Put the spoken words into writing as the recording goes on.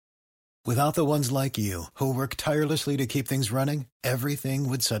Without the ones like you, who work tirelessly to keep things running, everything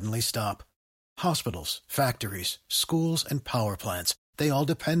would suddenly stop. Hospitals, factories, schools, and power plants, they all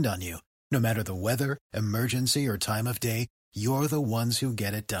depend on you. No matter the weather, emergency, or time of day, you're the ones who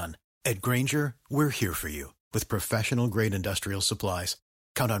get it done. At Grainger, we're here for you with professional-grade industrial supplies.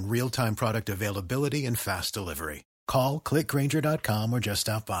 Count on real-time product availability and fast delivery. Call, click Grainger.com, or just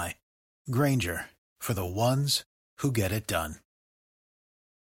stop by. Grainger, for the ones who get it done.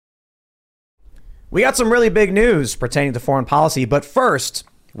 We got some really big news pertaining to foreign policy, but first,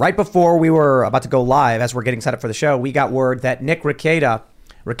 right before we were about to go live, as we're getting set up for the show, we got word that Nick Rekieta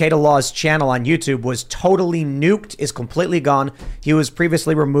Law's channel on YouTube was totally nuked, is completely gone. He was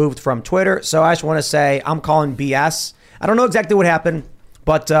previously removed from Twitter, so I just want to say I'm calling BS. I don't know exactly what happened,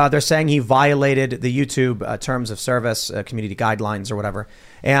 but they're saying he violated the YouTube terms of service, community guidelines or whatever,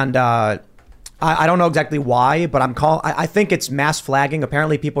 and I don't know exactly why, but I think it's mass flagging.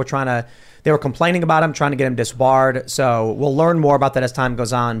 Apparently, people are they were complaining about him, trying to get him disbarred. So we'll learn more about that as time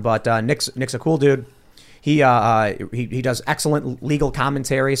goes on. But Nick's a cool dude. He does excellent legal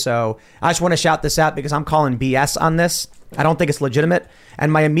commentary. So I just want to shout this out because I'm calling BS on this. I don't think it's legitimate.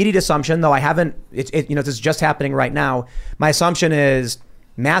 And my immediate assumption, though I haven't, this is just happening right now. My assumption is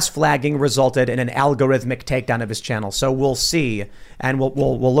mass flagging resulted in an algorithmic takedown of his channel. So we'll see, and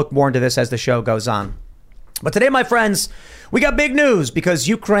we'll look more into this as the show goes on. But today, my friends, we got big news because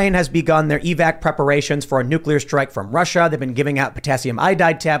Ukraine has begun their evac preparations for a nuclear strike from Russia. They've been giving out potassium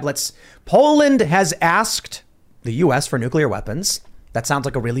iodide tablets. Poland has asked the U.S. for nuclear weapons. That sounds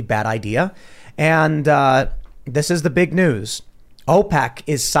like a really bad idea. And this is the big news. OPEC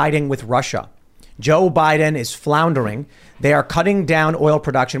is siding with Russia. Joe Biden is floundering. They are cutting down oil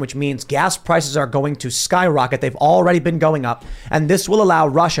production, which means gas prices are going to skyrocket. They've already been going up. And this will allow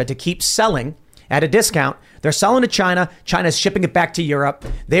Russia to keep selling at a discount. They're selling to China. China's shipping it back to Europe.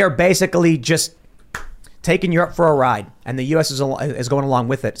 They are basically just taking Europe for a ride, and the U.S. is going along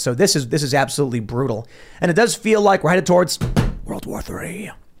with it. So this is absolutely brutal, and it does feel like we're headed towards World War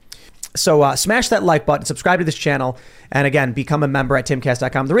III. So smash that like button, subscribe to this channel, and again, become a member at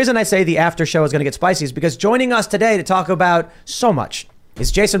timcast.com. The reason I say the after show is going to get spicy is because joining us today to talk about so much is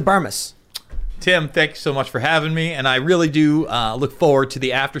Jason Bermas. Tim, thank you so much for having me, and I really do look forward to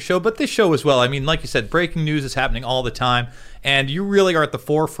the after show, but this show as well. I mean, like you said, breaking news is happening all the time, and you really are at the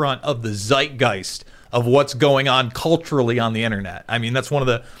forefront of the zeitgeist of what's going on culturally on the internet. I mean, that's one of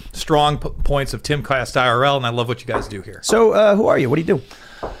the strong points of Timcast IRL, and I love what you guys do here. So who are you? What do you do?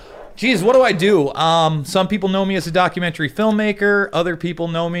 Geez, what do I do? Some people know me as a documentary filmmaker. Other people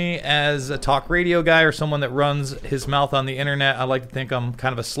know me as a talk radio guy or someone that runs his mouth on the internet. I like to think I'm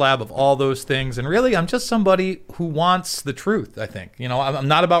kind of a slab of all those things. And really, I'm just somebody who wants the truth, I think. You know, I'm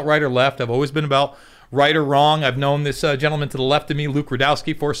not about right or left. I've always been about right or wrong. I've known this gentleman to the left of me, Luke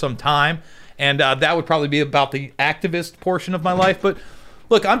Rudowski, for some time. And that would probably be about the activist portion of my life. But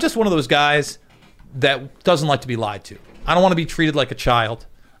look, I'm just one of those guys that doesn't like to be lied to. I don't want to be treated like a child.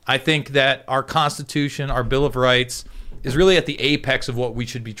 I think that our Constitution, our Bill of Rights, is really at the apex of what we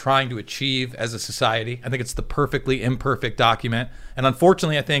should be trying to achieve as a society. I think it's the perfectly imperfect document. And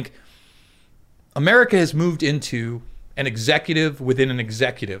unfortunately, I think America has moved into an executive within an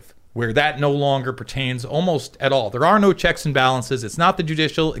executive where that no longer pertains almost at all. There are no checks and balances. It's not the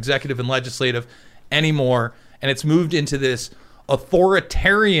judicial, executive, and legislative anymore. And it's moved into this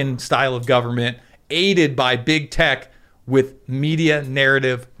authoritarian style of government aided by big tech with media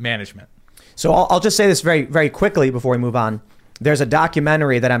narrative management. So I'll just say this very, very quickly before we move on. There's a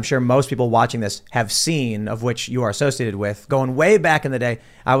documentary that I'm sure most people watching this have seen, of which you are associated with. Going way back in the day,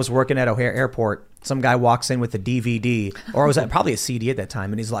 I was working at O'Hare Airport. Some guy walks in with a DVD, or it was probably a CD at that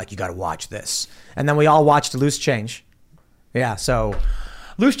time, and he's like, you got to watch this. And then we all watched Loose Change. Yeah, so...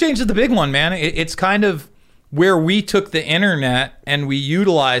 Loose Change is the big one, man. It's kind of where we took the internet and we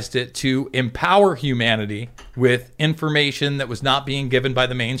utilized it to empower humanity with information that was not being given by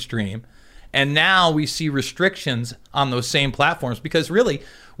the mainstream. And now we see restrictions on those same platforms because really,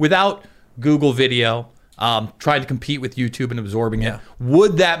 without Google Video trying to compete with YouTube and absorbing it,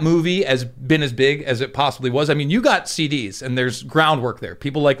 would that movie has been as big as it possibly was? I mean, you got CDs and there's groundwork there.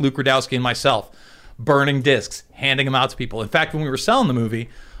 People like Luke Rudowski and myself burning discs, handing them out to people. In fact, when we were selling the movie,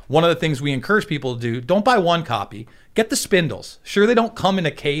 one of the things we encourage people to do, don't buy one copy, get the spindles. Sure, they don't come in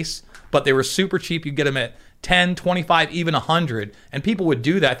a case, but they were super cheap. You get them at 10, 25, even 100. And people would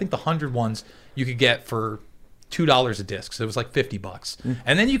do that. I think the 100 ones you could get for $2 a disc. So it was like $50.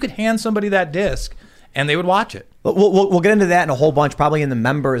 And then you could hand somebody that disc and they would watch it. We'll get into that in a whole bunch, probably in the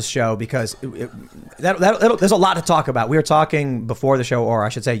members show, because there's a lot to talk about. We were talking before the show, or I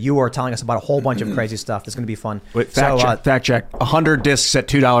should say, you were telling us about a whole bunch of crazy stuff. That's going to be fun. Wait, fact check. 100 discs at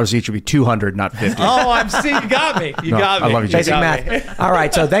 $2 each would be 200, not 50. Oh, you got me. You got me. I love you, Basic math. All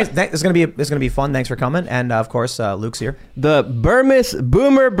right, so it's going to be fun. Thanks for coming, and of course, Luke's here. The Bermas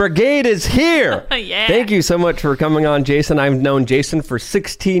Boomer Brigade is here. Yeah. Thank you so much for coming on, Jason. I've known Jason for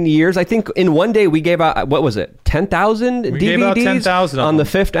 16 years. I think in one day we gave out, what was it, 10,000 DVDs? Gave out 10,000 on the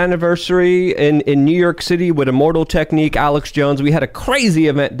 5th anniversary in New York City with Immortal Technique, Alex Jones. We had a crazy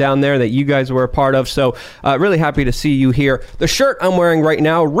event down there that you guys were a part of. So really happy to see you here. The shirt I'm wearing right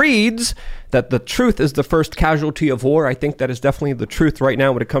now reads that the truth is the first casualty of war. I think that is definitely the truth right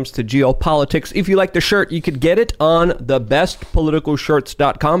now when it comes to geopolitics. If you like the shirt, you could get it on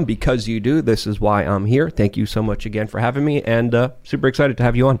thebestpoliticalshirts.com. Because you do. This is why I'm here. Thank you so much again for having me, and super excited to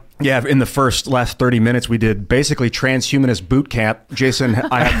have you on. Yeah, in the last 30 minutes, we did basically transhumanist boot camp. Jason,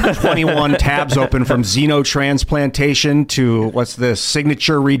 I have 21 tabs open, from xenotransplantation to what's this,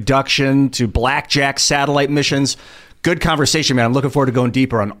 signature reduction to blackjack satellite missions. Good conversation, man. I'm looking forward to going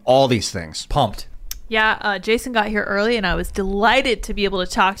deeper on all these things. Pumped. Yeah, Jason got here early, and I was delighted to be able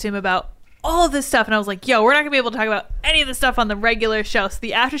to talk to him about all of this stuff. And I was like, yo, we're not going to be able to talk about any of this stuff on the regular show. So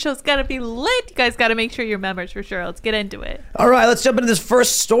the after show's got to be lit. You guys got to make sure you're members for sure. Let's get into it. All right, let's jump into this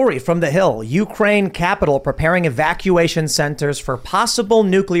first story from The Hill. Ukraine capital preparing evacuation centers for possible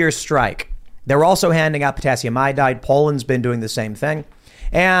nuclear strike. They're also handing out potassium iodide. Poland's been doing the same thing.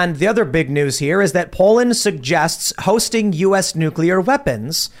 And the other big news here is that Poland suggests hosting U.S. nuclear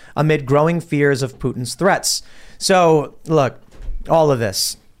weapons amid growing fears of Putin's threats. So, look, all of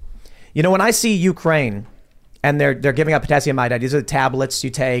this. You know, when I see Ukraine and they're giving out potassium iodide, these are the tablets you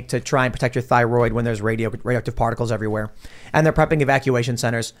take to try and protect your thyroid when there's radioactive particles everywhere, and they're prepping evacuation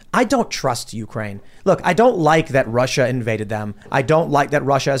centers, I don't trust Ukraine. Look, I don't like that Russia invaded them. I don't like that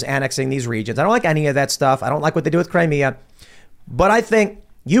Russia is annexing these regions. I don't like any of that stuff. I don't like what they do with Crimea. But I think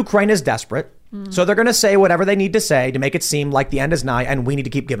Ukraine is desperate. So they're going to say whatever they need to say to make it seem like the end is nigh, and we need to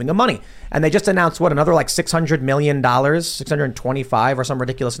keep giving them money. And they just announced, another like $600 million, 625 or some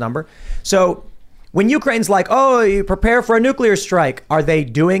ridiculous number. So when Ukraine's like, oh, you prepare for a nuclear strike, are they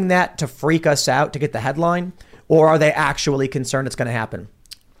doing that to freak us out, to get the headline? Or are they actually concerned it's going to happen?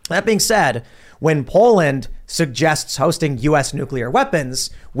 That being said, when Poland suggests hosting U.S. nuclear weapons,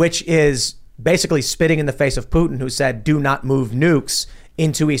 which is basically spitting in the face of Putin, who said, do not move nukes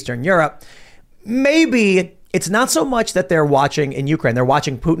into Eastern Europe, maybe it's not so much that they're watching in Ukraine. They're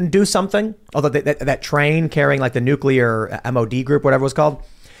watching Putin do something, although that train carrying like the nuclear MOD group, whatever it was called,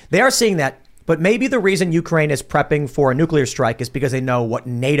 they are seeing that. But maybe the reason Ukraine is prepping for a nuclear strike is because they know what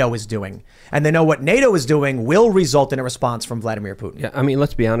NATO is doing. And they know what NATO is doing will result in a response from Vladimir Putin. Yeah, I mean,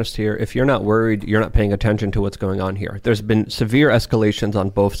 let's be honest here. If you're not worried, you're not paying attention to what's going on here. There's been severe escalations on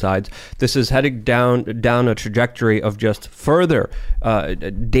both sides. This is heading down a trajectory of just further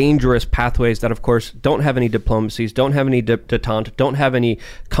dangerous pathways that, of course, don't have any diplomacies, don't have any detente, don't have any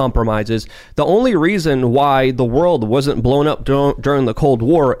compromises. The only reason why the world wasn't blown up during the Cold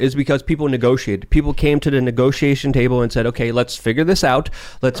War is because people negotiated. People came to the negotiation table and said, okay, let's figure this out.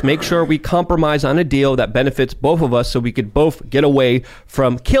 Let's make sure we compromise on a deal that benefits both of us so we could both get away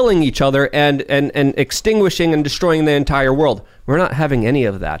from killing each other and extinguishing and destroying the entire world. We're not having any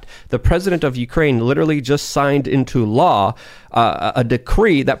of that. The president of Ukraine literally just signed into law a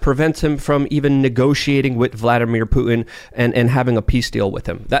decree that prevents him from even negotiating with Vladimir Putin and having a peace deal with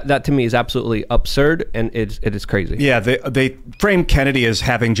him. That to me is absolutely absurd, and it is crazy. Yeah, they framed Kennedy as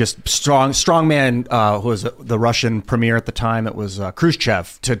having just strongman, who was the Russian premier at the time. It was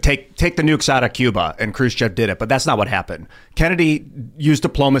Khrushchev, to take the nukes out of Cuba, and Khrushchev did it. But that's not what happened. Kennedy used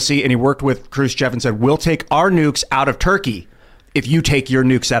diplomacy, and he worked with Khrushchev and said, we'll take our nukes out of Turkey if you take your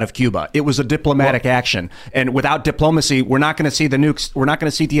nukes out of Cuba. It was a diplomatic action. And without diplomacy, we're not going to see the nukes. We're not going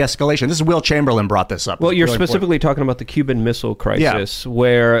to see de-escalation. This is Will Chamberlain brought this up. Well, you're really specifically talking about the Cuban Missile Crisis,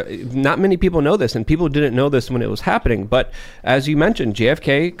 where not many people know this, and people didn't know this when it was happening. But as you mentioned,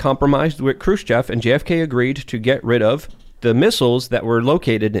 JFK compromised with Khrushchev, and JFK agreed to get rid of the missiles that were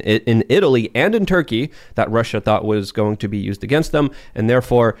located in Italy and in Turkey that Russia thought was going to be used against them. And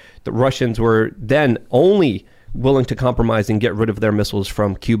therefore, the Russians were then only willing to compromise and get rid of their missiles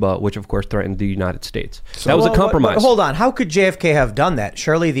from Cuba, which of course threatened the United States. So that was a compromise. But hold on. How could JFK have done that?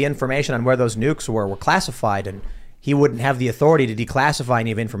 Surely the information on where those nukes were classified, and he wouldn't have the authority to declassify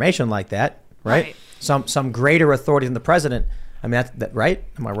any of information like that, right? Some greater authority than the president. I mean, that's right?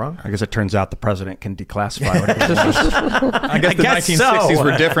 Am I wrong? I guess it turns out the president can declassify whatever he wants. I guess the 1960s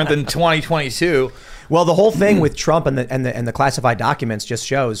were different than 2022. Well, the whole thing with Trump and the classified documents just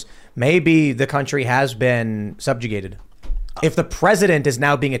shows maybe the country has been subjugated. If the president is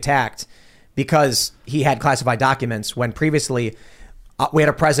now being attacked because he had classified documents when previously we had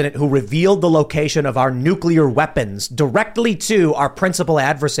a president who revealed the location of our nuclear weapons directly to our principal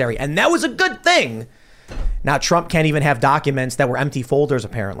adversary, and that was a good thing. Now Trump can't even have documents that were empty folders,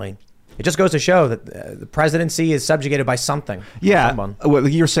 apparently. It just goes to show that the presidency is subjugated by something. Yeah. Well,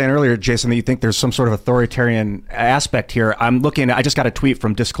 you were saying earlier, Jason, that you think there's some sort of authoritarian aspect here. I just got a tweet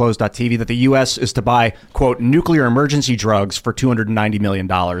from disclosed.tv that the U.S. is to buy, quote, nuclear emergency drugs for $290 million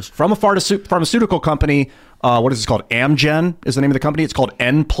from a pharmaceutical company. What is it called? Amgen is the name of the company. It's called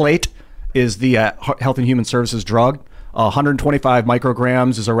N-Plate is the Health and Human Services drug. 125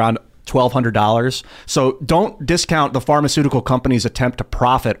 micrograms is around $1,200. So don't discount the pharmaceutical company's attempt to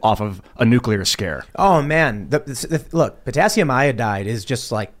profit off of a nuclear scare. Oh, man. Look, potassium iodide is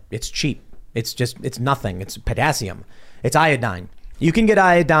just like, it's cheap. It's nothing. It's potassium. It's iodine. You can get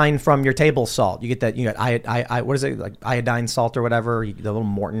iodine from your table salt. You get that, you got what is it, like iodine salt or whatever, the little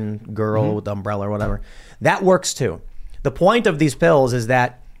Morton girl with the umbrella or whatever. That works too. The point of these pills is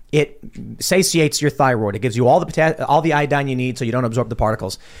that it satiates your thyroid. It gives you all the iodine you need so you don't absorb the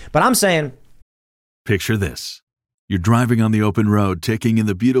particles. But I'm saying... Picture this. You're driving on the open road, taking in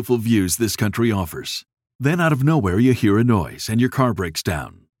the beautiful views this country offers. Then out of nowhere, you hear a noise and your car breaks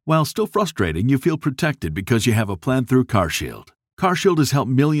down. While still frustrating, you feel protected because you have a plan through CarShield. CarShield has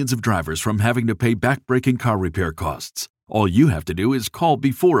helped millions of drivers from having to pay back-breaking car repair costs. All you have to do is call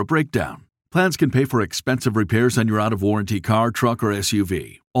before a breakdown. Plans can pay for expensive repairs on your out-of-warranty car, truck, or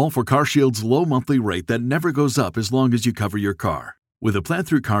SUV. All for CarShield's low monthly rate that never goes up as long as you cover your car. With a plan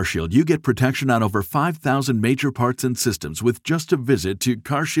through CarShield, you get protection on over 5,000 major parts and systems with just a visit to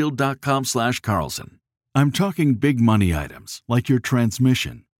carshield.com/Carlson. I'm talking big money items like your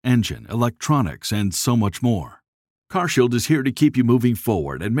transmission, engine, electronics, and so much more. CarShield is here to keep you moving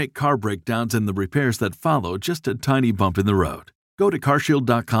forward and make car breakdowns and the repairs that follow just a tiny bump in the road. Go to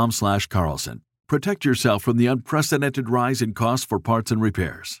carshield.com/Carlson. Protect yourself from the unprecedented rise in costs for parts and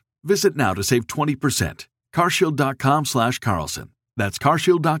repairs. Visit now to save 20%. carshield.com/Carlson. That's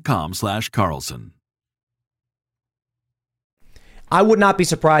carshield.com/Carlson. I would not be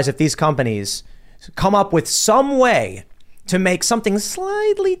surprised if these companies come up with some way to make something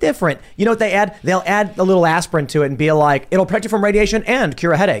slightly different. You know what they add? They'll add a little aspirin to it and be like, it'll protect you from radiation and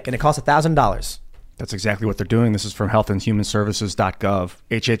cure a headache, and it costs $1,000. That's exactly what they're doing. This is from healthandhumanservices.gov.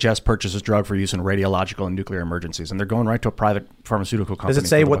 HHS purchases drug for use in radiological and nuclear emergencies, and they're going right to a private pharmaceutical company. Does it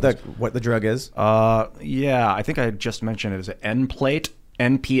say what the drug is? Yeah, I think I just mentioned it. Is it N-Plate?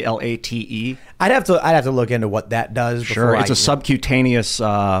 N-P-L-A-T-E. I'd have to look into what that does. Sure, it's a subcutaneous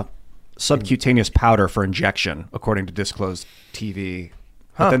powder for injection, according to Disclosed TV.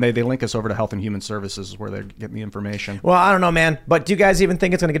 But then they link us over to Health and Human Services, where they're getting the information. Well, I don't know, man. But do you guys even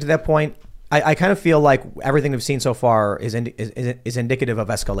think it's going to get to that point? I kind of feel like everything we've seen so far is indicative of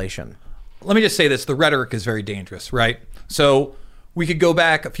escalation. Let me just say this. The rhetoric is very dangerous, right? So we could go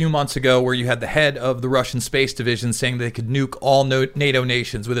back a few months ago where you had the head of the Russian space division saying they could nuke all NATO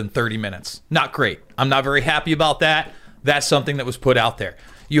nations within 30 minutes. Not great. I'm not very happy about that. That's something that was put out there.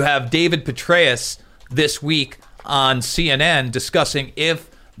 You have David Petraeus this week on CNN discussing if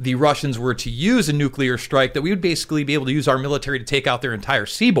the Russians were to use a nuclear strike, that we would basically be able to use our military to take out their entire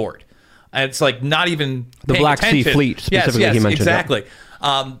seaboard. And it's like not even the Black Sea Fleet specifically. Yes, he mentioned exactly.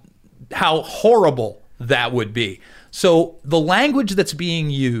 How horrible that would be. So the language that's being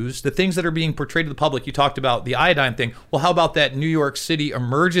used, the things that are being portrayed to the public, you talked about the iodine thing. Well, how about that New York City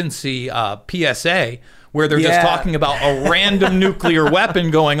emergency PSA where they're just talking about a random nuclear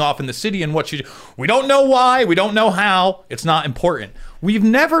weapon going off in the city and what you do. We don't know why. We don't know how. It's not important. We've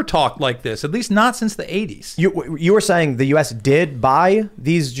never talked like this, at least not since the 80s. You were saying the U.S. did buy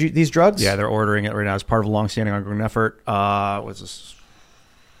these drugs? Yeah, they're ordering it right now as part of a long-standing ongoing effort. What's this?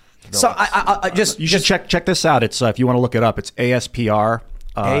 So you should check this out. It's if you want to look it up, it's ASPR.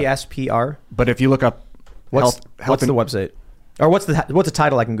 ASPR. But if you look up what's the website? Or what's the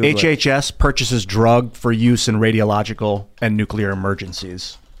title? I can Google it. HHS purchases drug for use in radiological and nuclear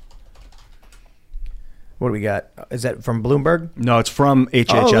emergencies. What do we got? Is that from Bloomberg? No, it's from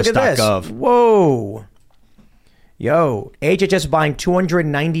HHS.gov. Whoa. Yo, HHS buying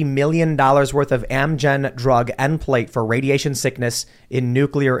 $290 million worth of Amgen drug N-Plate for radiation sickness in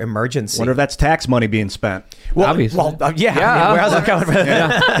nuclear emergency. Wonder if that's tax money being spent. Well, obviously. I mean, where's that coming from?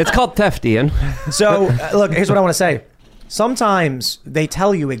 It's called theft, Ian. So, look, here's what I want to say. Sometimes they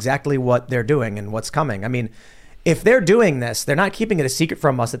tell you exactly what they're doing and what's coming. I mean, if they're doing this, they're not keeping it a secret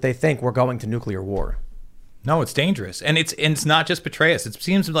from us that they think we're going to nuclear war. No, it's dangerous. And it's not just Petraeus. It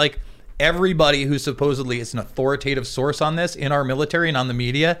seems like everybody who supposedly is an authoritative source on this in our military and on the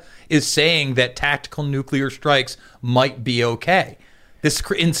media is saying that tactical nuclear strikes might be okay. This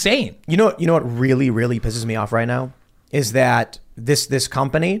is insane. You know what really, really pisses me off right now is that this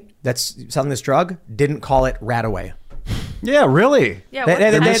company that's selling this drug didn't call it Radaway. Yeah, really. Yeah,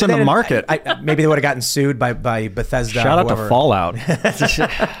 They're missing the market. Maybe they would have gotten sued by Bethesda. Shout out to Fallout.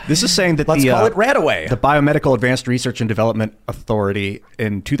 This is saying that Let's call it Radaway. The Biomedical Advanced Research and Development Authority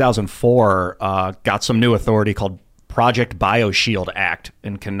in 2004 got some new authority called Project BioShield Act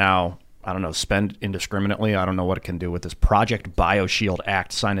and can now, I don't know, spend indiscriminately. I don't know what it can do with this Project BioShield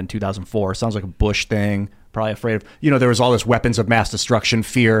Act signed in 2004. Sounds like a Bush thing. Probably afraid of, there was all this weapons of mass destruction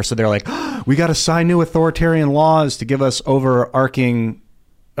fear. So they're like, we got to sign new authoritarian laws to give us overarching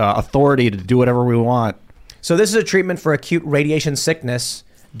authority to do whatever we want. So this is a treatment for acute radiation sickness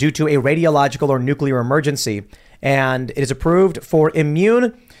due to a radiological or nuclear emergency. And it is approved for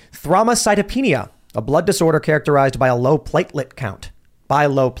immune thrombocytopenia, a blood disorder characterized by a low platelet count. By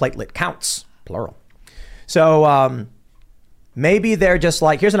low platelet counts, plural. So, maybe they're just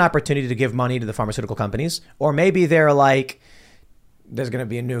like, here's an opportunity to give money to the pharmaceutical companies. Or maybe they're like, there's going to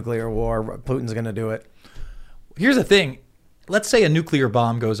be a nuclear war. Putin's going to do it. Here's the thing. Let's say a nuclear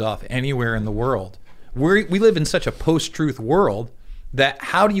bomb goes off anywhere in the world. We live in such a post-truth world that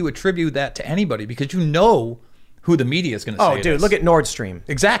how do you attribute that to anybody? Because you know who the media is going to say. Oh, dude, this. look at Nord Stream.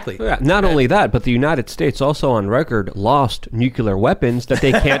 Exactly. Yeah, not only that, but the United States also on record lost nuclear weapons that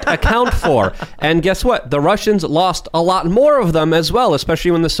they can't account for. And guess what? The Russians lost a lot more of them as well, especially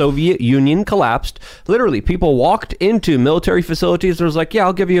when the Soviet Union collapsed. Literally, people walked into military facilities. There was like, yeah,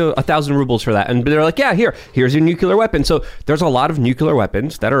 I'll give you 1,000 rubles for that. And they're like, yeah, here's your nuclear weapon. So there's a lot of nuclear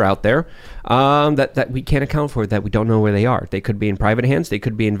weapons that are out there that we can't account for, that we don't know where they are. They could be in private hands. They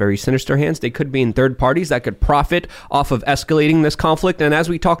could be in very sinister hands. They could be in third parties that could profit off of escalating this conflict. And as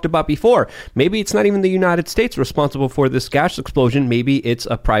we talked about before, maybe it's not even the United States responsible for this gas explosion. Maybe it's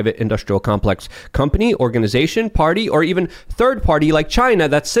a private industrial complex company, organization, party, or even third party like China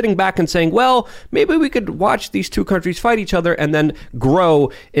that's sitting back and saying, well, maybe we could watch these two countries fight each other and then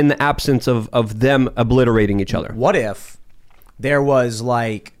grow in the absence of them obliterating each other. What if there was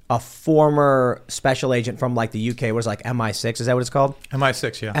like a former special agent from like the UK, was like MI6, is that what it's called?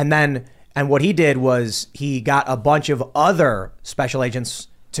 MI6, yeah. And what he did was he got a bunch of other special agents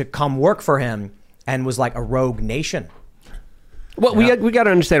to come work for him and was like a rogue nation. Well, we got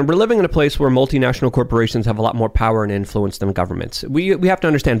to understand, we're living in a place where multinational corporations have a lot more power and influence than governments. We have to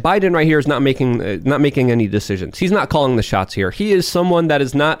understand, Biden right here is not making any decisions. He's not calling the shots here. He is someone that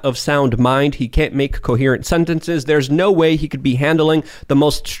is not of sound mind. He can't make coherent sentences. There's no way he could be handling the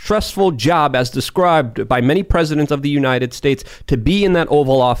most stressful job as described by many presidents of the United States to be in that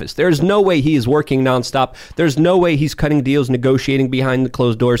Oval Office. There's no way he is working nonstop. There's no way he's cutting deals, negotiating behind the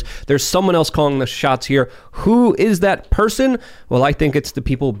closed doors. There's someone else calling the shots here. Who is that person? Well, I think it's the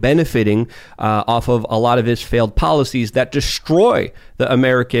people benefiting off of a lot of his failed policies that destroy the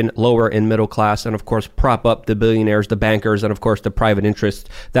American lower and middle class and, of course, prop up the billionaires, the bankers, and, of course, the private interests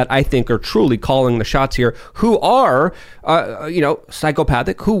that I think are truly calling the shots here, who are,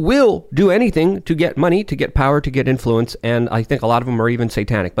 psychopathic, who will do anything to get money, to get power, to get influence. And I think a lot of them are even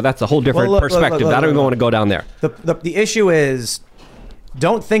satanic. But that's a whole different perspective. I don't even want to go down there. The issue is,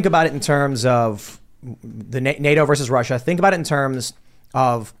 don't think about it in terms of the NATO versus Russia. Think about it in terms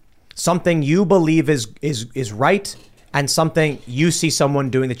of something you believe is right and something you see someone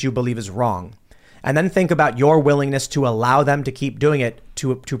doing that you believe is wrong. And then think about your willingness to allow them to keep doing it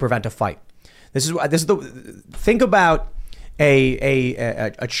to prevent a fight. Think about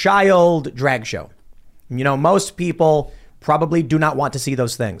a child drag show. Most people probably do not want to see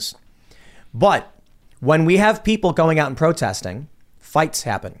those things. But when we have people going out and protesting, fights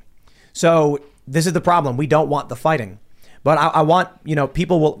happen. So this is the problem. We don't want the fighting. But I want,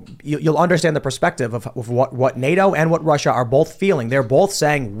 people you'll understand the perspective of what NATO and what Russia are both feeling. They're both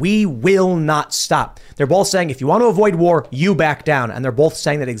saying, we will not stop. They're both saying, if you want to avoid war, you back down. And they're both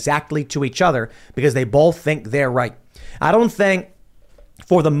saying that exactly to each other because they both think they're right. I don't think,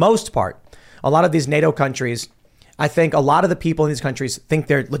 for the most part, a lot of these NATO countries, I think a lot of the people in these countries think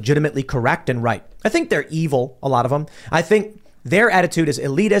they're legitimately correct and right. I think they're evil, a lot of them. I think their attitude is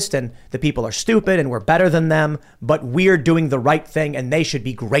elitist and the people are stupid and we're better than them, but we're doing the right thing and they should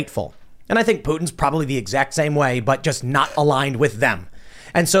be grateful. And I think Putin's probably the exact same way, but just not aligned with them.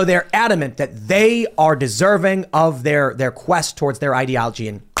 And so they're adamant that they are deserving of their quest towards their ideology,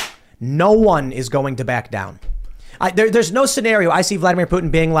 and no one is going to back down. There's no scenario I see Vladimir Putin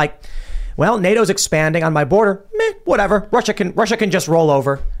being like, well, NATO's expanding on my border. Meh, whatever. Russia can just roll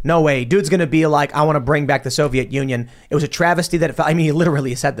over. No way. Dude's going to be like, I want to bring back the Soviet Union. It was a travesty that it felt. I mean, he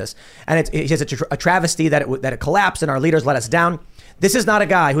literally said this. And he says it's a travesty that it collapsed and our leaders let us down. This is not a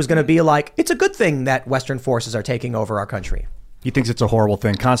guy who's going to be like, it's a good thing that Western forces are taking over our country. He thinks it's a horrible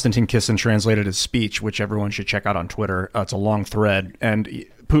thing. Konstantin Kisin translated his speech, which everyone should check out on Twitter. It's a long thread. And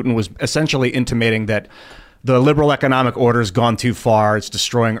Putin was essentially intimating that the liberal economic order has gone too far. It's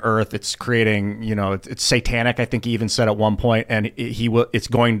destroying Earth. It's creating, it's satanic. I think he even said at one point, and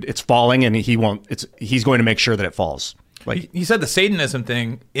it's falling, and he's going to make sure that it falls. Like he said the Satanism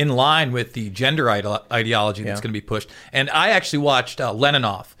thing in line with the gender ideology that's going to be pushed. And I actually watched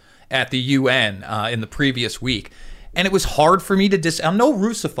Leninov at the UN in the previous week, and it was hard for me to I'm no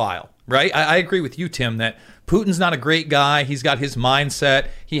Russophile, right? I agree with you, Tim, that Putin's not a great guy. He's got his mindset.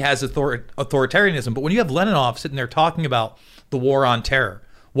 He has authoritarianism. But when you have Leninov sitting there talking about the war on terror,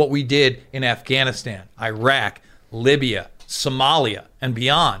 what we did in Afghanistan, Iraq, Libya, Somalia, and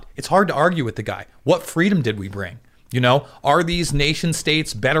beyond, it's hard to argue with the guy. What freedom did we bring? Are these nation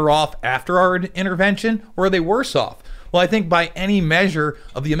states better off after our intervention, or are they worse off? Well, I think by any measure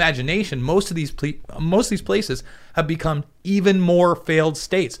of the imagination, most of these places have become even more failed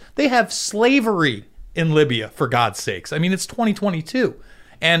states. They have slavery in Libya, for God's sakes. I mean, it's 2022.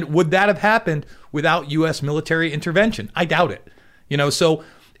 And would that have happened without U.S. military intervention? I doubt it. So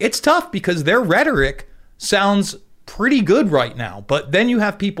it's tough because their rhetoric sounds pretty good right now. But then you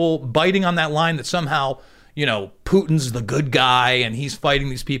have people biting on that line that somehow, Putin's the good guy and he's fighting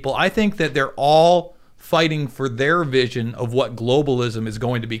these people. I think that they're all fighting for their vision of what globalism is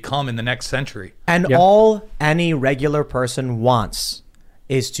going to become in the next century. And all any regular person wants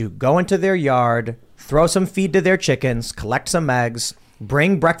is to go into their yard, throw some feed to their chickens, collect some eggs,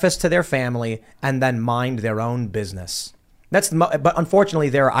 bring breakfast to their family, and then mind their own business. But unfortunately,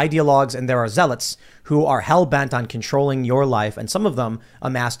 there are ideologues and there are zealots who are hell-bent on controlling your life, and some of them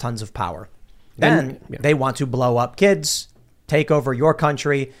amass tons of power. Then they want to blow up kids, take over your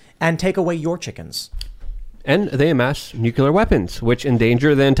country, and take away your chickens. And they amass nuclear weapons, which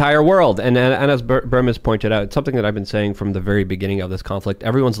endanger the entire world. And as Bermas pointed out, it's something that I've been saying from the very beginning of this conflict.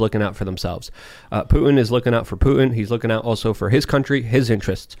 Everyone's looking out for themselves. Putin is looking out for Putin. He's looking out also for his country, his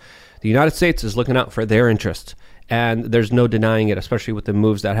interests. The United States is looking out for their interests. And there's no denying it, especially with the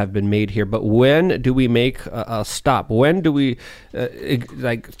moves that have been made here. But when do we make a stop? When do we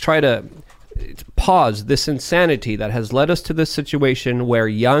try to pause this insanity that has led us to this situation where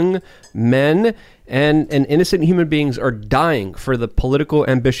young men and innocent human beings are dying for the political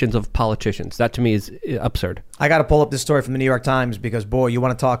ambitions of politicians? That to me is absurd. I got to pull up this story from the New York Times because, boy, you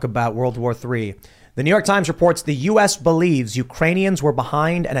want to talk about World War III. The New York Times reports the U.S. believes Ukrainians were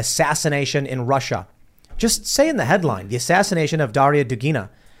behind an assassination in Russia. Just say in the headline, the assassination of Daria Dugina.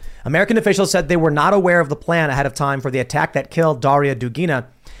 American officials said they were not aware of the plan ahead of time for the attack that killed Daria Dugina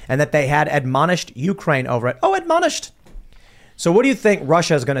and that they had admonished Ukraine over it. Oh, admonished. So what do you think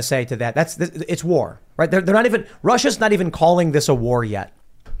Russia is going to say to that? It's war, right? They're not even, Russia's not even calling this a war yet.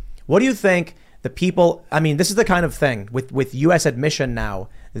 What do you think the people, I mean, this is the kind of thing with U.S. admission now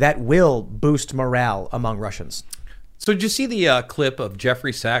that will boost morale among Russians. So did you see the clip of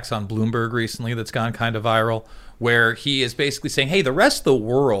Jeffrey Sachs on Bloomberg recently that's gone kind of viral, where he is basically saying, hey, the rest of the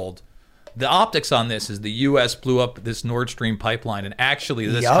world, the optics on this is the U.S. blew up this Nord Stream pipeline, and actually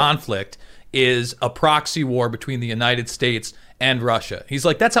this conflict is a proxy war between the United States and Russia. He's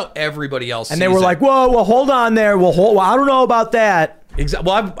like, that's how everybody else sees it. And they were like, whoa, well, hold on there. Well, I don't know about that.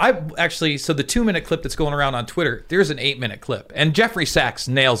 Exactly. Well, I actually, so the 2-minute clip that's going around on Twitter, there's an 8-minute clip. And Jeffrey Sachs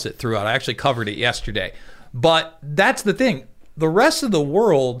nails it throughout. I actually covered it yesterday. But that's the thing. The rest of the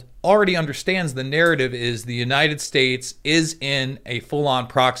world already understands the narrative is the United States is in a full-on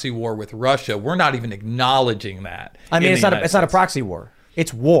proxy war with Russia. We're not even acknowledging that. I mean, it's not a proxy war.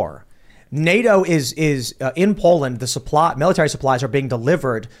 It's war. NATO is in Poland. The military supplies are being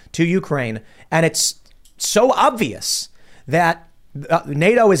delivered to Ukraine, and it's so obvious that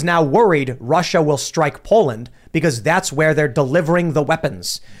NATO is now worried Russia will strike Poland because that's where they're delivering the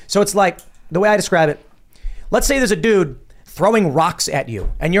weapons. So it's like, the way I describe it, let's say there's a dude throwing rocks at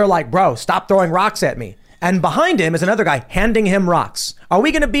you, and you're like, bro, stop throwing rocks at me. And behind him is another guy handing him rocks. Are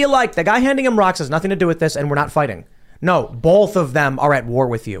we going to be like, the guy handing him rocks has nothing to do with this, and we're not fighting? No, both of them are at war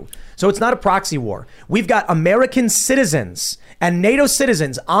with you. So it's not a proxy war. We've got American citizens and NATO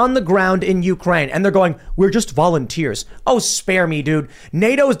citizens on the ground in Ukraine, and they're going, we're just volunteers. Oh, spare me, dude.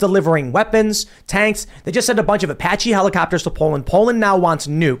 NATO's delivering weapons, tanks. They just sent a bunch of Apache helicopters to Poland. Poland now wants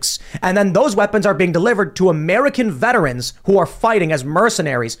nukes. And then those weapons are being delivered to American veterans who are fighting as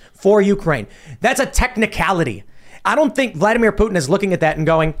mercenaries for Ukraine. That's a technicality. I don't think Vladimir Putin is looking at that and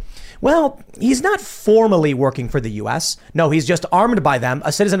going, Well, he's not formally working for the U.S. No, he's just armed by them,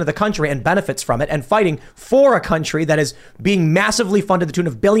 a citizen of the country, and benefits from it, and fighting for a country that is being massively funded to the tune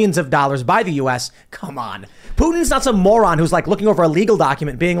of billions of dollars by the U.S. Come on. Putin's not some moron who's like looking over a legal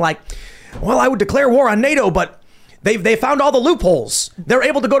document being like, well, I would declare war on NATO, but they found all the loopholes. They're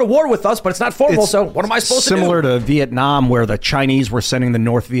able to go to war with us, but it's not formal, so what am I supposed to do? Similar to Vietnam, where the Chinese were sending the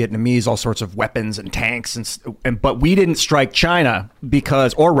North Vietnamese all sorts of weapons and tanks, but we didn't strike China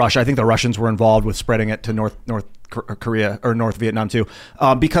or Russia. I think the Russians were involved with spreading it to North Korea or North Vietnam too,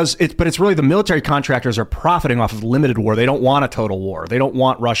 because it's really the military contractors are profiting off of limited war. They don't want a total war. They don't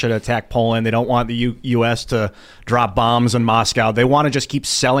want Russia to attack Poland. They don't want the U.S. to drop bombs in Moscow. They want to just keep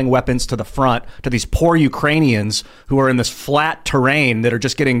selling weapons to the front to these poor Ukrainians who are in this flat terrain that are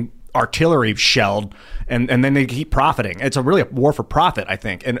just getting artillery shelled, and then they keep profiting. It's really a war for profit, I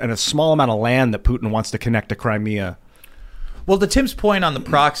think, and a small amount of land that Putin wants to connect to Crimea. Well, to Tim's point on the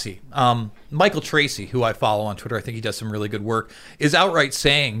proxy, Michael Tracy, who I follow on Twitter, I think he does some really good work, is outright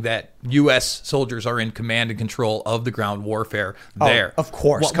saying that U.S. soldiers are in command and control of the ground warfare there. Of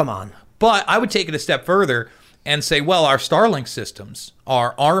course, well, come on. But I would take it a step further and say, well, our Starlink systems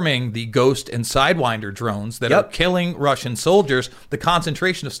are arming the Ghost and Sidewinder drones that are killing Russian soldiers. The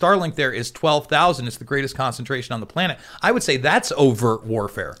concentration of Starlink there is 12,000. It's the greatest concentration on the planet. I would say that's overt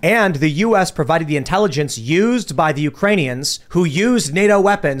warfare. And the U.S. provided the intelligence used by the Ukrainians who used NATO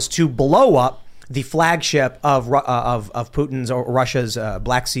weapons to blow up the flagship of Putin's or Russia's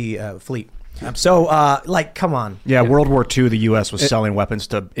Black Sea fleet. So, come on. Yeah, World War II, the U.S. was selling weapons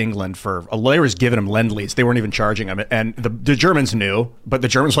to England for, they were just giving them Lend-Lease. They weren't even charging them. And the Germans knew, but the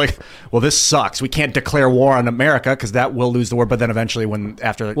Germans were like, well, this sucks. We can't declare war on America because that will lose the war. But then eventually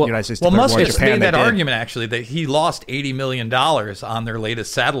after the United States declared war on Japan, made that argument, actually, that he lost $80 million on their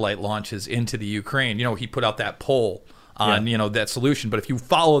latest satellite launches into the Ukraine. You know, he put out that poll on, that solution. But if you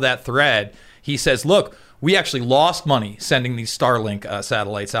follow that thread, he says, look, we actually lost money sending these Starlink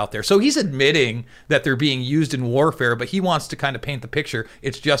satellites out there. So he's admitting that they're being used in warfare, but he wants to kind of paint the picture.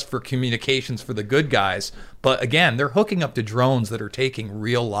 It's just for communications for the good guys. But again, they're hooking up to drones that are taking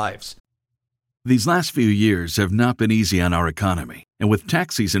real lives. These last few years have not been easy on our economy. And with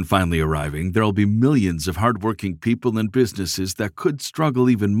tax season finally arriving, there will be millions of hardworking people and businesses that could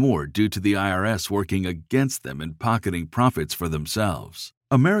struggle even more due to the IRS working against them and pocketing profits for themselves.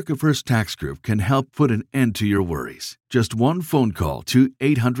 America First Tax Group can help put an end to your worries. Just one phone call to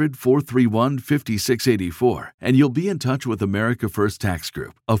 800-431-5684, and you'll be in touch with America First Tax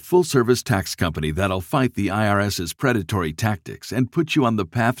Group, a full-service tax company that'll fight the IRS's predatory tactics and put you on the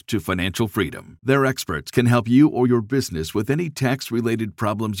path to financial freedom. Their experts can help you or your business with any tax-related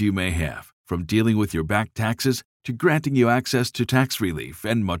problems you may have, from dealing with your back taxes to granting you access to tax relief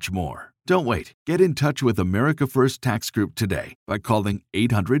and much more. Don't wait. Get in touch with America First Tax Group today by calling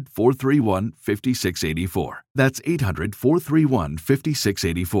 800-431-5684. That's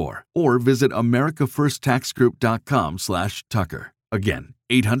 800-431-5684. Or visit americafirsttaxgroup.com/Tucker. Again,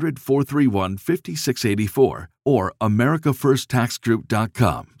 800-431-5684 or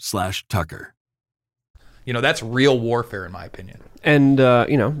americafirsttaxgroup.com/Tucker. You know, that's real warfare, in my opinion. And,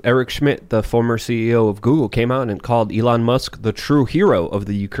 Eric Schmidt, the former CEO of Google, came out and called Elon Musk the true hero of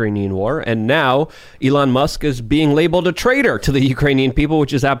the Ukrainian war. And now Elon Musk is being labeled a traitor to the Ukrainian people,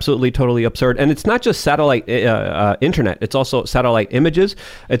 which is absolutely, totally absurd. And it's not just satellite internet. It's also satellite images.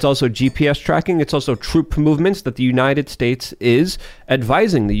 It's also GPS tracking. It's also troop movements that the United States is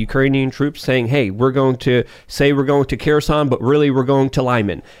advising the Ukrainian troops, saying, hey, we're going to say we're going to Kherson, but really we're going to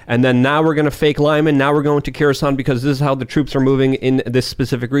Lyman. And then now we're going to fake Lyman. Now we're going to Kherson because this is how the troops are moving in this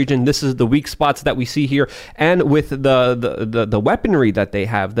specific region. This is the weak spots that we see here. And with the weaponry that they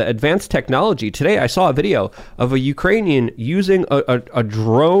have, the advanced technology. Today I saw a video of a Ukrainian using a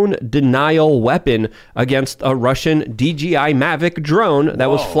drone denial weapon against a Russian DJI Mavic drone that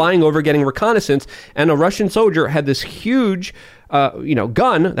was flying over getting reconnaissance. And a Russian soldier had this huge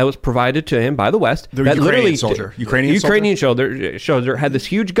gun that was provided to him by the West. The that Ukrainian soldier. Ukrainian soldier had this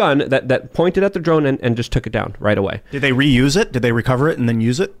huge gun that pointed at the drone and just took it down right away. Did they reuse it? Did they recover it and then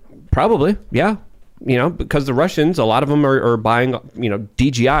use it? Probably, yeah. Because the Russians, a lot of them are buying,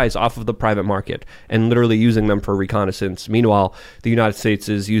 DJIs off of the private market and literally using them for reconnaissance. Meanwhile, the United States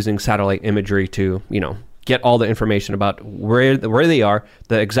is using satellite imagery to, get all the information about where they are,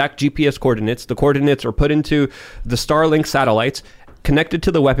 the exact GPS coordinates. The coordinates are put into the Starlink satellites, connected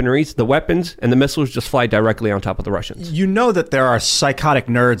to the weaponries, the weapons, and the missiles just fly directly on top of the Russians. You know that there are psychotic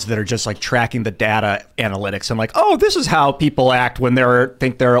nerds that are just like tracking the data analytics and like, oh, this is how people act when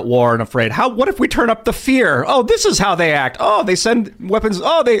think they're at war and afraid. What if we turn up the fear? Oh, this is how they act. Oh, they send weapons.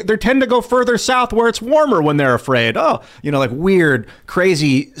 Oh, they tend to go further south where it's warmer when they're afraid. Oh, like weird,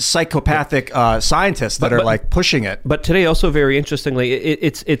 crazy, psychopathic scientists that are like pushing it. But today, also very interestingly,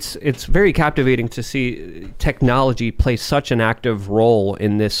 it's very captivating to see technology play such an active role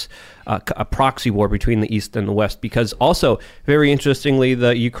in this a proxy war between the East and the West, because also, very interestingly,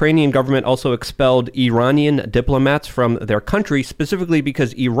 the Ukrainian government also expelled Iranian diplomats from their country, specifically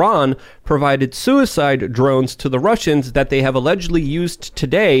because Iran provided suicide drones to the Russians that they have allegedly used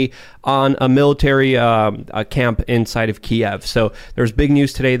today on a military camp inside of Kiev. So there's big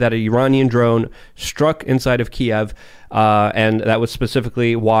news today that an Iranian drone struck inside of Kiev, and that was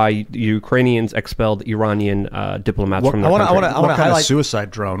specifically why Ukrainians expelled Iranian diplomats from their country. What kind of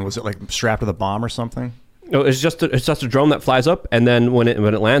suicide drone? Was it like strapped to the bomb or something? No, it's just a drone that flies up, and then when it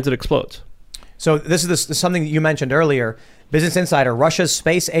lands, it explodes. So this is something that you mentioned earlier. Business Insider: Russia's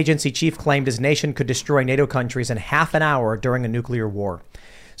space agency chief claimed his nation could destroy NATO countries in half an hour during a nuclear war.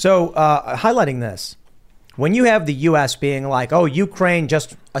 So highlighting this, when you have the U.S. being like, oh, Ukraine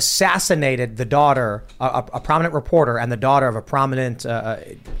just assassinated the daughter, a prominent reporter and the daughter of a prominent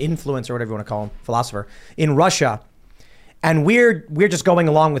influencer, whatever you want to call him, philosopher, in Russia, and we're just going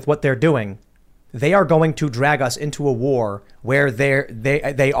along with what they're doing, they are going to drag us into a war where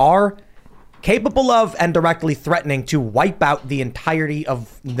they are capable of and directly threatening to wipe out the entirety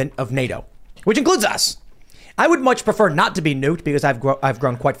of NATO, which includes us. I would much prefer not to be nuked because I've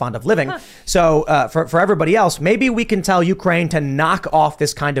grown quite fond of living. So for everybody else, maybe we can tell Ukraine to knock off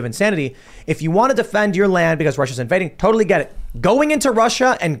this kind of insanity. If you want to defend your land because Russia's invading, totally get it. Going into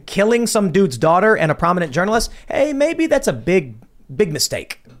Russia and killing some dude's daughter and a prominent journalist, hey, maybe that's a big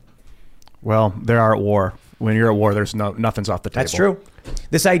mistake. Well, they are at war. When you're at war, there's nothing's off the table. That's true.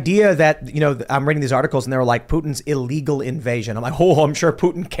 This idea that, I'm reading these articles and they're like Putin's illegal invasion. I'm like, oh, I'm sure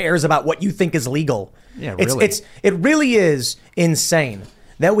Putin cares about what you think is legal. Yeah, really. It really is insane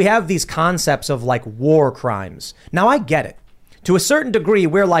that we have these concepts of like war crimes. Now, I get it. To a certain degree,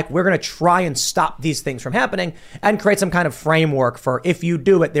 we're going to try and stop these things from happening and create some kind of framework for if you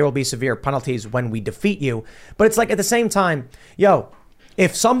do it, there will be severe penalties when we defeat you. But it's like at the same time,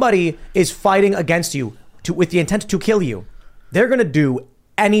 if somebody is fighting against you with the intent to kill you, they're going to do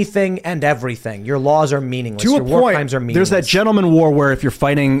anything and everything. Your laws are meaningless. Your war crimes are meaningless. There's that gentleman war where if you're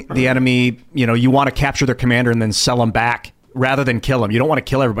fighting the enemy, you want to capture their commander and then sell them back rather than kill them. You don't want to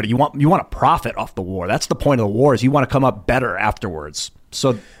kill everybody. You want to profit off the war. That's the point of the war, is you want to come up better afterwards.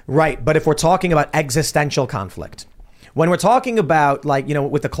 So right. But if we're talking about existential conflict, when we're talking about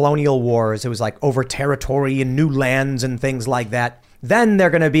with the colonial wars, it was like over territory and new lands and things like that. Then they're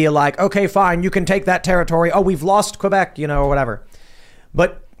going to be like, okay, fine, you can take that territory. Oh, we've lost Quebec, or whatever.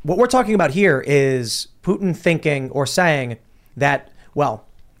 But what we're talking about here is Putin thinking or saying that,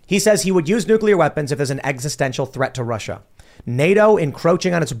 he says he would use nuclear weapons if there's an existential threat to Russia. NATO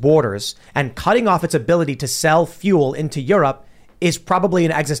encroaching on its borders and cutting off its ability to sell fuel into Europe is probably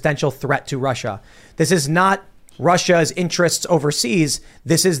an existential threat to Russia. This is not Russia's interests overseas.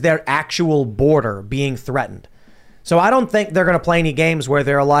 This is their actual border being threatened. So I don't think they're going to play any games where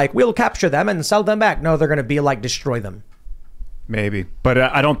they're like, we'll capture them and sell them back. No, they're going to be like, destroy them. Maybe. But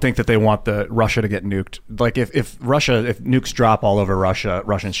I don't think that they want Russia to get nuked. Like if nukes drop all over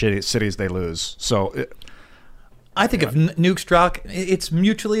Russian cities, they lose. So I think if nukes drop, it's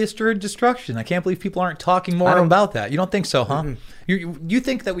mutually assured destruction. I can't believe people aren't talking more about that. You don't think so, huh? Mm-hmm. You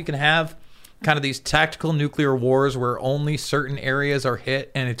think that we can have kind of these tactical nuclear wars where only certain areas are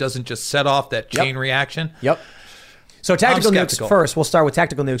hit and it doesn't just set off that chain reaction? Yep. So tactical nukes first, we'll start with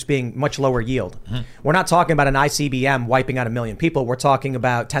tactical nukes being much lower yield. Mm-hmm. We're not talking about an ICBM wiping out 1 million people. We're talking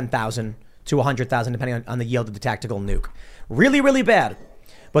about 10,000 to 100,000, depending on the yield of the tactical nuke. Really, really bad.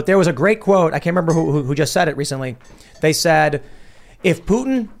 But there was a great quote. I can't remember who just said it recently. They said, if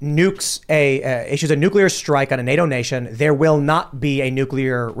Putin issues a nuclear strike on a NATO nation, there will not be a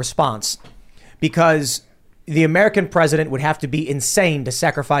nuclear response because the American president would have to be insane to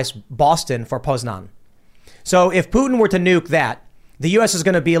sacrifice Boston for Poznan. So if Putin were to nuke that, the U.S. is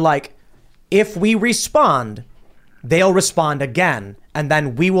going to be like, if we respond, they'll respond again. And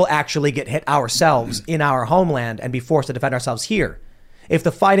then we will actually get hit ourselves in our homeland and be forced to defend ourselves here. If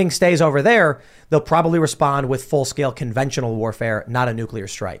the fighting stays over there, they'll probably respond with full-scale conventional warfare, not a nuclear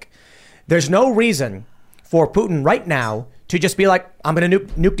strike. There's no reason for Putin right now to just be like, I'm going to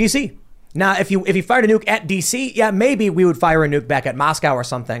nuke D.C. Now, if you fired a nuke at DC, yeah, maybe we would fire a nuke back at Moscow or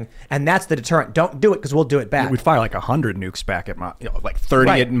something, and that's the deterrent. Don't do it because we'll do it back. We'd fire like 100 nukes back at, like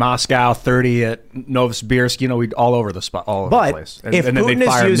 30 at Moscow, 30 at Novosibirsk. We'd all over the spot, all over the place. And then they'd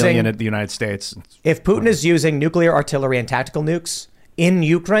fire a million at the United States. If Putin is using nuclear artillery and tactical nukes in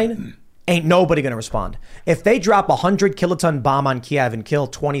Ukraine, ain't nobody going to respond. If they drop a 100 kiloton bomb on Kiev and kill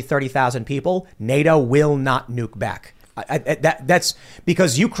 20, 30,000 people, NATO will not nuke back. That's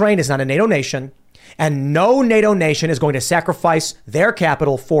because Ukraine is not a NATO nation, and no NATO nation is going to sacrifice their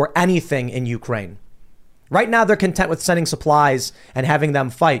capital for anything in Ukraine. Right now, they're content with sending supplies and having them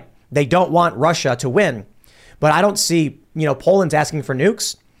fight. They don't want Russia to win. But I don't see, Poland's asking for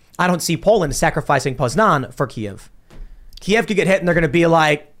nukes. I don't see Poland sacrificing Poznan for Kiev. Kiev could get hit, and they're going to be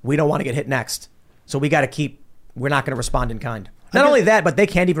like, we don't want to get hit next. So we're not going to respond in kind. Not only that, but they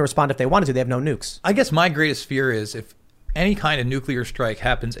can't even respond if they wanted to. They have no nukes. I guess my greatest fear is if any kind of nuclear strike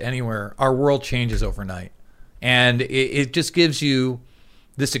happens anywhere, our world changes overnight. And it just gives you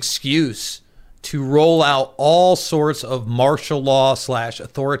this excuse to roll out all sorts of martial law /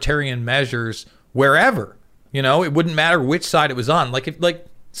 authoritarian measures wherever. It wouldn't matter which side it was on.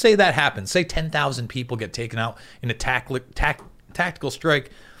 Say that happens. Say 10,000 people get taken out in a tactical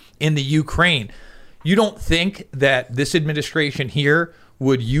strike in the Ukraine. You don't think that this administration here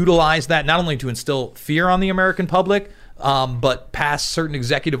would utilize that not only to instill fear on the American public, but pass certain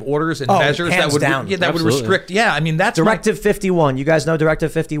executive orders and measures that would restrict. Yeah, I mean, that's Directive 51. You guys know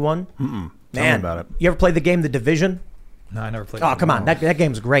Directive 51? Mm-mm. Tell me about it. You ever played the game The Division? No, I never played. Oh, come on, that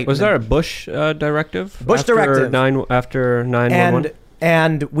game's great. Was there a Bush directive? Bush directive after 9/11.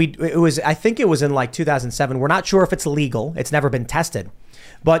 And I think it was in like 2007. We're not sure if it's legal. It's never been tested.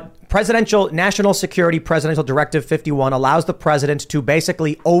 But National Security Presidential Directive 51 allows the president to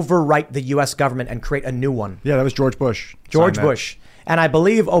basically overwrite the U.S. government and create a new one. Yeah, that was George Bush. George Bush. And I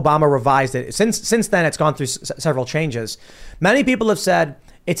believe Obama revised it. Since then, it's gone through several changes. Many people have said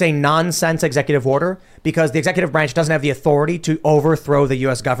it's a nonsense executive order because the executive branch doesn't have the authority to overthrow the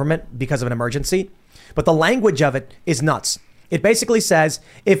U.S. government because of an emergency. But the language of it is nuts. It basically says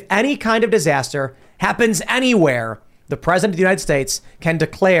if any kind of disaster happens anywhere, the president of the United States can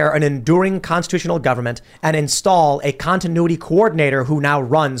declare an enduring constitutional government and install a continuity coordinator who now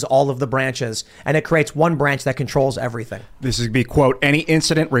runs all of the branches. And it creates one branch that controls everything. This would be, quote, any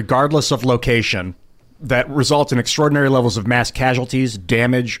incident, regardless of location, that results in extraordinary levels of mass casualties,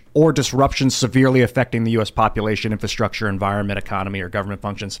 damage, or disruptions severely affecting the U.S. population, infrastructure, environment, economy, or government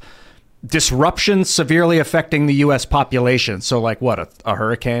functions. Disruptions severely affecting the U.S. population. So like what? A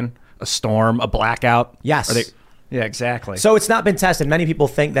hurricane, a storm, a blackout? Yes. Yeah, exactly. So it's not been tested. Many people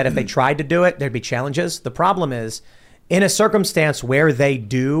think that if they tried to do it, there'd be challenges. The problem is in a circumstance where they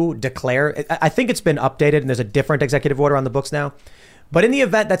do declare, I think it's been updated and there's a different executive order on the books now. But in the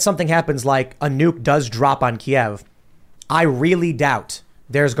event that something happens, like a nuke does drop on Kiev, I really doubt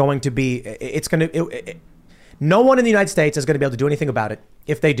there's going to be, no one in the United States is going to be able to do anything about it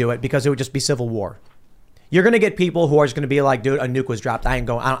if they do it, because it would just be civil war. You're going to get people who are just going to be like, dude, a nuke was dropped. I ain't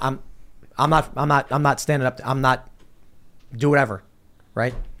going, I'm not standing up. I'm not do whatever.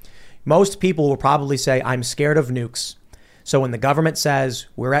 Right. Most people will probably say, I'm scared of nukes. So when the government says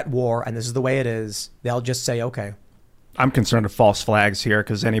we're at war and this is the way it is, they'll just say, OK. I'm concerned of false flags here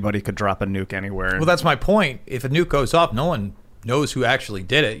because anybody could drop a nuke anywhere. Well, that's my point. If a nuke goes off, no one knows who actually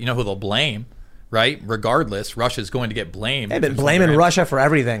did it. You know who they'll blame, right? Regardless, Russia's going to get blamed. They've been blaming Russia for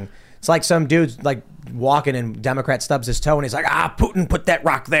everything. It's like some dude's like walking and Democrat stubs his toe and he's like, Putin put that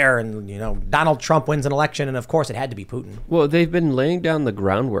rock there. And, Donald Trump wins an election. And of course, it had to be Putin. Well, they've been laying down the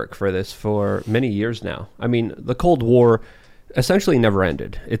groundwork for this for many years now. I mean, the Cold War essentially never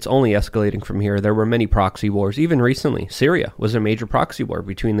ended. It's only escalating from here. There were many proxy wars. Even recently, Syria was a major proxy war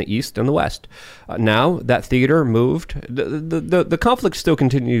between the East and the West. Now that theater moved. The conflict still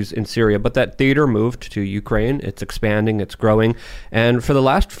continues in Syria, but that theater moved to Ukraine. It's expanding. It's growing. And for the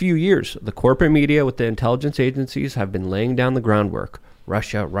last few years, the corporate media with the intelligence agencies have been laying down the groundwork.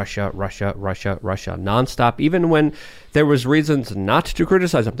 Russia, nonstop, even when there was reasons not to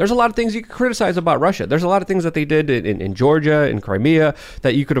criticize them. There's a lot of things you could criticize about Russia. There's a lot of things that they did in Georgia, in Crimea,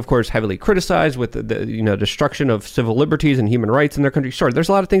 that you could, of course, heavily criticize with the destruction of civil liberties and human rights in their country. Sure, there's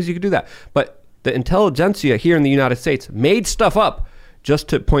a lot of things you could do that. But the intelligentsia here in the United States made stuff up just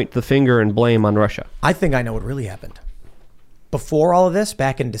to point the finger and blame on Russia. I think I know what really happened. Before all of this,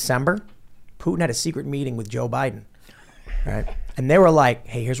 back in December, Putin had a secret meeting with Joe Biden. Right. And they were like,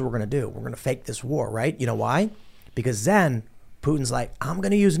 hey, here's what we're going to do. We're going to fake this war, right? You know why? Because then Putin's like, I'm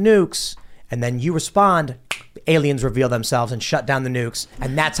going to use nukes. And then you respond, aliens reveal themselves and shut down the nukes.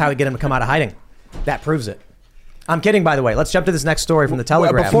 And that's how we get him to come out of hiding. That proves it. I'm kidding, by the way. Let's jump to this next story from the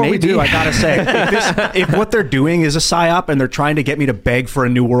Telegraph. Before we do, I gotta say, if what they're doing is a psyop and they're trying to get me to beg for a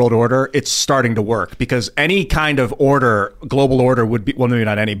new world order, it's starting to work, because any kind of order, global order, would be, well, maybe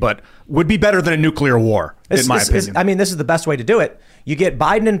not any, but would be better than a nuclear war, in my opinion. This is the best way to do it. You get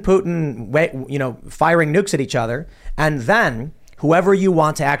Biden and Putin, firing nukes at each other, and then whoever you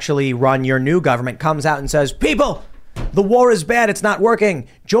want to actually run your new government comes out and says, people, the war is bad. It's not working.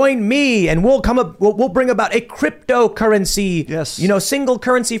 Join me, and we'll bring about a cryptocurrency. Yes. Single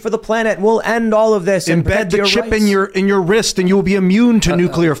currency for the planet. We'll end all of this. Embed the chip in your wrist, and you will be immune to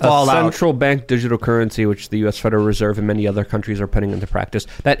nuclear fallout. A central bank digital currency, which the U.S. Federal Reserve and many other countries are putting into practice.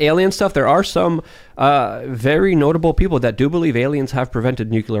 That alien stuff. There are some very notable people that do believe aliens have prevented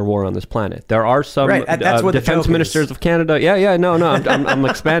nuclear war on this planet. There are some defense ministers of Canada. I'm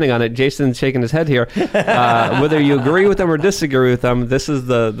expanding on it. Jason's shaking his head here. Whether you agree with them or disagree with them, this is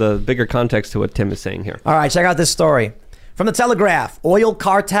the bigger context to what Tim is saying here. All right, check out this story. From the Telegraph, oil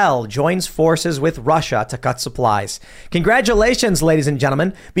cartel joins forces with Russia to cut supplies. Congratulations, ladies and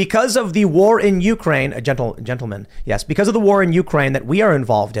gentlemen. Because of the war in Ukraine, gentlemen, yes, because of the war in Ukraine that we are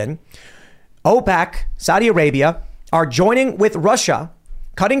involved in, OPEC, Saudi Arabia, are joining with Russia,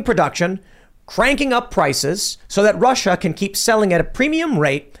 cutting production, cranking up prices so that Russia can keep selling at a premium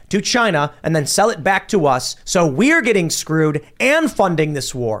rate to China and then sell it back to us. So we're getting screwed and funding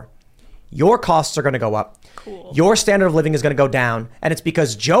this war. Your costs are going to go up. Cool. Your standard of living is going to go down. And it's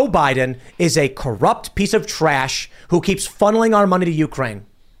because Joe Biden is a corrupt piece of trash who keeps funneling our money to Ukraine.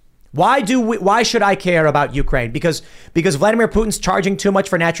 Why should I care about Ukraine? Because Vladimir Putin's charging too much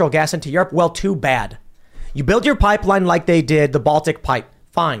for natural gas into Europe? Well, too bad. You build your pipeline like they did, the Baltic pipe.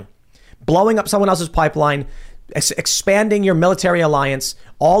 Fine. Blowing up someone else's pipeline, expanding your military alliance.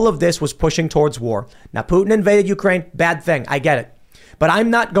 All of this was pushing towards war. Now, Putin invaded Ukraine. Bad thing. I get it. But I'm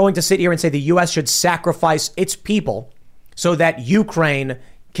not going to sit here and say the U.S. should sacrifice its people so that Ukraine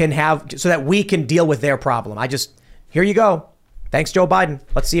so that we can deal with their problem. Here you go. Thanks, Joe Biden.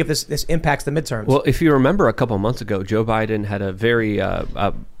 Let's see if this impacts the midterms. Well, if you remember a couple months ago, Joe Biden had a very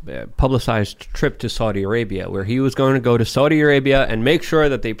publicized trip to Saudi Arabia, where he was going to go to Saudi Arabia and make sure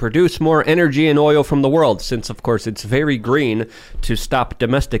that they produce more energy and oil from the world, since, of course, it's very green to stop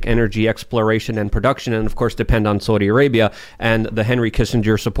domestic energy exploration and production and, of course, depend on Saudi Arabia and the Henry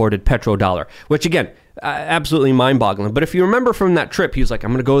Kissinger-supported petrodollar, which, again, absolutely mind-boggling. But if you remember from that trip, he was like,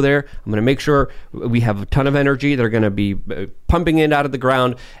 I'm going to go there. I'm going to make sure we have a ton of energy. They're going to be pumping it out of the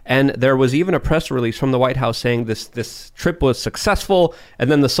ground. And there was even a press release from the White House saying this trip was successful. And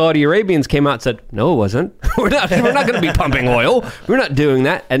then the Saudi Arabians came out and said, no, it wasn't. We're not going to be pumping oil. We're not doing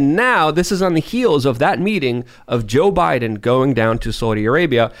that. And now this is on the heels of that meeting of Joe Biden going down to Saudi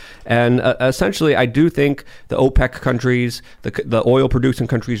Arabia. And essentially, I do think the OPEC countries, the oil-producing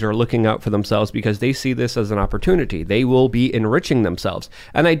countries, are looking out for themselves because they see this as an opportunity. They will be enriching themselves.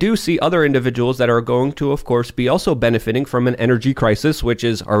 And I do see other individuals that are going to, of course, be also benefiting from an energy crisis, which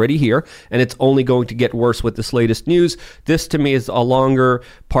is already here, and it's only going to get worse with this latest news. This, to me, is a longer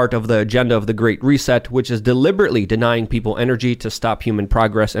part of the agenda of the Great Reset, which is deliberately denying people energy to stop human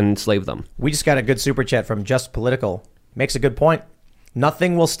progress and enslave them. We just got a good super chat from Just Political. Makes a good point.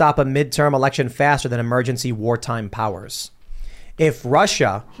 Nothing will stop a midterm election faster than emergency wartime powers. If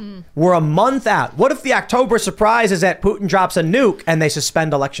Russia were a month out, what if the October surprise is that Putin drops a nuke and they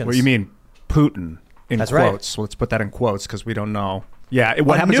suspend elections? What do you mean, Putin, in That's quotes? Right. Well, let's put that in quotes because we don't know. Yeah,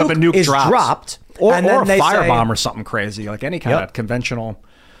 what happens if a nuke is drops? Dropped, or and a then firebomb or something crazy, like any kind of conventional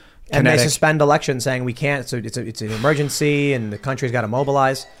And kinetic. they suspend elections saying we can't, so it's an emergency and the country's got to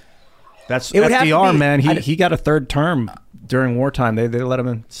mobilize. That's FDR, man. He got a third term during wartime. They let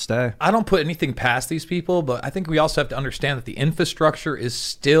him stay. I don't put anything past these people, but I think we also have to understand that the infrastructure is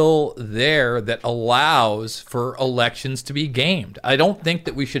still there that allows for elections to be gamed. I don't think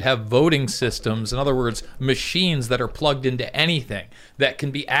that we should have voting systems, in other words, machines that are plugged into anything that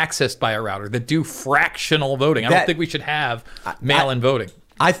can be accessed by a router that do fractional voting. I don't think we should have mail-in voting.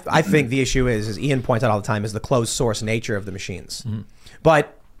 I think the issue is, as Ian points out all the time, is the closed source nature of the machines. Mm-hmm.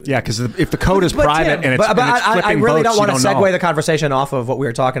 But yeah, because if the code is private and it's flipping I really votes, don't want to segue the conversation off of what we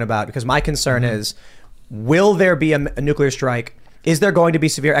were talking about, because my concern is, will there be a nuclear strike? Is there going to be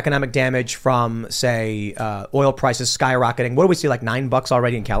severe economic damage from, say, oil prices skyrocketing? What do we see, like $9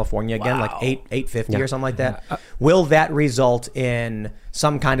 already in California again, like $8.50 or something like that? Will that result in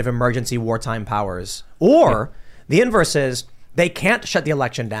some kind of emergency wartime powers? Or the inverse is, they can't shut the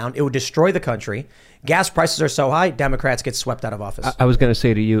election down. It would destroy the country. gas prices are so high, Democrats get swept out of office. I was going to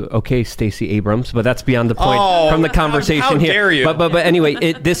say to you, okay, Stacey Abrams, but that's beyond the point from the conversation how here. dare you. But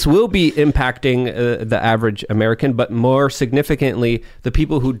anyway, this will be impacting the average American, but more significantly, the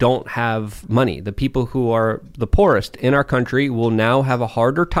people who don't have money, the people who are the poorest in our country will now have a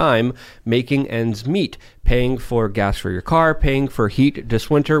harder time making ends meet. Paying for gas for your car, paying for heat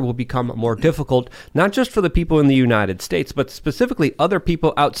this winter will become more difficult, not just for the people in the United States, but specifically other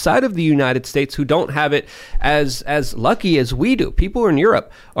people outside of the United States who don't have it as lucky as we do. People in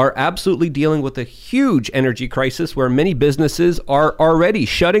Europe are absolutely dealing with a huge energy crisis where many businesses are already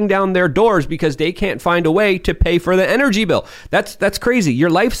shutting down their doors because they can't find a way to pay for the energy bill. That's crazy.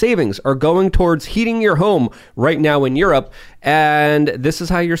 Your life savings are going towards heating your home right now in Europe. And this is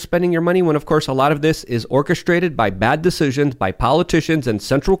how you're spending your money when, of course, a lot of this is orchestrated by bad decisions by politicians and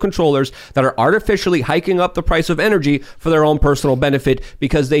central controllers that are artificially hiking up the price of energy for their own personal benefit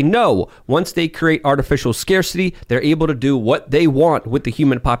because they know once they create artificial scarcity, they're able to do what they want with the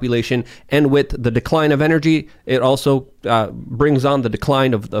human population. And with the decline of energy, it also brings on the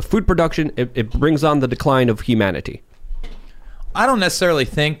decline of the food production. It brings on the decline of humanity. I don't necessarily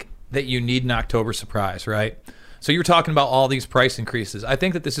think that you need an October surprise, right? So you're talking about all these price increases. I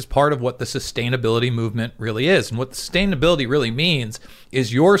think that this is part of what the sustainability movement really is. And what sustainability really means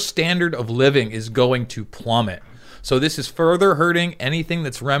is your standard of living is going to plummet. So this is further hurting anything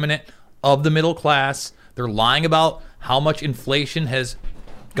that's remnant of the middle class. They're lying about how much inflation has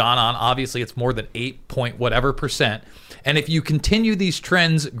gone on. Obviously, it's more than 8 point whatever percent. And if you continue these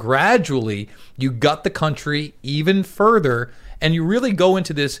trends gradually, you gut the country even further. And you really go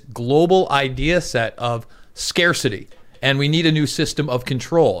into this global idea set of scarcity, and we need a new system of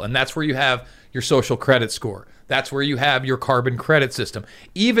control. And that's where you have your social credit score. That's where you have your carbon credit system.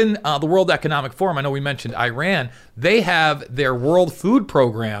 Even the World Economic Forum, I know we mentioned Iran, they have their World Food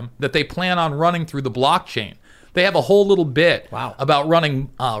Program that they plan on running through the blockchain. They have a whole little bit about running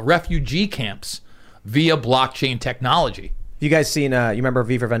refugee camps via blockchain technology. You guys seen, you remember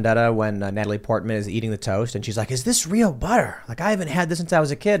V for Vendetta when Natalie Portman is eating the toast and she's like, is this real butter? Like, I haven't had this since I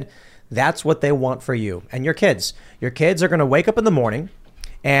was a kid. That's what they want for you and your kids. Your kids are going to wake up in the morning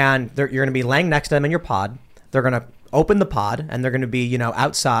and you're going to be laying next to them in your pod. They're going to open the pod and they're going to be,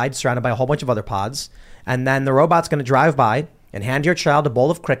 outside surrounded by a whole bunch of other pods. And then the robot's going to drive by and hand your child a bowl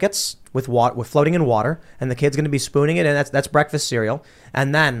of crickets with floating in water. And the kid's going to be spooning it. And that's breakfast cereal.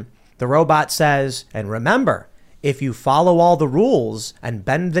 And then the robot says, and remember, if you follow all the rules and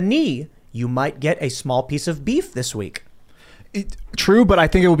bend the knee, you might get a small piece of beef this week. True, but I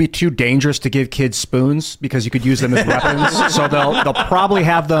think it would be too dangerous to give kids spoons because you could use them as weapons. So they'll probably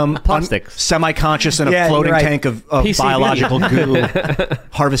have them semi-conscious in a floating tank of biological goo,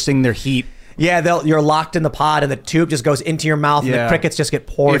 harvesting their heat. Yeah, you're locked in the pod and the tube just goes into your mouth and the crickets just get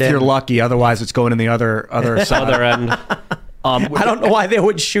poured in. If you're lucky, otherwise it's going in the other side. Other end. I don't know why they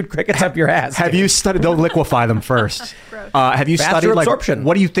would shoot crickets up your ass. Have you studied? They'll liquefy them first. Have you Faster studied absorption.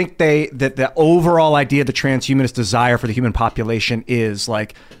 What do you think that the overall idea, the transhumanist desire for the human population is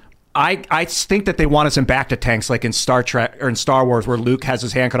like? I think that they want us in bacta tanks like in Star Trek or in Star Wars where Luke has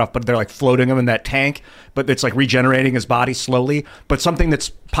his hand cut off, but they're like floating him in that tank, but it's like regenerating his body slowly. But something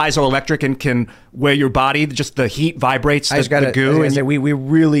that's piezoelectric and can where your body, just the heat vibrates the goo. And we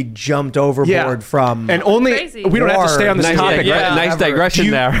really jumped overboard from... And only... Crazy. We don't have to stay on this topic. Yeah, nice digression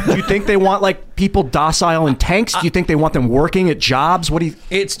there. Do you think they want like people docile in tanks? Do you think they want them working at jobs? What do you...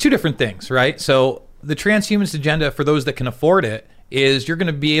 It's two different things, right? So the transhumanist agenda, for those that can afford it, is you're going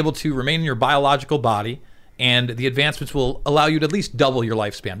to be able to remain in your biological body, and the advancements will allow you to at least double your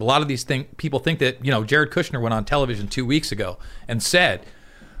lifespan. A lot of these people think that, Jared Kushner went on television 2 weeks ago and said,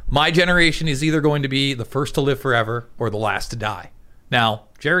 my generation is either going to be the first to live forever or the last to die. Now,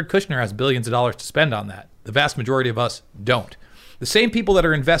 Jared Kushner has billions of dollars to spend on that. The vast majority of us don't. The same people that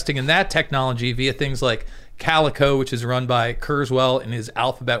are investing in that technology via things like Calico, which is run by Kurzweil and his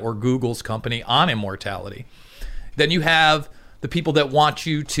Alphabet or Google's company on immortality. Then you have the people that want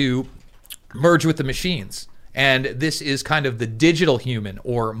you to merge with the machines. And this is kind of the digital human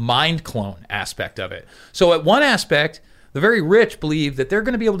or mind clone aspect of it. So at one aspect, the very rich believe that they're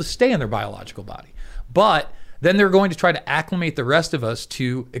going to be able to stay in their biological body. But then they're going to try to acclimate the rest of us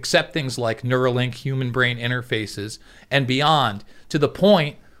to accept things like Neuralink, human brain interfaces, and beyond, to the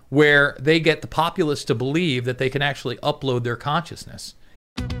point where they get the populace to believe that they can actually upload their consciousness.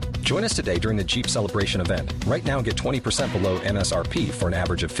 Join us today during the Jeep Celebration event. Right now, get 20% below MSRP for an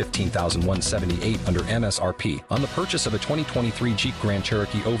average of $15,178 under MSRP on the purchase of a 2023 Jeep Grand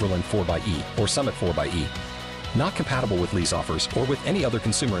Cherokee Overland 4xE or Summit 4xE. Not compatible with lease offers or with any other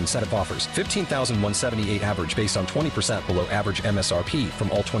consumer incentive offers. 15,178 average based on 20% below average MSRP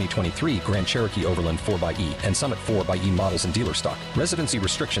from all 2023 Grand Cherokee Overland 4xE and Summit 4xE models in dealer stock. Residency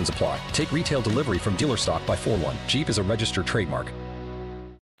restrictions apply. Take retail delivery from dealer stock by 4/1. Jeep is a registered trademark.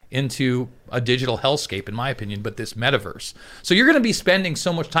 Into a digital hellscape, in my opinion, but this metaverse. So you're going to be spending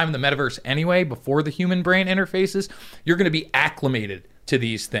so much time in the metaverse anyway before the human brain interfaces. You're going to be acclimated to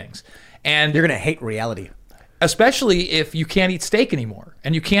these things. And You're going to hate reality. especially if you can't eat steak anymore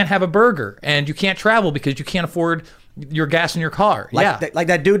and you can't have a burger and you can't travel because you can't afford your gas in your car. Like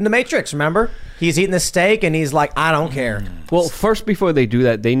that dude in the Matrix, remember? He's eating the steak and he's like, I don't care. Well, first, before they do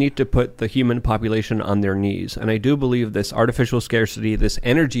that, they need to put the human population on their knees. And I do believe this artificial scarcity, this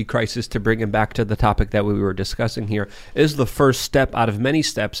energy crisis, to bring it back to the topic that we were discussing here, is the first step out of many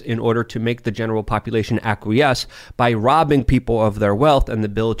steps in order to make the general population acquiesce by robbing people of their wealth and the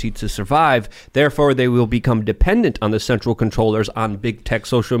ability to survive. Therefore, they will become dependent on the central controllers, on big tech,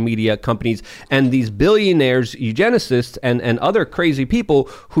 social media companies, and these billionaires, eugenicists, and other crazy people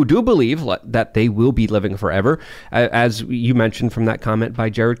who do believe that they will be living forever, as you mentioned from that comment by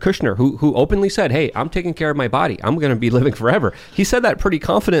Jared Kushner, who openly said, hey, I'm taking care of my body. I'm going to be living forever. He said that pretty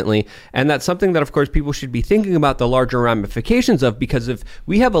confidently, and that's something that, of course, people should be thinking about the larger ramifications of, because if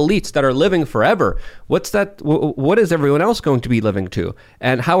we have elites that are living forever, what is everyone else going to be living to?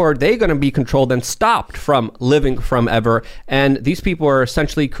 And how are they going to be controlled and stopped from living forever? And these people are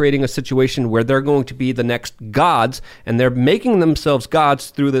essentially creating a situation where they're going to be the next gods, and they're making themselves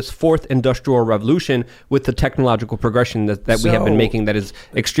gods through this fourth industrial revolution with the technological progression that we have been making, that is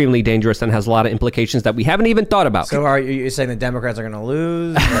extremely dangerous and has a lot of implications that we haven't even thought about. So are you saying the Democrats are going to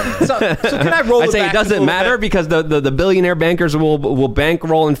lose? So can I roll I say it doesn't matter because the billionaire bankers will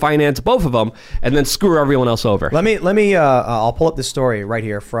bankroll and finance both of them and then screw everyone else over. Let me I'll pull up this story right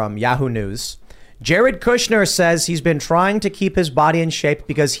here from Yahoo News. Jared Kushner says he's been trying to keep his body in shape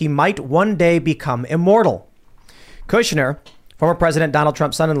because he might one day become immortal. Kushner, former President Donald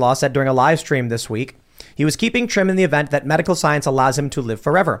Trump's son-in-law, said during a live stream this week he was keeping trim in the event that medical science allows him to live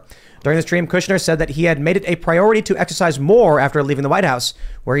forever. During the stream, Kushner said that he had made it a priority to exercise more after leaving the White House,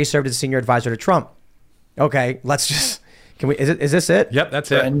 where he served as senior advisor to Trump. Okay, let's just... Is this it? Yep,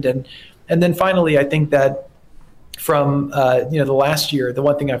 that's it. And then finally, I think that from the last year, the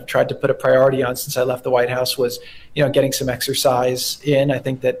one thing I've tried to put a priority on since I left the White House was getting some exercise in. I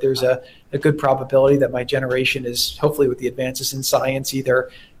think that there's a good probability that my generation is, hopefully with the advances in science, either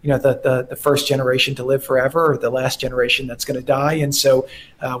the first generation to live forever or the last generation that's going to die. And so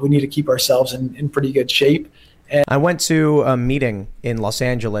we need to keep ourselves in pretty good shape. And I went to a meeting in Los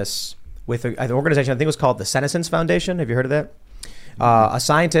Angeles with an organization, I think it was called the Senescence Foundation. Have you heard of that? A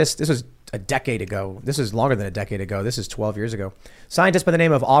scientist, this was a decade ago. This is longer than a decade ago. This is 12 years ago. Scientist by the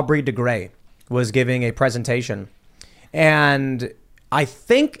name of Aubrey de Grey was giving a presentation. And I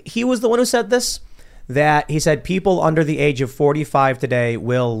think he was the one who said this, that he said people under the age of 45 today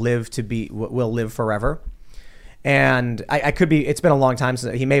will live forever. And I could be, it's been a long time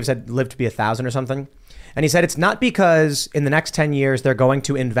since, he may have said live to be 1,000 or something. And he said it's not because in the next 10 years they're going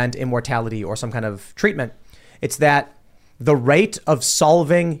to invent immortality or some kind of treatment. It's that the rate of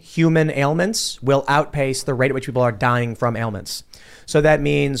solving human ailments will outpace the rate at which people are dying from ailments. So that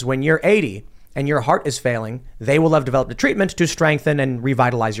means when you're 80 and your heart is failing, they will have developed a treatment to strengthen and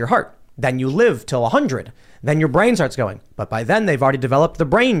revitalize your heart. Then you live till 100. Then your brain starts going. But by then they've already developed the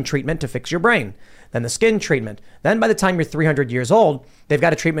brain treatment to fix your brain. Then the skin treatment. Then by the time you're 300 years old, they've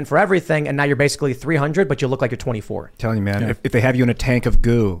got a treatment for everything. And now you're basically 300, but you look like you're 24. I'm telling you, man, if they have you in a tank of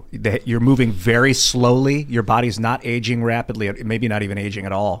goo, you're moving very slowly. Your body's not aging rapidly, maybe not even aging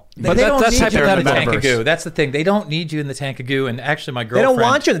at all. But They don't that's need you in the hypothetical. Tank of metaverse. goo. That's the thing. They don't need you in the tank of goo. And actually, my They girlfriend... don't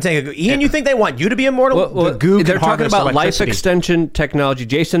want you in the tank of goo. Ian, you think they want you to be immortal? The goo can they're talking harness about life electricity. extension technology.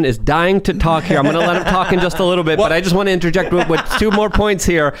 Jason is dying to talk here. I'm going to let him talk in just a little bit, but I just want to interject with two more points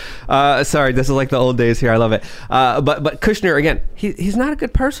here. Sorry, this is like the old days here. I love it. But Kushner, again, he's not a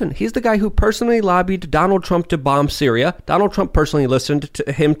good person. He's the guy who personally lobbied Donald Trump to bomb Syria. Donald Trump personally listened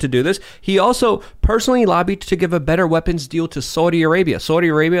to him to do this. He also personally lobbied to give a better weapons deal to Saudi Arabia. Saudi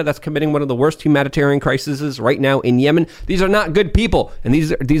Arabia, that's committing one of the worst humanitarian crises right now in Yemen. These are not good people. And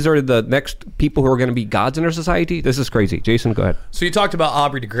these are the next people who are going to be gods in our society. This is crazy. Jason, go ahead. So you talked about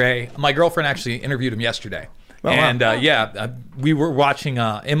Aubrey de Grey. My girlfriend actually interviewed him yesterday. We were watching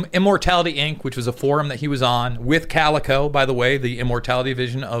Immortality Inc., which was a forum that he was on with Calico, by the way, the immortality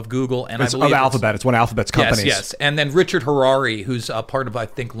division of Google. And It's of Alphabet. It's one of Alphabet's companies. Yes. And then Richard Harari, who's a part of, I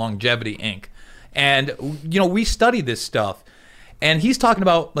think, Longevity Inc. And, we study this stuff. And he's talking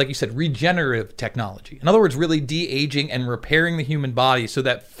about, like you said, regenerative technology. In other words, really de-aging and repairing the human body so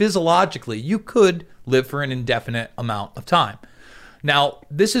that physiologically you could live for an indefinite amount of time. Now,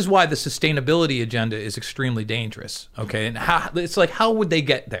 this is why the sustainability agenda is extremely dangerous, okay? And it's like, how would they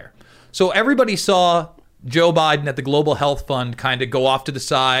get there? So everybody saw Joe Biden at the Global Health Fund kind of go off to the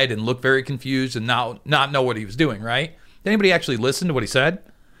side and look very confused and not know what he was doing, right? Did anybody actually listen to what he said?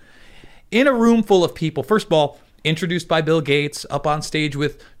 In a room full of people, first of all, introduced by Bill Gates, up on stage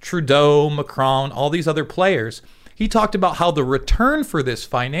with Trudeau, Macron, all these other players, he talked about how the return for this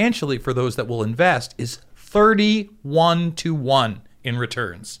financially for those that will invest is 31-1 in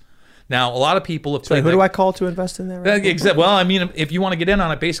returns. Now, a lot of people have So who do I call to invest in there? Right? Well, I mean, if you want to get in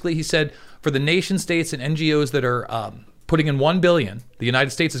on it, basically he said for the nation states and NGOs that are putting in $1 billion, the United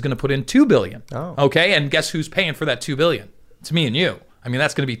States is going to put in $2 billion. Oh. Okay, and guess who's paying for that $2 billion? It's me and you. I mean,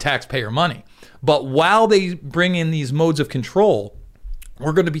 that's going to be taxpayer money. But while they bring in these modes of control,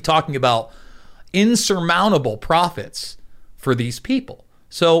 we're going to be talking about insurmountable profits for these people.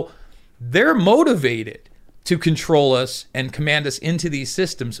 So they're motivated to control us and command us into these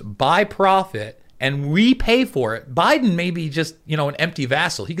systems by profit, and we pay for it. Biden may be just, an empty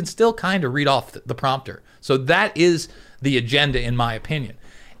vassal. He can still kind of read off the prompter. So that is the agenda, in my opinion.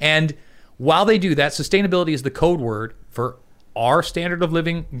 And while they do that, sustainability is the code word for our standard of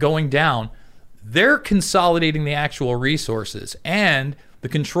living going down. They're consolidating the actual resources and the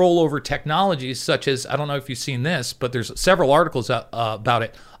control over technologies such as, I don't know if you've seen this, but there's several articles about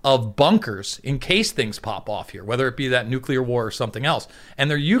it, of bunkers in case things pop off here, whether it be that nuclear war or something else. And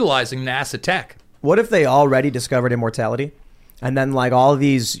they're utilizing NASA tech. What if they already discovered immortality? And then like all of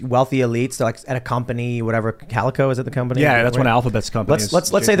these wealthy elites, they're like at a company, whatever, Calico, is it the company? Yeah, that's one of Alphabet's companies.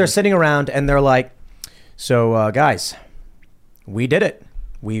 Let's say they're sitting around and they're like, so guys, we did it.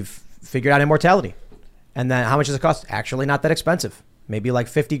 We've figured out immortality. And then how much does it cost? Actually not that expensive. Maybe like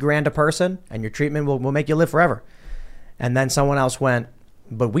 50 grand a person, and your treatment will make you live forever. And then someone else went,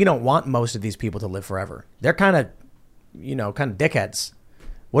 but we don't want most of these people to live forever. They're kind of dickheads.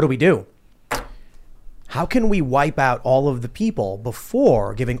 What do we do? How can we wipe out all of the people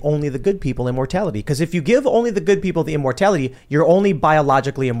before giving only the good people immortality? Because if you give only the good people the immortality, you're only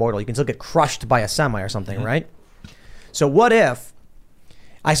biologically immortal. You can still get crushed by a semi or something, right? So what if,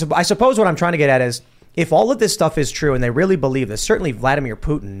 I suppose what I'm trying to get at is, if all of this stuff is true and they really believe this, certainly Vladimir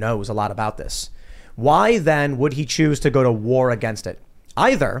Putin knows a lot about this, why then would he choose to go to war against it?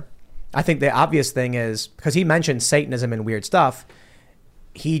 Either, I think the obvious thing is, because he mentioned Satanism and weird stuff,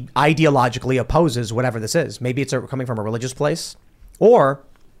 he ideologically opposes whatever this is. Maybe it's coming from a religious place, or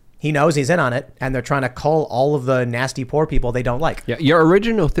he knows he's in on it and they're trying to cull all of the nasty poor people they don't like. Yeah, your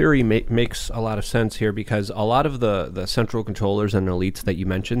original theory makes a lot of sense here, because a lot of the central controllers and elites that you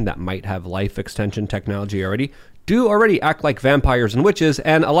mentioned that might have life extension technology do already act like vampires and witches,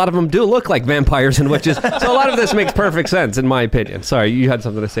 and a lot of them do look like vampires and witches. So a lot of this makes perfect sense, in my opinion. Sorry, you had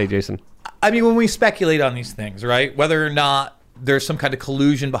something to say, Jason. I mean, when we speculate on these things, right, whether or not there's some kind of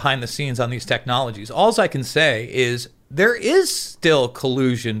collusion behind the scenes on these technologies, all I can say is there is still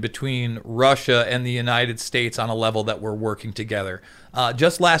collusion between Russia and the United States on a level that we're working together.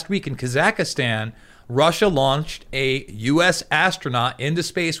 Just last week in Kazakhstan, Russia launched a U.S. astronaut into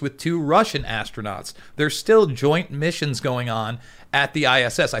space with 2 Russian astronauts. There's still joint missions going on at the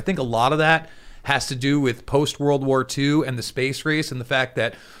ISS. I think a lot of that has to do with post-World War II and the space race, and the fact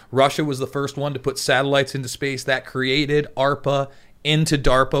that Russia was the first one to put satellites into space. That created ARPA into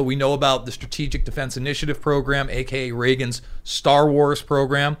DARPA. We know about the Strategic Defense Initiative program, aka Reagan's Star Wars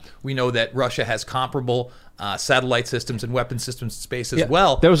program. We know that Russia has comparable satellite systems and weapon systems in space as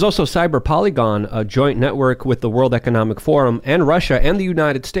well. There was also Cyber Polygon, a joint network with the World Economic Forum and Russia and the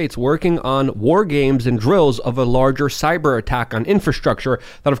United States, working on war games and drills of a larger cyber attack on infrastructure.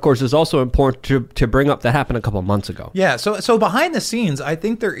 That, of course, is also important to bring up. That happened a couple of months ago. Yeah, so behind the scenes, I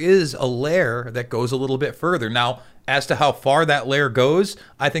think there is a layer that goes a little bit further. Now, as to how far that layer goes,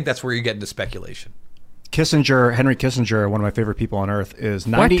 I think that's where you get into speculation. Henry Kissinger, one of my favorite people on earth, is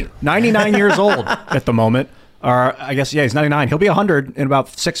 99 years old at the moment. Or I guess, yeah, he's 99. He'll be 100 in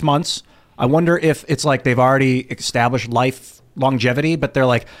about 6 months. I wonder if it's like they've already established life longevity, but they're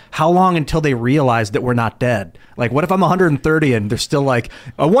like, how long until they realize that we're not dead? Like, what if I'm 130 and they're still like,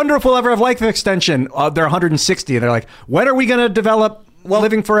 a wonderful ever of life extension? They're 160. They're like, when are we going to develop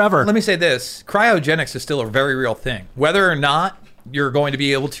living forever? Let me say this. Cryogenics is still a very real thing. Whether or not you're going to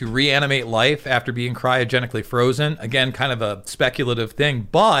be able to reanimate life after being cryogenically frozen, again, kind of a speculative thing,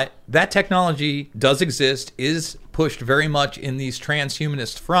 but that technology does exist, is pushed very much in these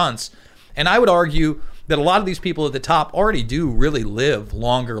transhumanist fronts. And I would argue that a lot of these people at the top already do really live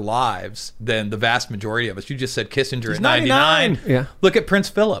longer lives than the vast majority of us. You just said Kissinger at 99. Yeah. Look at Prince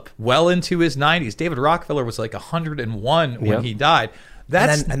Philip, well into his 90s. David Rockefeller was like 101 when he died.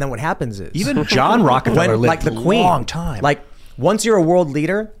 And then what happens is Even John Rockefeller lived like the a Queen, long time. Like once you're a world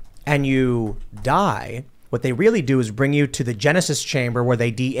leader and you die, what they really do is bring you to the Genesis chamber where they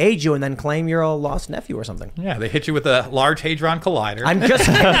de-age you and then claim you're a lost nephew or something. Yeah, they hit you with a Large Hadron Collider. I'm just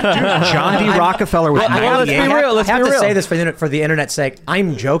John D. Rockefeller was 98. let's be real. I have to say this for the internet's sake.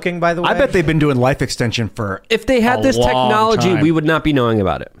 I'm joking, by the way. I bet they've been doing life extension for If they had a this long technology, time. we would not be knowing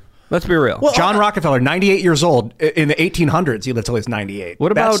about it. Let's be real. John Rockefeller, 98 years old. In the 1800s, he lived till he was 98.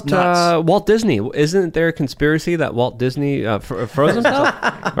 What That's about nuts. Walt Disney? Isn't there a conspiracy that Walt Disney froze himself?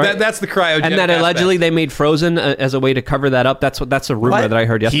 That's the cryogenic And that allegedly aspect. they made Frozen as a way to cover that up. That's a rumor What? that I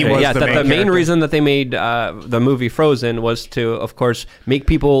heard He yesterday. was Yeah, the that main the main character. reason that they made the movie Frozen was to, of course, make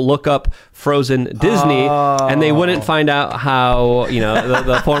people look up Frozen Disney, and they wouldn't find out how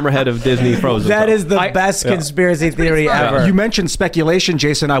the former head of Disney froze that himself. is the best conspiracy theory ever. You mentioned speculation,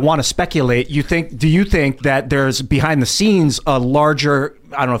 Jason. I want to speculate. Do you think that there's behind the scenes a larger,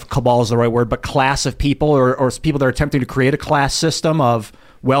 I don't know if cabal is the right word, but class of people or people that are attempting to create a class system of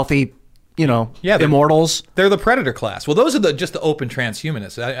wealthy, immortals? They're the predator class. Well, those are just the open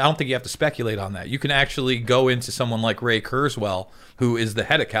transhumanists. I don't think you have to speculate on that. You can actually go into someone like Ray Kurzweil, who is the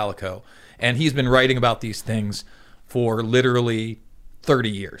head of Calico, and he's been writing about these things for literally 30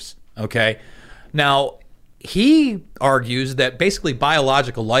 years. Okay? Now, he argues that basically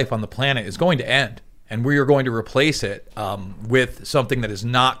biological life on the planet is going to end, and we are going to replace it with something that is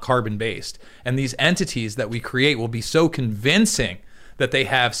not carbon-based. And these entities that we create will be so convincing that they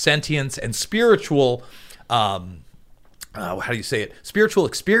have sentience and spiritual, spiritual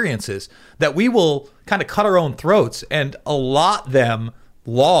experiences that we will kind of cut our own throats and allot them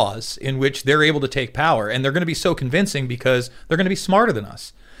laws in which they're able to take power. And they're going to be so convincing because they're going to be smarter than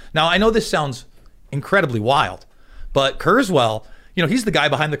us. Now, I know this sounds incredibly wild, but Kurzweil, he's the guy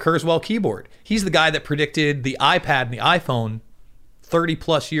behind the Kurzweil keyboard. He's the guy that predicted the iPad and the iPhone 30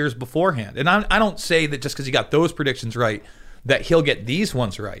 plus years beforehand. And I don't say that just because he got those predictions right that he'll get these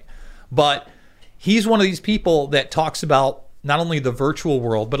ones right, but he's one of these people that talks about not only the virtual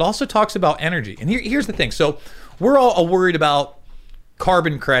world but also talks about energy. And here's the thing. So we're all worried about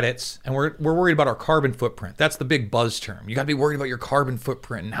carbon credits, and we're worried about our carbon footprint. That's the big buzz term. You got to be worried about your carbon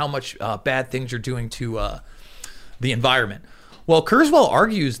footprint and how much bad things you're doing to the environment. Well, Kurzweil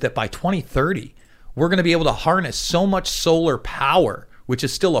argues that by 2030, we're going to be able to harness so much solar power, which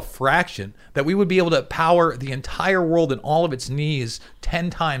is still a fraction, that we would be able to power the entire world and all of its needs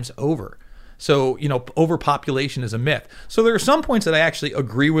 10 times over. So, overpopulation is a myth. So there are some points that I actually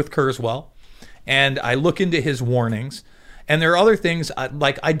agree with Kurzweil, and I look into his warnings. And there are other things,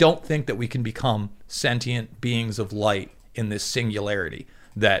 like I don't think that we can become sentient beings of light in this singularity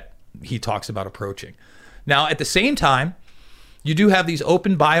that he talks about approaching. Now, at the same time, you do have these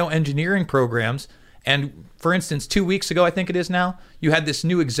open bioengineering programs. And for instance, 2 weeks ago, I think it is now, you had this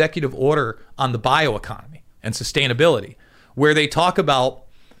new executive order on the bioeconomy and sustainability, where they talk about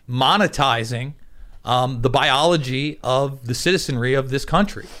monetizing the biology of the citizenry of this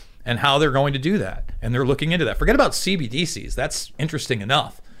country and how they're going to do that. And they're looking into that. Forget about CBDCs. That's interesting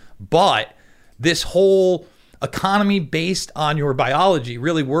enough. But this whole economy based on your biology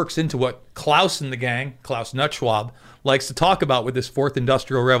really works into what Klaus and the gang, Klaus Nuttschwab, likes to talk about with this fourth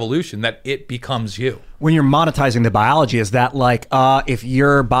industrial revolution, that it becomes you. When you're monetizing the biology, is that like if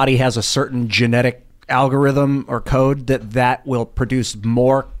your body has a certain genetic algorithm or code that will produce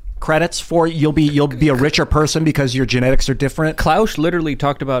more credits for you'll be a richer person because your genetics are different? Klaus literally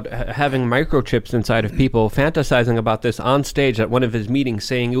talked about having microchips inside of people, fantasizing about this on stage at one of his meetings,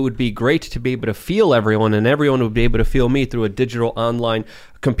 saying it would be great to be able to feel everyone, and everyone would be able to feel me through a digital online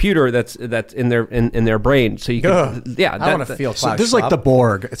computer that's in their brain. So you can, I want to feel So Klaus this is like Schwab. the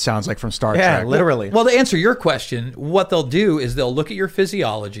Borg. It sounds like from Star Trek. Literally. Well, to answer your question, what they'll do is they'll look at your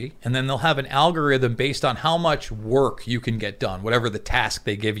physiology, and then they'll have an algorithm based on how much work you can get done, whatever the task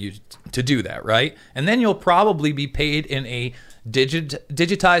they give you to do that, right? And then you'll probably be paid in a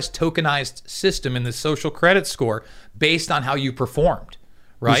digitized, tokenized system in the social credit score based on how you performed,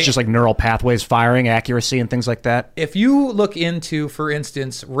 right? It's just like neural pathways firing, accuracy, and things like that. If you look into, for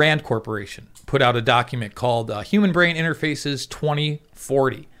instance, Rand Corporation put out a document called Human Brain Interfaces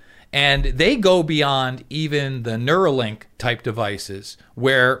 2040. And they go beyond even the Neuralink type devices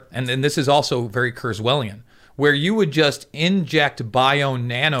where, and this is also very Kurzweilian, where you would just inject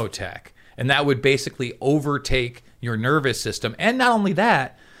bio-nanotech, and that would basically overtake your nervous system. And not only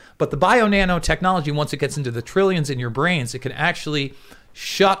that, but the bio-nanotechnology, once it gets into the trillions in your brains, it can actually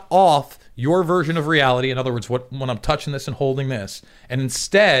shut off your version of reality. In other words, when I'm touching this and holding this, and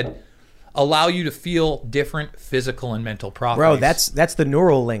instead allow you to feel different physical and mental properties. Bro, that's the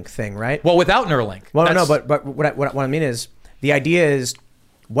Neuralink thing, right? Well, without Neuralink. Well, no, but what I mean is, the idea is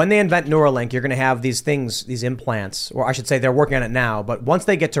when they invent Neuralink, you're going to have these things, these implants, or I should say they're working on it now, but once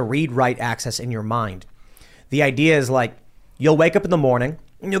they get to read, write access in your mind, the idea is like you'll wake up in the morning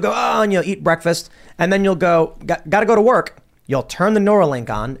and you'll go, and you'll eat breakfast, and then you'll go, got to go to work. You'll turn the Neuralink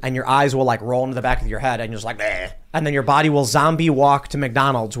on and your eyes will like roll into the back of your head and you're just like, eh. And then your body will zombie walk to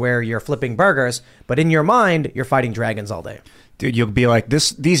McDonald's where you're flipping burgers, but in your mind, you're fighting dragons all day. Dude, you'll be like,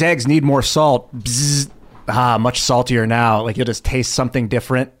 these eggs need more salt. Bzzz. Much saltier now. Like you'll just taste something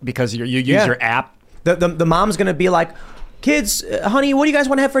different because you use your app. The mom's going to be like, kids, honey, what do you guys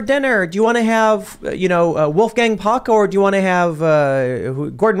want to have for dinner? Do you want to have, Wolfgang Puck, or do you want to have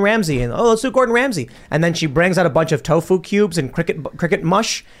Gordon Ramsay? And let's do Gordon Ramsay. And then she brings out a bunch of tofu cubes and cricket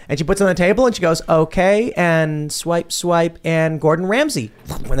mush, and she puts it on the table, and she goes, okay, and swipe, and Gordon Ramsay.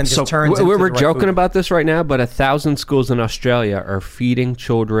 And then just turns. We're joking about this right now, but 1,000 schools in Australia are feeding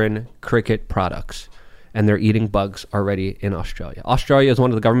children cricket products. And they're eating bugs already in Australia. Australia is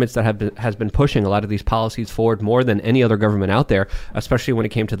one of the governments that has been pushing a lot of these policies forward more than any other government out there, especially when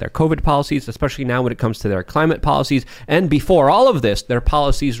it came to their COVID policies, especially now when it comes to their climate policies. And before all of this, their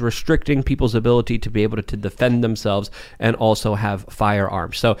policies restricting people's ability to be able to defend themselves and also have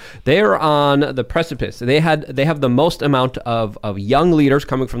firearms. So they are on the precipice. They have the most amount of young leaders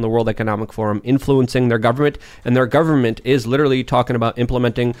coming from the World Economic Forum influencing their government, and their government is literally talking about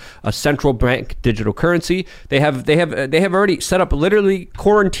implementing a central bank digital currency. They have already set up literally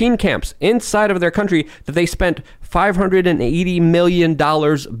quarantine camps inside of their country that they spent $580 million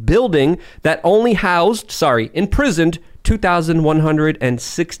building that only imprisoned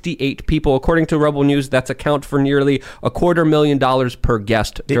 2,168 people. According to Rebel News, that's account for nearly $250,000 per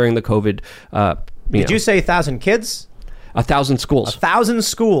guest during the COVID. Did you say 1,000 kids? 1,000 schools. 1,000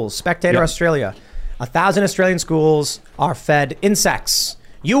 schools. Spectator Yep. Australia. 1,000 Australian schools are fed insects.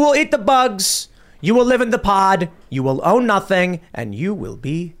 You will eat the bugs. You will live in the pod, you will own nothing, and you will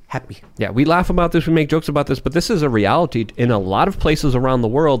be happy. Yeah, we laugh about this, we make jokes about this, but this is a reality in a lot of places around the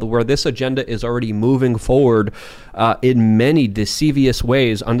world where this agenda is already moving forward in many devious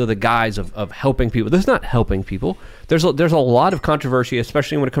ways under the guise of helping people. This is not helping people. There's a lot of controversy,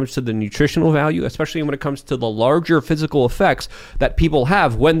 especially when it comes to the nutritional value, especially when it comes to the larger physical effects that people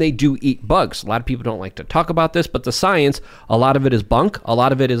have when they do eat bugs. A lot of people don't like to talk about this, but the science, a lot of it is bunk. A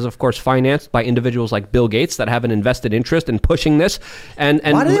lot of it is, of course, financed by individuals like Bill Gates that have an invested interest in pushing this. And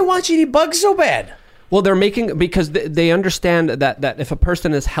why do they want you to eat bugs so bad? Well, they're making, because they understand that if a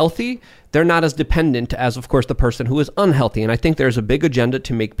person is healthy, they're not as dependent as, of course, the person who is unhealthy. And I think there's a big agenda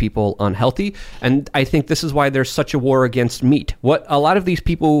to make people unhealthy. And I think this is why there's such a war against meat. What a lot of these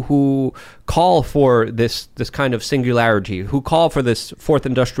people who call for this kind of singularity, who call for this fourth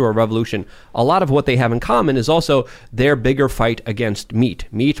industrial revolution, a lot of what they have in common is also their bigger fight against meat.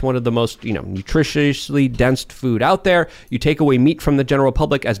 Meat, one of the most, nutritiously dense food out there. You take away meat from the general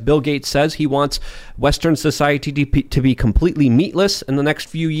public, as Bill Gates says, he wants Western society to be completely meatless in the next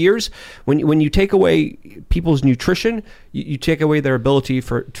few years. When you take away people's nutrition, you take away their ability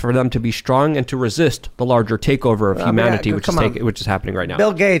for them to be strong and to resist the larger takeover of humanity, which is happening right now.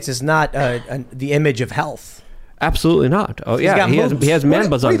 Bill Gates is not the image of health. Absolutely not. Oh, yeah. He has man bazungas.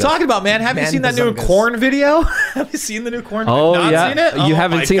 What are you talking about, man? Have you seen that new corn video? Have you seen the new corn video? Oh, Not yeah. seen it? You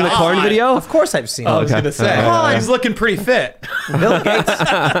haven't seen the corn video? Of course I've seen it. I was going to say. He's looking pretty fit. Bill Gates,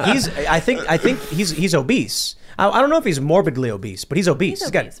 I think he's obese. I don't know if he's morbidly obese, but he's obese.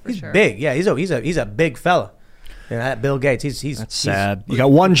 He's big. Yeah, he's a big fella. Yeah, that Bill Gates. That's sad. You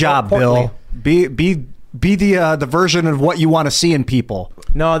got one job, Bill. Be the version of what you want to see in people.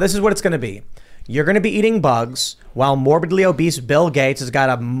 No, this is what it's going to be. You're going to be eating bugs while morbidly obese Bill Gates has got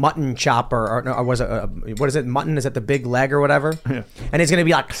a mutton chopper, or was it what is it? Mutton? Is it the big leg or whatever? Yeah. And he's going to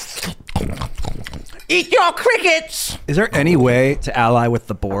be like, eat your crickets. Is there any way to ally with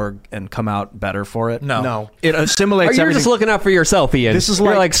the Borg and come out better for it? No. It assimilates You're everything. just looking out for yourself, Ian. This is You're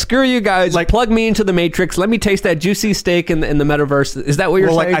like- like, screw you guys. Plug me into the Matrix. Let me taste that juicy steak in the metaverse. Is that what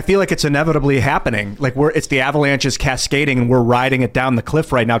you're saying? I feel like it's inevitably happening. Like it's the avalanche is cascading, and we're riding it down the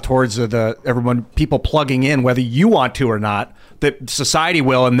cliff right now towards people plugging in, whether you want to or not. That society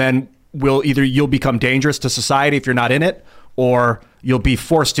will, and then you'll become dangerous to society if you're not in it, or you'll be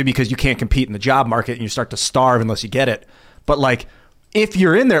forced to because you can't compete in the job market and you start to starve unless you get it. But if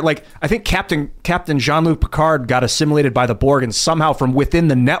you're in there, I think Captain Jean-Luc Picard got assimilated by the Borg and somehow from within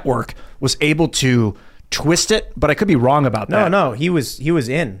the network was able to twist it, but I could be wrong about that. No, he was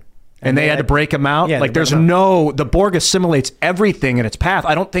in. And they had to break him out. Yeah, like there's the Borg assimilates everything in its path.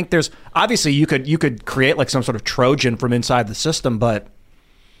 I don't think there's obviously you could create like some sort of Trojan from inside the system, but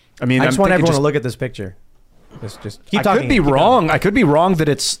I mean, I just want everyone to look at this picture. Just keep talking. I could be wrong. I could be wrong that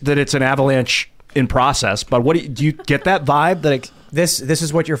it's an avalanche in process. But what do you get that vibe that this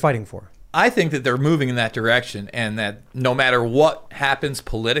is what you're fighting for? I think that they're moving in that direction, and that no matter what happens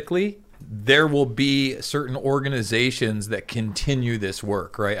politically, there will be certain organizations that continue this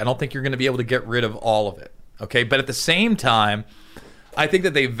work, right? I don't think you're going to be able to get rid of all of it, okay? But at the same time, I think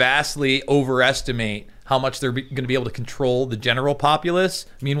that they vastly overestimate how much they're going to be able to control the general populace,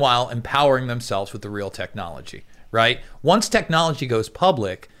 meanwhile empowering themselves with the real technology, right? Once technology goes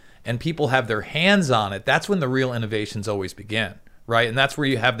public and people have their hands on it, that's when the real innovations always begin, right? And that's where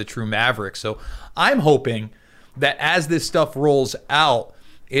you have the true mavericks. So I'm hoping that as this stuff rolls out,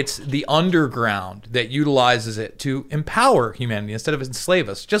 it's the underground that utilizes it to empower humanity instead of enslave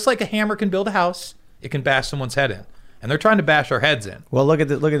us. Just like a hammer can build a house, it can bash someone's head in. And they're trying to bash our heads in. Well, look at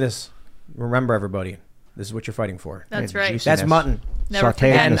this. Remember, everybody, this is what you're fighting for. That's right. That's mutton. Never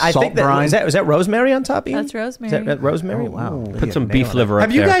sauteed And I think that was that rosemary on top, Ian? That's rosemary. Is that rosemary? Oh, wow. Put some beef liver up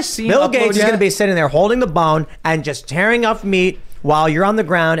Have you there. guys seen Bill Upload Gates is yet? going to be sitting there holding the bone and just tearing up meat while you're on the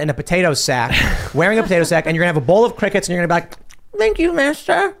ground in a potato sack, wearing a potato sack, and you're going to have a bowl of crickets, and you're going to be like, "Thank you,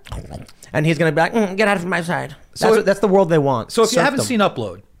 master." And he's going to be like, "Get out of my side." That's the world they want. So if you Serf haven't them. seen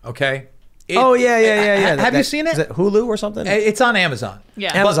Upload, okay? Yeah. Have you seen it? Is it Hulu or something? It's on Amazon.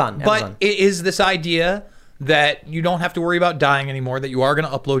 Yeah. Amazon. But it is this idea that you don't have to worry about dying anymore, that you are going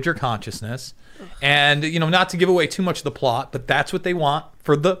to upload your consciousness. And, not to give away too much of the plot, but that's what they want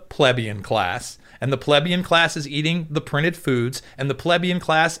for the plebeian class. And the plebeian class is eating the printed foods, and the plebeian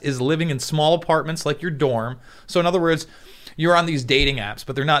class is living in small apartments like your dorm. So in other words, you're on these dating apps,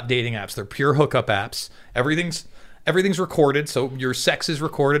 but they're not dating apps. They're pure hookup apps. Everything's recorded, so your sex is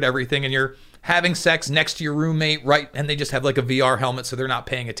recorded, everything, and you're having sex next to your roommate, right? And they just have like a VR helmet, so they're not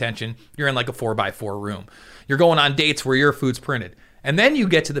paying attention. You're in like a 4x4 room. You're going on dates where your food's printed. And then you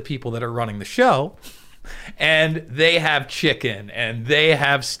get to the people that are running the show, and they have chicken, and they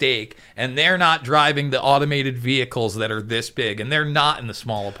have steak, and they're not driving the automated vehicles that are this big, and they're not in the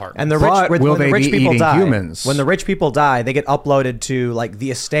small apartments. And the But rich, will when the they rich be people eating die, humans? when the rich people die, they get uploaded to like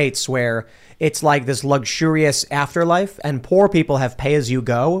the estates where it's like this luxurious afterlife, and poor people have pay as you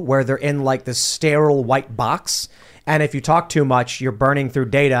go, where they're in like this sterile white box. And if you talk too much, you're burning through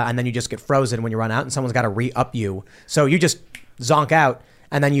data, and then you just get frozen when you run out, and someone's got to re-up you. So you just zonk out.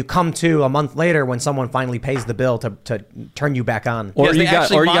 And then you come to a month later when someone finally pays the bill to turn you back on. Or Yes, you they got,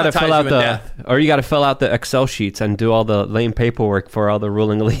 actually or you got to monetize fill you out in death. you got to fill out the Excel sheets and do all the lame paperwork for all the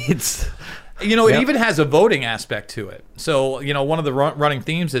ruling elites. It even has a voting aspect to it. So, one of the running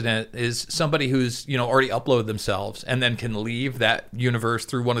themes in it is somebody who's, already uploaded themselves and then can leave that universe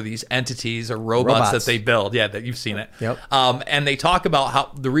through one of these entities or robots that they build. Yeah, that you've seen it. Yep. And they talk about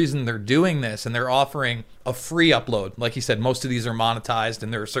how the reason they're doing this, and they're offering a free upload. Like you said, most of these are monetized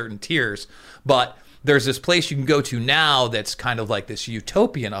and there are certain tiers. But there's this place you can go to now that's kind of like this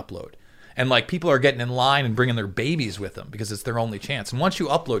utopian upload. And like people are getting in line and bringing their babies with them because it's their only chance. And once you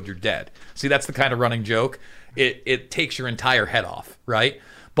upload, you're dead. See, that's the kind of running joke. It takes your entire head off, right?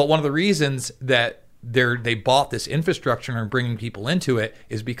 But one of the reasons that they bought this infrastructure and are bringing people into it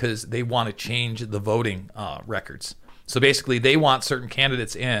is because they want to change the voting records. So basically, they want certain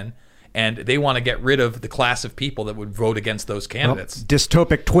candidates in, and they want to get rid of the class of people that would vote against those candidates.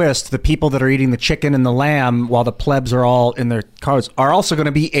 Dystopic twist: the people that are eating the chicken and the lamb, while the plebs are all in their cars, are also going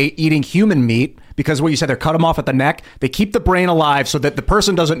to be eating human meat. Because what you said, they're cut them off at the neck. They keep the brain alive so that the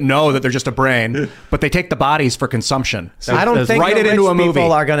person doesn't know that they're just a brain, but they take the bodies for consumption. I don't think write the it into a rich movie.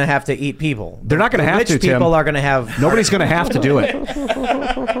 people are going to have to eat people. They're not going to have to, Rich Tim. people are going to have... Nobody's going to have to do it.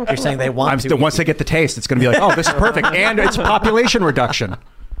 You're saying they want to. Once they get the taste, it's going to be like, oh, this is perfect. And it's population reduction.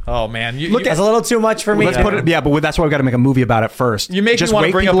 Oh, man. That's a little too much for me. Let's put it, but that's why we've got to make a movie about it first. You make Just me want to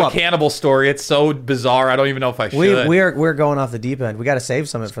wake bring up people a cannibal story. It's so bizarre. I don't even know if I should. We're going off the deep end. We got to save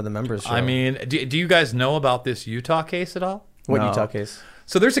some of it for the members show. I mean, do you guys know about this Utah case at all? What No. Utah case?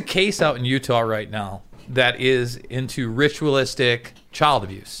 So there's a case out in Utah right now that is into ritualistic child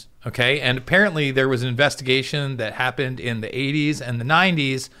abuse. Okay. And apparently there was an investigation that happened in the 80s and the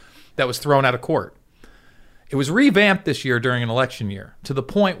 90s that was thrown out of court. It was revamped this year during an election year to the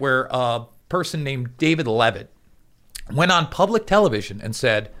point where a person named David Levitt went on public television and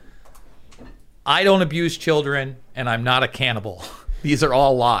said, "I don't abuse children and I'm not a cannibal. These are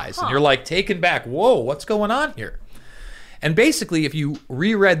all lies." And you're like taken back. Whoa, what's going on here? And basically, if you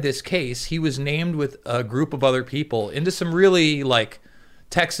reread this case, he was named with a group of other people into some really like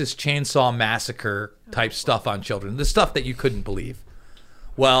Texas Chainsaw Massacre type stuff on children, the stuff that you couldn't believe.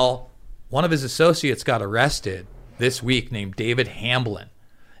 Well, one of his associates got arrested this week named David Hamblin.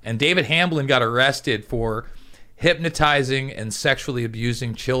 And David Hamblin got arrested for hypnotizing and sexually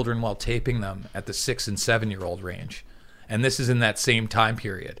abusing children while taping them at the 6 and 7-year-old range. And this is in that same time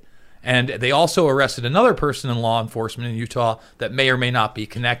period. And they also arrested another person in law enforcement in Utah that may or may not be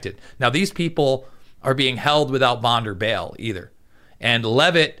connected. Now, these people are being held without bond or bail either. And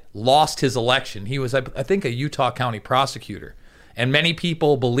Levitt lost his election. He was, I think, a Utah County prosecutor. And many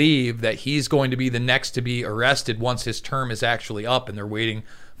people believe that he's going to be the next to be arrested once his term is actually up, and they're waiting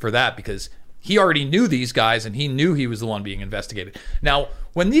for that because he already knew these guys and he knew he was the one being investigated. Now,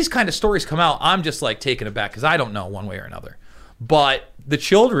 when these kind of stories come out, I'm just like taken aback because I don't know one way or another. But the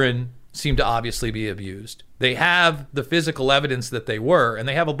children seem to obviously be abused. They have the physical evidence that they were, and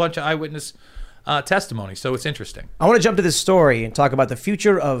they have a bunch of eyewitness testimony. So it's interesting. I want to jump to this story and talk about the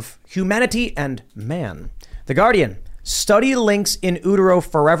future of humanity and man. The Guardian. Study links in utero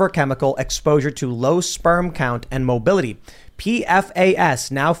forever chemical exposure to low sperm count and mobility.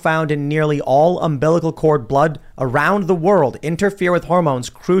 PFAS, now found in nearly all umbilical cord blood around the world, interfere with hormones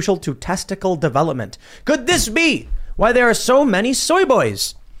crucial to testicle development. Could this be why there are so many soy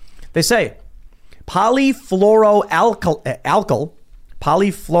boys? They say polyfluoroalkyl, is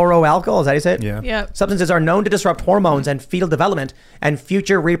that how you say it? Yeah. Yep. Substances are known to disrupt hormones and fetal development, and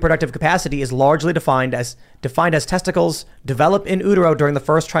future reproductive capacity is largely defined as testicles develop in utero during the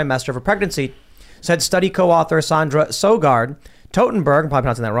first trimester of a pregnancy, said study co-author Sandra Sogard Totenberg, I'm probably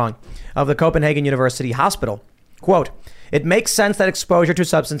pronouncing that wrong, of the Copenhagen University Hospital. Quote, it makes sense that exposure to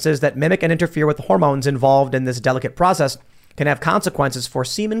substances that mimic and interfere with the hormones involved in this delicate process can have consequences for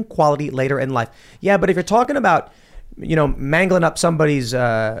semen quality later in life. Yeah, but if you're talking about, mangling up somebody's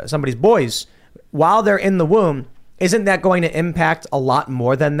boys while they're in the womb, isn't that going to impact a lot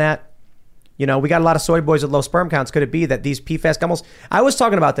more than that? We got a lot of soy boys with low sperm counts. Could it be that these PFAS chemicals? I was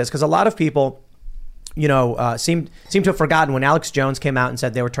talking about this because a lot of people, seem to have forgotten when Alex Jones came out and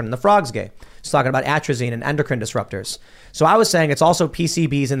said they were turning the frogs gay. He's talking about atrazine and endocrine disruptors. So I was saying it's also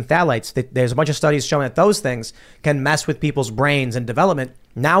PCBs and phthalates. There's a bunch of studies showing that those things can mess with people's brains and development.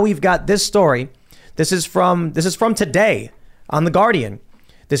 Now we've got this story. This is from today on The Guardian.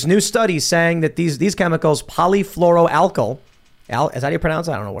 This new study saying that these chemicals, polyfluoroalkyl, is that how you pronounce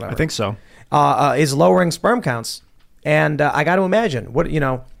it? I don't know, whatever. I think so. Is lowering sperm counts. And I got to imagine,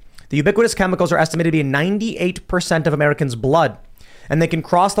 the ubiquitous chemicals are estimated to be in 98% of Americans' blood, and they can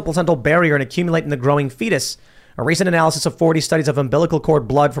cross the placental barrier and accumulate in the growing fetus. A recent analysis of 40 studies of umbilical cord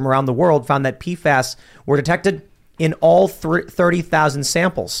blood from around the world found that PFAS were detected in all 30,000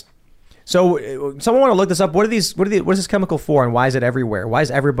 samples. So someone want to look this up. What is this chemical for, and why is it everywhere? Why has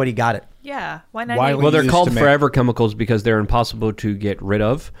everybody got it? Yeah. Why not? Well, they're called forever chemicals because they're impossible to get rid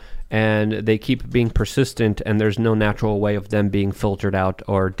of, and they keep being persistent, and there's no natural way of them being filtered out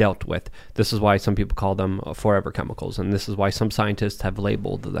or dealt with. This is why some people call them forever chemicals, and this is why some scientists have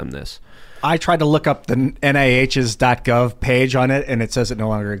labeled them this. I tried to look up the NIH's .gov page on it, and it says it no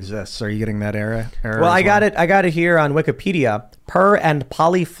longer exists. Are you getting that error? Well, I got it here on Wikipedia. Per and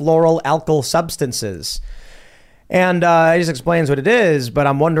polyfluoroalkyl substances. And it just explains what it is, but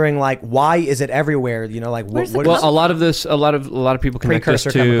I'm wondering, why is it everywhere? A lot of people connect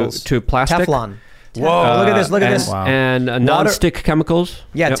this to plastic. Teflon. Whoa! Look at this. Wow. And non-stick chemicals.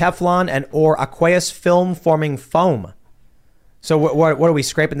 Yeah, yep. Teflon or aqueous film forming foam. So what are we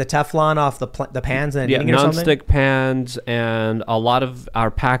scraping the Teflon off the pans and eating it or something? Non-stick pans, and a lot of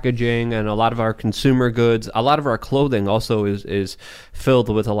our packaging and a lot of our consumer goods, a lot of our clothing also is filled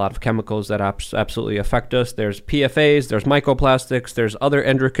with a lot of chemicals that absolutely affect us. There's PFAs, there's microplastics, there's other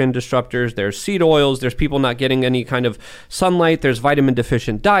endocrine disruptors, there's seed oils, there's people not getting any kind of sunlight, there's vitamin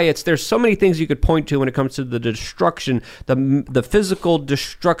deficient diets. There's so many things you could point to when it comes to the destruction, the physical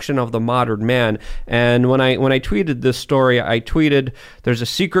destruction of the modern man. And when I tweeted this story, I tweeted, there's a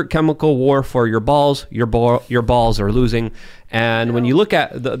secret chemical war for your balls. Your balls are losing. And when you look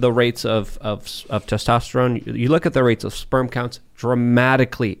at the rates of testosterone, you look at the rates of sperm counts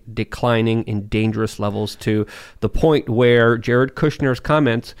dramatically declining in dangerous levels, to the point where Jared Kushner's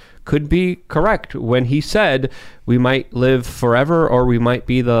comments could be correct when he said we might live forever or we might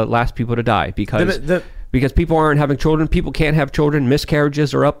be the last people to die because people aren't having children. People can't have children.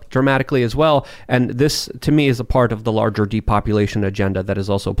 Miscarriages are up dramatically as well. And this, to me, is a part of the larger depopulation agenda that is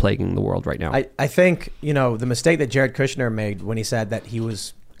also plaguing the world right now. I think, the mistake that Jared Kushner made when he said that he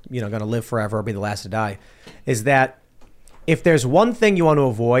was, going to live forever or be the last to die, is that if there's one thing you want to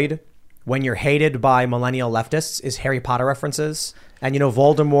avoid, when you're hated by millennial leftists is Harry Potter references. And,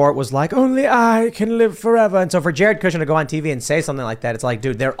 Voldemort was like, only I can live forever. And so for Jared Kushner to go on TV and say something like that, it's like,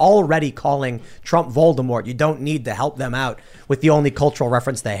 dude, they're already calling Trump Voldemort. You don't need to help them out with the only cultural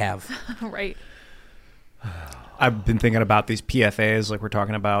reference they have. Right. I've been thinking about these PFAs, like we're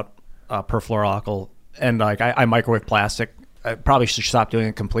talking about, perfluoroalkyl, and like I microwave plastic. I probably should stop doing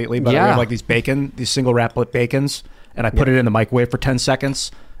it completely, but I have like these single wrap bacons, and I put it in the microwave for 10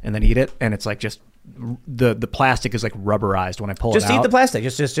 seconds and then eat it, and it's like just the plastic is like rubberized when I pull it out. Just eat the plastic.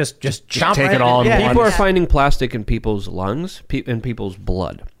 Just chomp take right it all in one. People are finding plastic in people's lungs, in people's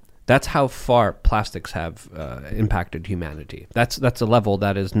blood. That's how far plastics have impacted humanity. That's a level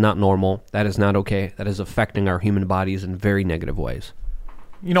that is not normal. That is not okay. That is affecting our human bodies in very negative ways.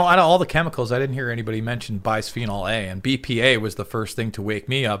 Out of all the chemicals, I didn't hear anybody mention bisphenol A, and BPA was the first thing to wake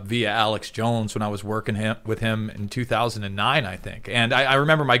me up via Alex Jones when I was working with him in 2009, I think. And I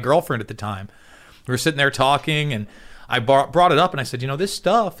remember my girlfriend at the time. We were sitting there talking, and I brought it up, and I said, this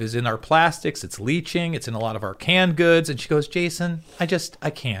stuff is in our plastics. It's leaching. It's in a lot of our canned goods. And she goes, Jason, I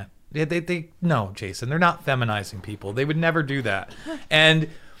can't. No, Jason, they're not feminizing people. They would never do that. And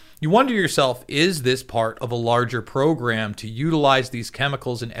you wonder to yourself, is this part of a larger program to utilize these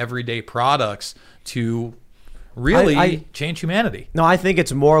chemicals in everyday products to really change humanity? No, I think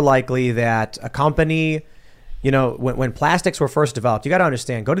it's more likely that a company, when plastics were first developed, you got to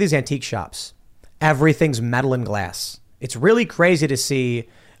understand, go to these antique shops. Everything's metal and glass. It's really crazy to see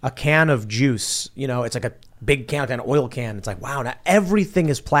a can of juice. It's like a big can, an oil can. It's like, wow, now everything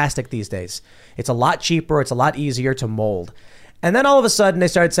is plastic these days. It's a lot cheaper. It's a lot easier to mold. And then all of a sudden they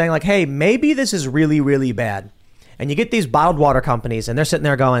started saying like, hey, maybe this is really, really bad. And you get these bottled water companies and they're sitting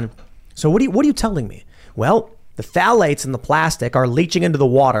there going, so what are you telling me? Well, the phthalates in the plastic are leaching into the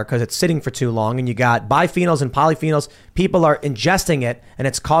water because it's sitting for too long, and you got biphenyls and polyphenols. People are ingesting it, and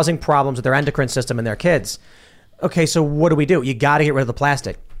it's causing problems with their endocrine system and their kids. Okay, so what do? You got to get rid of the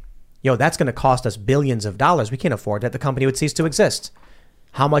plastic. That's going to cost us billions of dollars. We can't afford that. The company would cease to exist.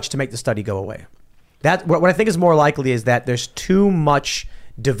 How much to make the study go away? What I think is more likely is that there's too much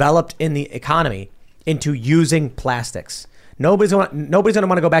developed in the economy into using plastics. Nobody's going to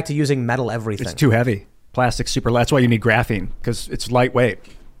want to go back to using metal everything. It's too heavy. Plastic's super light. That's why you need graphene, because it's lightweight.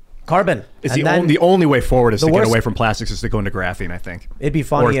 Carbon. It's the only way forward is to get away from plastics is to go into graphene, I think. It'd be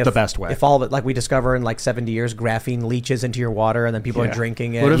funny if the best way. If all of it, like we discover in like 70 years, graphene leaches into your water and then people are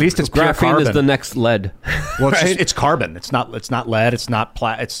drinking it. Well, at least it's pure graphene carbon. is the next lead. Well, it's carbon. It's not lead. It's not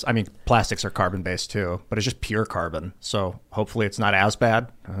plastics are carbon based too, but it's just pure carbon. So hopefully it's not as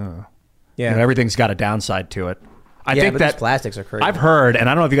bad. Everything's got a downside to it. I think that plastics are crazy. I've heard, and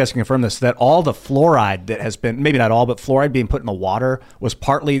I don't know if you guys can confirm this, that all the fluoride that has been, maybe not all, but fluoride being put in the water was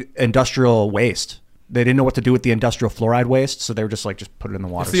partly industrial waste. They didn't know what to do with the industrial fluoride waste, so they were just put it in the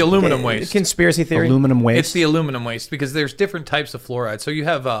water. It's the aluminum waste. Conspiracy theory. Aluminum waste. It's the aluminum waste because there's different types of fluoride. So you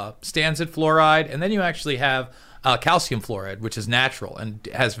have stanzid fluoride, and then you actually have calcium fluoride, which is natural and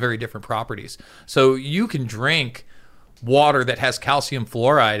has very different properties. So you can drink water that has calcium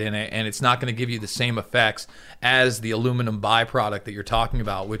fluoride in it, and it's not going to give you the same effects as the aluminum byproduct that you're talking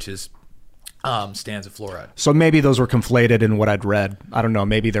about, which is stanzid fluoride. So maybe those were conflated in what I'd read. I don't know.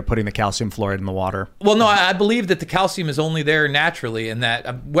 Maybe they're putting the calcium fluoride in the water. Well, no, I believe that the calcium is only there naturally, and that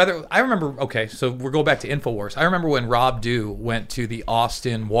I remember. Okay, so we'll go back to InfoWars. I remember when Rob Dew went to the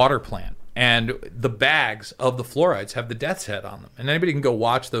Austin water plant, and the bags of the fluorides have the death's head on them. And anybody can go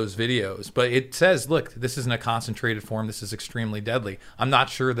watch those videos. But it says, look, this isn't a concentrated form. This is extremely deadly. I'm not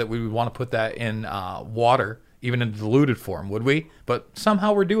sure that we would want to put that in water, even in a diluted form, would we? But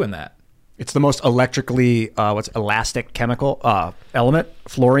somehow we're doing that. It's the most electrically, elastic chemical element,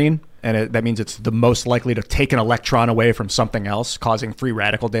 fluorine. And that means it's the most likely to take an electron away from something else, causing free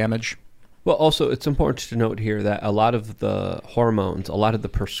radical damage. Well, also, it's important to note here that a lot of the hormones, a lot of the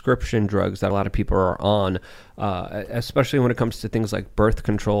prescription drugs that a lot of people are on, especially when it comes to things like birth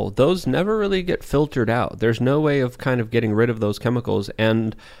control, those never really get filtered out. There's no way of kind of getting rid of those chemicals.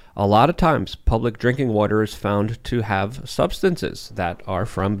 And a lot of times, public drinking water is found to have substances that are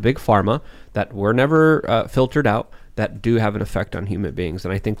from big pharma that were never filtered out, that do have an effect on human beings.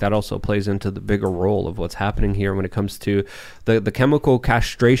 And I think that also plays into the bigger role of what's happening here when it comes to the chemical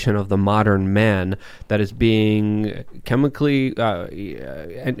castration of the modern man that is being chemically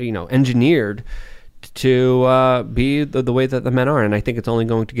engineered to be the way that the men are. And I think it's only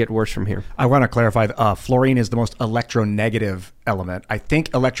going to get worse from here. I want to clarify, fluorine is the most electronegative element. I think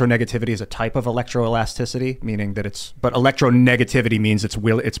electronegativity is a type of electroelasticity, meaning that but electronegativity means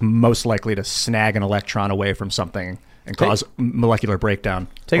it's most likely to snag an electron away from something and cause molecular breakdown.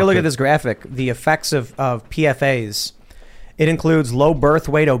 Take a look at this graphic. The effects of PFAs It includes low birth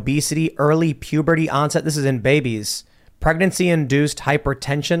weight, obesity, early puberty onset. This is in babies. Pregnancy-induced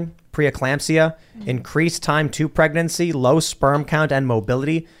hypertension, preeclampsia, increased time to pregnancy, low sperm count and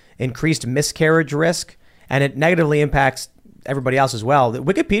mobility, increased miscarriage risk, and it negatively impacts everybody else as well.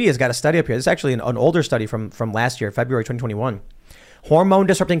 Wikipedia's got a study up here. This is actually an older study from last year, February 2021. Hormone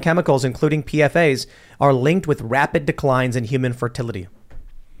disrupting chemicals, including PFAs, are linked with rapid declines in human fertility.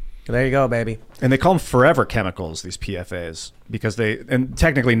 There you go, baby. And they call them forever chemicals, these PFAs, because and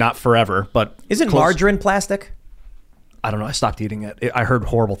technically not forever, but... Isn't margarine plastic? I don't know. I stopped eating it. I heard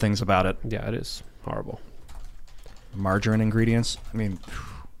horrible things about it. Yeah, it is horrible. Margarine ingredients? I mean...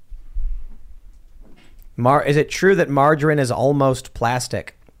 Is it true that margarine is almost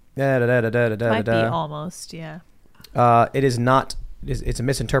plastic? Might be almost, yeah. It is not. It's a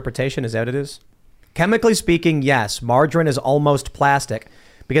misinterpretation. Is that what it is? Chemically speaking, yes. Margarine is almost plastic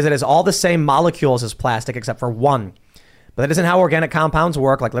because it has all the same molecules as plastic except for one. But that isn't how organic compounds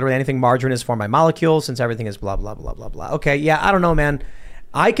work. Like literally anything margarine is formed by molecules since everything is blah, blah, blah, blah, blah. Okay, yeah, I don't know, man.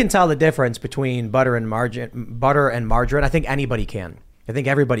 I can tell the difference between butter and margarine. I think anybody can. I think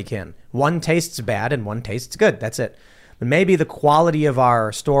everybody can. One tastes bad and one tastes good. That's it. But maybe the quality of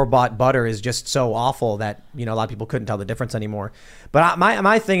our store-bought butter is just so awful that, a lot of people couldn't tell the difference anymore. But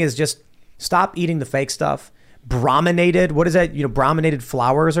my thing is just stop eating the fake stuff. Brominated, what is that? Brominated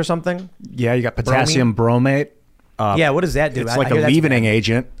flours or something? Yeah, you got potassium bromate. Yeah, what does that do? It's like a leavening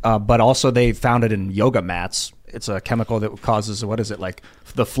agent, but also they found it in yoga mats. It's a chemical that causes, like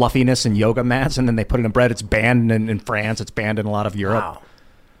the fluffiness in yoga mats, and then they put it in bread. It's banned in France. It's banned in a lot of Europe. Wow.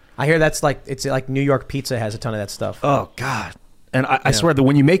 I hear it's like New York pizza has a ton of that stuff. Oh, God. And I swear that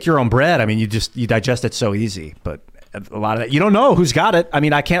when you make your own bread, I mean, you digest it so easy, but a lot of that, you don't know who's got it. I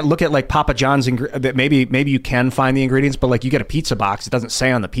mean, I can't look at like Papa John's, maybe you can find the ingredients, but like you get a pizza box, it doesn't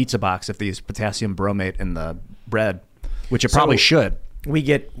say on the pizza box if they use potassium bromate in the bread, which it probably should. We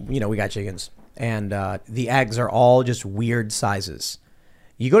got chickens. And the eggs are all just weird sizes.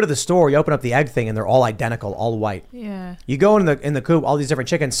 You go to the store, you open up the egg thing, and they're all identical, all white. Yeah. You go in the coop, all these different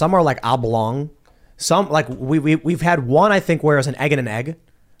chickens. Some are like oblong. Some like we've had one I think where it's an egg and an egg,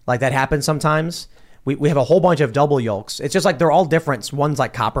 like that happens sometimes. We have a whole bunch of double yolks. It's just like they're all different. One's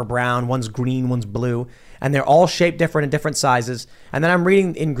like copper brown, one's green, one's blue, and they're all shaped different in different sizes. And then I'm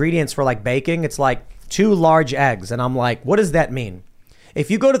reading ingredients for like baking. It's like 2 large eggs, and I'm like, what does that mean? If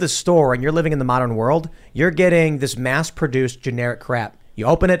you go to the store and you're living in the modern world, you're getting this mass-produced generic crap. You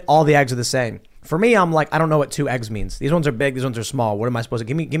open it, all the eggs are the same. For me, I'm like, I don't know what 2 eggs means. These ones are big, these ones are small. What am I supposed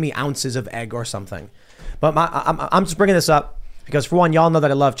to give me ounces of egg or something? But I'm just bringing this up because for one, y'all know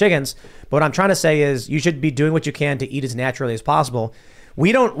that I love chickens. But what I'm trying to say is you should be doing what you can to eat as naturally as possible.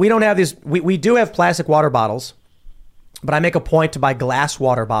 We don't have these. We do have plastic water bottles, but I make a point to buy glass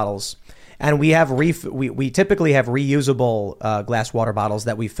water bottles. And we typically have reusable glass water bottles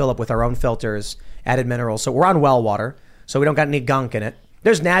that we fill up with our own filters, added minerals. So we're on well water, so we don't got any gunk in it.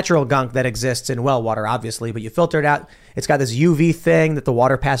 There's natural gunk that exists in well water, obviously, but you filter it out. It's got this UV thing that the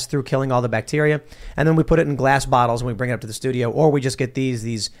water passes through, killing all the bacteria. And then we put it in glass bottles and we bring it up to the studio, or we just get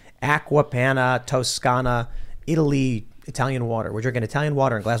these Acqua Panna Toscana Italy Italian water. We're drinking Italian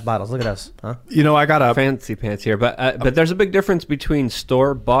water in glass bottles. Look at us, huh? I got a fancy pants here, but there's a big difference between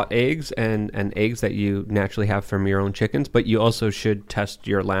store-bought eggs and eggs that you naturally have from your own chickens. But you also should test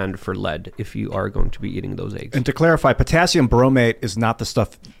your land for lead if you are going to be eating those eggs. And to clarify, potassium bromate is not the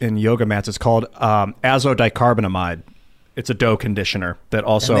stuff in yoga mats. It's called azodicarbonamide. It's a dough conditioner that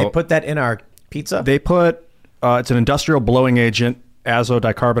also. And they put that in our pizza. They put it's an industrial blowing agent,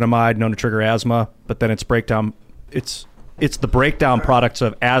 azodicarbonamide, known to trigger asthma. But then its breakdown, it's the breakdown products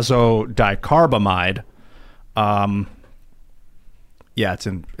of azodicarbamide. Yeah, it's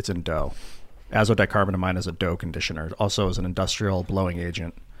in dough. Azodicarbonamide is a dough conditioner. It also is an industrial blowing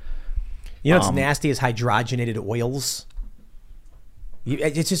agent. You know what's nasty is hydrogenated oils.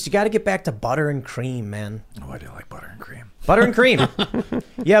 It's just you got to get back to butter and cream, man. Oh, I do like butter and cream. Butter and cream.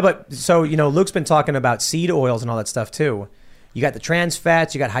 Yeah, but so Luke's been talking about seed oils and all that stuff too. You got the trans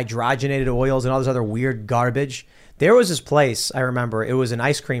fats, you got hydrogenated oils, and all this other weird garbage. There was this place, I remember, it was an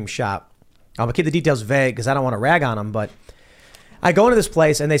ice cream shop. I'm going to keep the details vague because I don't want to rag on them, but I go into this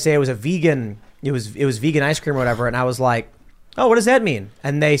place and they say it was a vegan, it was vegan ice cream or whatever, and I was like, oh, what does that mean?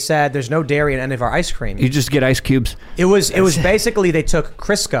 And they said there's no dairy in any of our ice cream. You just get ice cubes. It was basically they took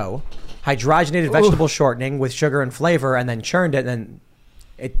Crisco, hydrogenated vegetable shortening with sugar and flavor, and then churned it, and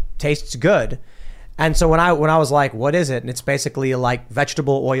it tastes good. And so when I was like, what is it? And it's basically like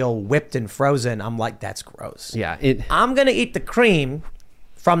vegetable oil whipped and frozen. I'm like, that's gross. Yeah. I'm going to eat the cream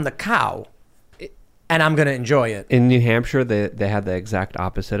from the cow. and I'm going to enjoy it. In New Hampshire, they had the exact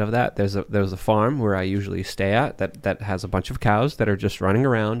opposite of that. There's a farm where I usually stay at that has a bunch of cows that are just running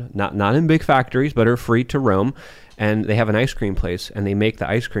around, not in big factories, but are free to roam. And they have an ice cream place, and they make the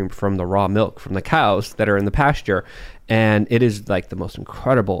ice cream from the raw milk from the cows that are in the pasture. And it is like the most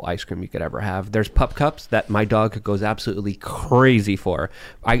incredible ice cream you could ever have. There's pup cups that my dog goes absolutely crazy for.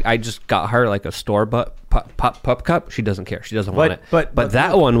 I just got her like a store-bought pup cup. She doesn't care. She doesn't want it. But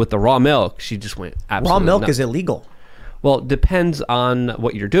that one with the raw milk, she just went absolutely raw milk nuts. is illegal. Well, it depends on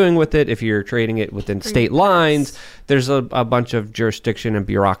what you're doing with it. If you're trading it within state lines, there's a bunch of jurisdiction and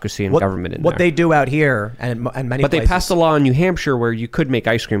bureaucracy and government in there. What they do out here and many But places. they passed a law in New Hampshire where you could make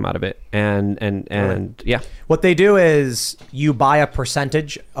ice cream out of it. And yeah. What they do is you buy a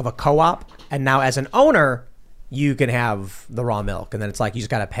percentage of a co-op, and now as an owner, you can have the raw milk. And then it's like you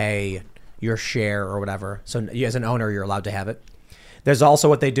just got to pay your share or whatever. So as an owner, you're allowed to have it. There's also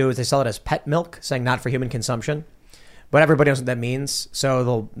what they do is they sell it as pet milk, saying not for human consumption. But everybody knows what that means,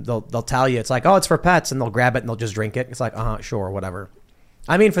 so they'll tell you it's like, oh, it's for pets, and they'll grab it and they'll just drink it. It's like, sure, whatever.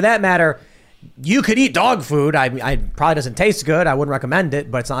 I mean, for that matter, you could eat dog food. I probably doesn't taste good. I wouldn't recommend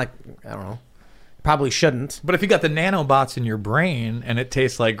it, but it's not like, I don't know, probably shouldn't. But if you got the nanobots in your brain and it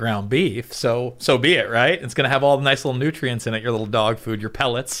tastes like ground beef, so be it, right? It's going to have all the nice little nutrients in it, your little dog food, your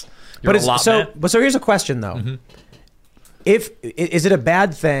pellets, your allotment. So here's a question though: is it a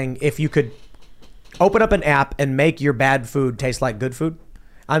bad thing if you could open up an app and make your bad food taste like good food?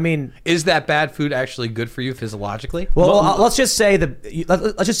 I mean, is that bad food actually good for you physiologically? Well, let's just say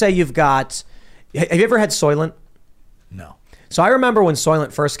you've got. Have you ever had Soylent? No. So I remember when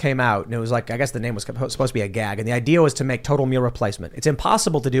Soylent first came out, and it was like, I guess the name was supposed to be a gag, and the idea was to make total meal replacement. It's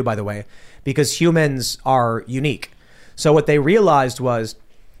impossible to do, by the way, because humans are unique. So what they realized was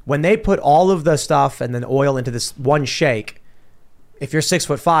when they put all of the stuff and then oil into this one shake, if you're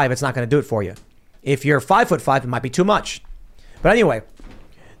 6'5", it's not going to do it for you. If you're 5'5", it might be too much. But anyway,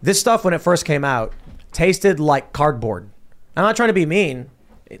 this stuff when it first came out tasted like cardboard. I'm not trying to be mean.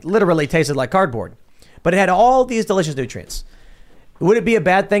 It literally tasted like cardboard. But it had all these delicious nutrients. Would it be a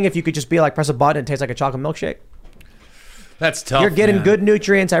bad thing if you could just be like, press a button and taste like a chocolate milkshake? That's tough. You're getting good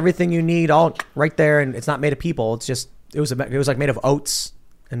nutrients, everything you need, all right there, and it's not made of people. It's just it was like made of oats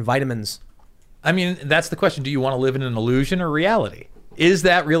and vitamins. I mean, that's the question. Do you want to live in an illusion or reality? Is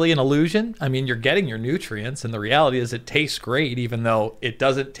that really an illusion? I mean, you're getting your nutrients, and the reality is it tastes great, even though it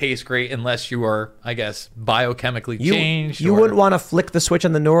doesn't taste great unless you are, I guess, biochemically changed. You wouldn't want to flick the switch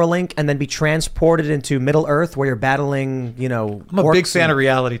on the Neuralink and then be transported into Middle Earth where you're battling, I'm a big fan of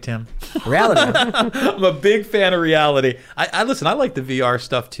reality, Tim. Reality? I'm a big fan of reality. I listen, I like the VR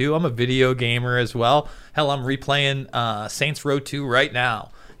stuff, too. I'm a video gamer as well. Hell, I'm replaying Saints Row 2 right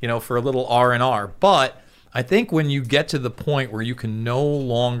now, for a little R&R. But I think when you get to the point where you can no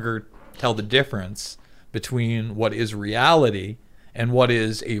longer tell the difference between what is reality and what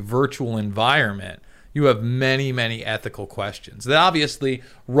is a virtual environment, you have many, many ethical questions that obviously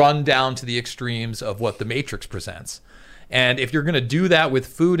run down to the extremes of what the Matrix presents. And if you're going to do that with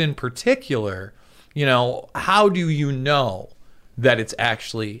food in particular, how do you know that it's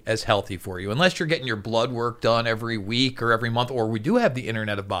actually as healthy for you? Unless you're getting your blood work done every week or every month, or we do have the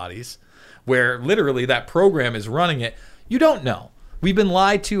Internet of Bodies, where literally that program is running it. You don't know. We've been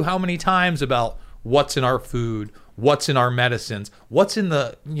lied to how many times about what's in our food, what's in our medicines, what's in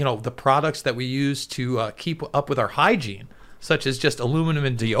the products that we use to keep up with our hygiene, such as just aluminum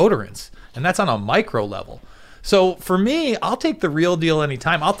and deodorants. And that's on a micro level. So for me, I'll take the real deal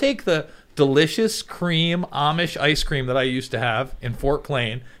anytime. I'll take the delicious cream Amish ice cream that I used to have in Fort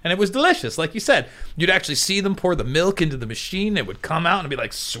Plain, and it was delicious. Like you said, you'd actually see them pour the milk into the machine. It would come out and be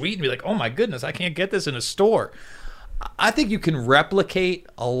like sweet and be like, oh my goodness, I can't get this in a store. I think you can replicate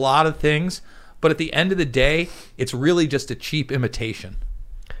a lot of things, but at the end of the day, it's really just a cheap imitation.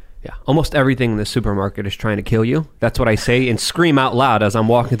 Yeah, almost everything in the supermarket is trying to kill you. That's what I say and scream out loud as I'm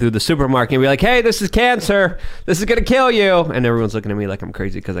walking through the supermarket and be like, hey, this is cancer. This is going to kill you. And everyone's looking at me like I'm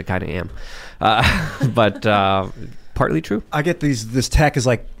crazy because I kind of am. But partly true. I get this tech is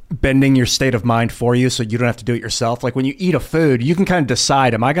like bending your state of mind for you so you don't have to do it yourself. Like when you eat a food, you can kind of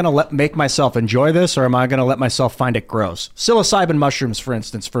decide, am I going to make myself enjoy this or am I going to let myself find it gross? Psilocybin mushrooms, for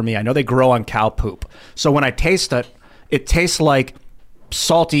instance, for me, I know they grow on cow poop. So when I taste it, it tastes like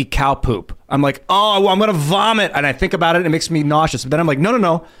salty cow poop. I'm like, oh, I'm gonna vomit, and I think about it and it makes me nauseous. But then I'm like,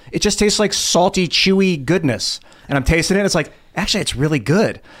 no, it just tastes like salty, chewy goodness. And I'm tasting it and it's like, actually, it's really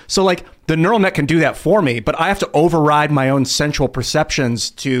good. So like the neural net can do that for me, but I have to override my own sensual perceptions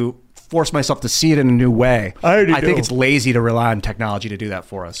to force myself to see it in a new way. I think it's lazy to rely on technology to do that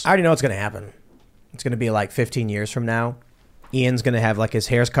for us. I already know what's gonna happen. It's gonna be like 15 years from now. Ian's gonna have like his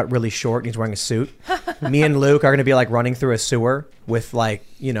hair's cut really short and he's wearing a suit. Me and Luke are going to be like running through a sewer with like,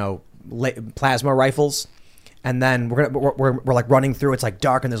 plasma rifles. And then we're like running through. It's like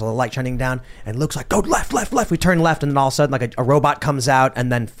dark and there's a light shining down. And Luke's like, go left, left, left. We turn left, and then all of a sudden like a robot comes out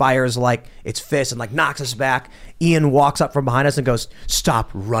and then fires like its fist and like knocks us back. Ian walks up from behind us and goes,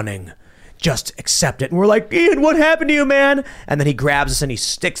 stop running. Just accept it. And we're like, Ian, what happened to you, man? And then he grabs us and he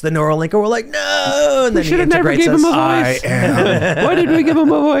sticks the Neuralink, and we're like, no. And then he integrates us. I am. Why did we give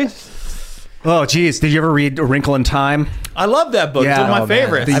him a voice? Oh, geez. Did you ever read A Wrinkle in Time? I love that book. It's one of my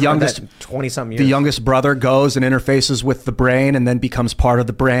favorites. The youngest 20-something years. The youngest brother goes and interfaces with the brain and then becomes part of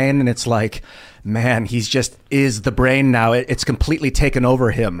the brain. And it's like, man, he's just is the brain now. It's completely taken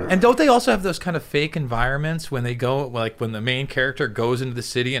over him. And don't they also have those kind of fake environments when they go, like when the main character goes into the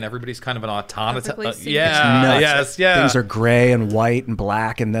city and everybody's kind of an automaton? Yeah, yes. Things are gray and white and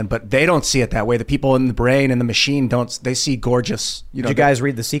black, but they don't see it that way. The people in the brain and the machine don't. They see gorgeous. Did you guys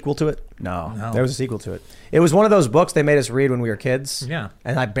read the sequel to it? No. There was a sequel to it. It was one of those books they made us read when we were kids. Yeah.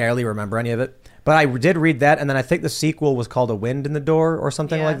 And I barely remember any of it. But I did read that, and then I think the sequel was called A Wind in the Door or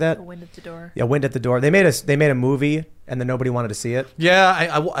something like that. A Wind at the Door. Yeah, Wind at the Door. They made a movie, and then nobody wanted to see it.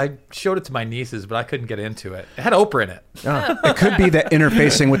 Yeah, I showed it to my nieces, but I couldn't get into it. It had Oprah in it. It could be that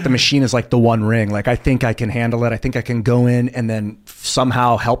interfacing with the machine is like the One Ring. Like, I think I can handle it. I think I can go in and then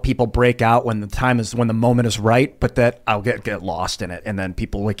somehow help people break out when the moment is right, but that I'll get lost in it. And then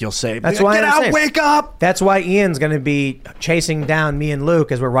people, like, you'll say, That's why get out, wake up. That's why Ian's going to be chasing down me and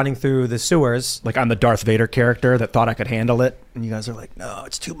Luke as we're running through the sewers. Like, I'm the Darth Vader character that thought I could handle it. And you guys are like, no,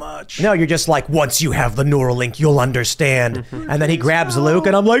 it's too much. No, you're just like, once you have the Neuralink, you'll understand. And then he grabs Luke,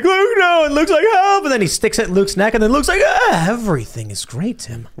 and I'm like, Luke, no. And Luke's like, help. And then he sticks it at Luke's neck, and then Luke's like, everything is great,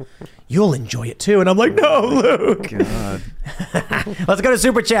 Tim. You'll enjoy it too. And I'm like, no, Luke. God. Let's go to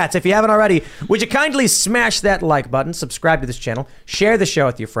Super Chats. If you haven't already, would you kindly smash that like button, subscribe to this channel, share the show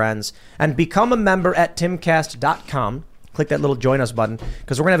with your friends, and become a member at timcast.com. Click that little join us button,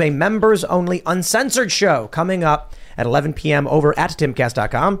 because we're going to have a members-only uncensored show coming up at 11 p.m. over at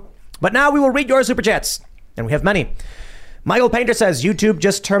timcast.com. But now we will read your Super Chats, and we have many. Michael Painter says, YouTube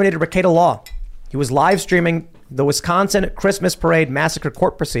just terminated Rekieta Law. He was live streaming the Wisconsin Christmas Parade Massacre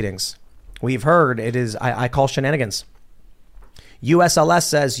court proceedings. We've heard it is, I call shenanigans. USLS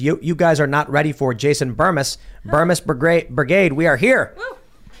says, you guys are not ready for Jason Bermas. Bermas Brigade, we are here. Woo.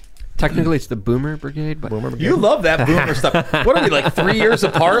 Technically, it's the Boomer Brigade. But You love that boomer stuff. What are we, like 3 years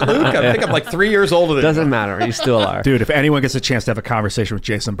apart, Luke? I think I'm like 3 years older than doesn't matter. You still are. Dude, if anyone gets a chance to have a conversation with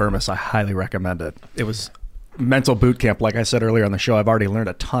Jason Bermas, I highly recommend it. It was mental boot camp. Like I said earlier on the show, I've already learned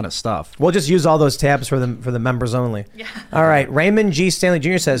a ton of stuff. We'll just use all those tabs for the members only. Yeah. All right. Raymond G. Stanley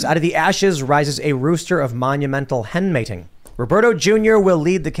Jr. says, out of the ashes rises a rooster of monumental hen mating. Roberto Jr. will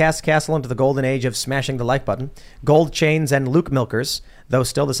lead the Cast Castle into the golden age of smashing the like button, gold chains, and Luke milkers, though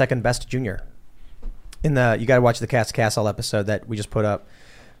still the second best junior. You got to watch the Cast Castle episode that we just put up.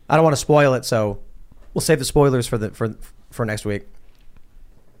 I don't want to spoil it, so we'll save the spoilers for next week.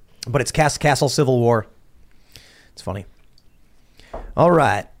 But it's Cast Castle Civil War. It's funny. All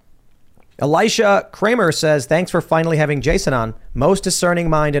right. Elisha Kramer says, thanks for finally having Jason on. Most discerning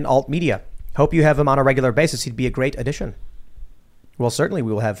mind in alt media. Hope you have him on a regular basis. He'd be a great addition. Well, certainly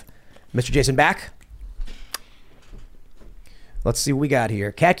we will have Mr. Jason back. Let's see what we got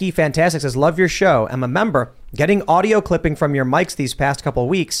here. Khaki Fantastic says, love your show. I'm a member. Getting audio clipping from your mics these past couple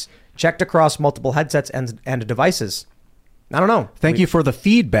weeks. Checked across multiple headsets and devices. I don't know. Thank you for the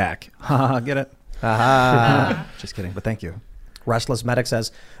feedback. Get it? Just kidding, but thank you. Restless Medic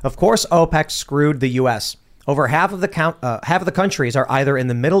says, of course OPEC screwed the U.S. Over half of the countries are either in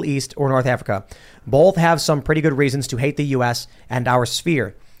the Middle East or North Africa. Both have some pretty good reasons to hate the U.S. and our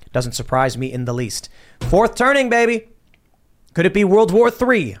sphere. Doesn't surprise me in the least. Fourth turning, baby. Could it be World War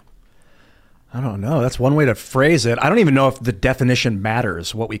III? I don't know. That's one way to phrase it. I don't even know if the definition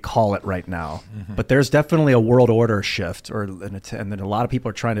matters, what we call it right now. Mm-hmm. But there's definitely a world order shift, and then a lot of people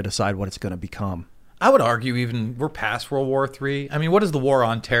are trying to decide what it's going to become. I would argue even we're past World War III. I mean, what is the war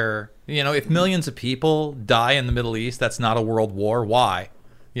on terror? You know, if millions of people die in the Middle East, that's not a world war. Why?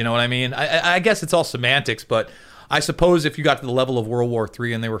 You know what I mean? I guess it's all semantics, but I suppose if you got to the level of World War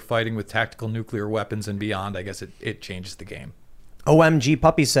III and they were fighting with tactical nuclear weapons and beyond, I guess it changes the game. OMG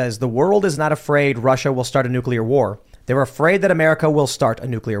Puppy says, the world is not afraid Russia will start a nuclear war. They're afraid that America will start a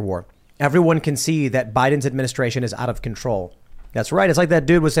nuclear war. Everyone can see that Biden's administration is out of control. That's right. It's like that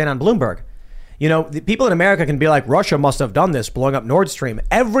dude was saying on Bloomberg. You know, the people in America can be like, Russia must have done this, blowing up Nord Stream.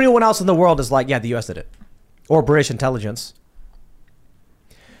 Everyone else in the world is like, yeah, the U.S. did it. Or British intelligence.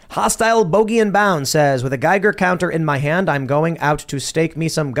 Hostile Bogey and Bound says, with a Geiger counter in my hand, I'm going out to stake me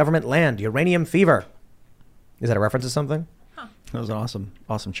some government land. Uranium fever. Is that a reference to something? That was an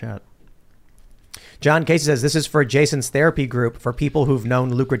awesome chat. John Casey says, this is for Jason's therapy group for people who've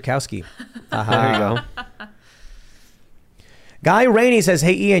known Luke Rutkowski. There you go. Guy Rainey says,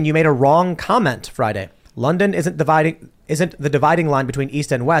 hey, Ian, you made a wrong comment Friday. London isn't the dividing line between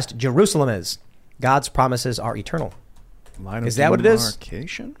East and West. Jerusalem is. God's promises are eternal. Is that what it is?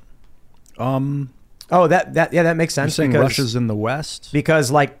 Oh, that makes sense. You're saying Russia's in the West?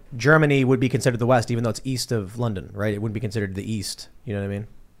 Because like Germany would be considered the West, even though it's east of London, right? It wouldn't be considered the East. You know what I mean?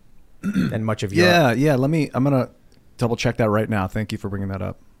 And much of Europe. Yeah. I'm going to double check that right now. Thank you for bringing that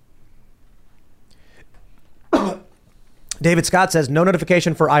up. David Scott says, no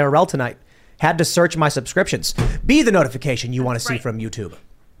notification for IRL tonight. Had to search my subscriptions. Be the notification you want to see from YouTube.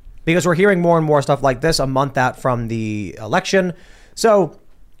 Because we're hearing more and more stuff like this a month out from the election. So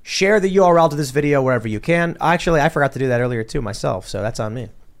share the URL to this video wherever you can. Actually, I forgot to do that earlier too myself, so that's on me.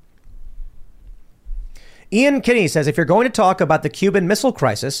 Ian Kinney says, if you're going to talk about the Cuban Missile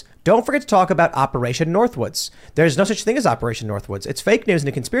Crisis, don't forget to talk about Operation Northwoods. There's no such thing as Operation Northwoods. It's fake news and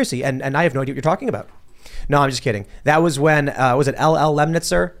a conspiracy, and I have no idea what you're talking about. No, I'm just kidding. That was when, was it L.L.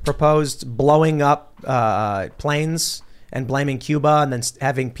 Lemnitzer proposed blowing up planes and blaming Cuba and then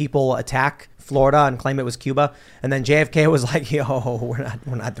having people attack Florida and claim it was Cuba. And then JFK was like, yo, we're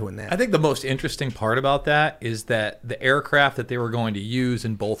not doing that. I think the most interesting part about that is that the aircraft that they were going to use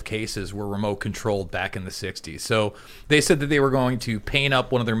in both cases were remote controlled back in the 60s. So they said that they were going to paint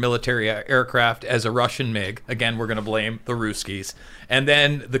up one of their military aircraft as a Russian MiG. Again, we're going to blame the Ruskies. And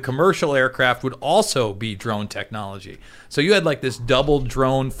then the commercial aircraft would also be drone technology. So you had like this double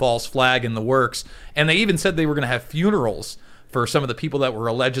drone false flag in the works. And they even said they were going to have funerals for some of the people that were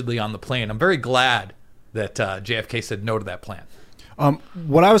allegedly on the plane. I'm very glad that JFK said no to that plan.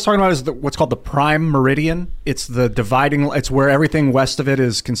 What I was talking about is what's called the prime meridian. It's the dividing. It's where everything west of it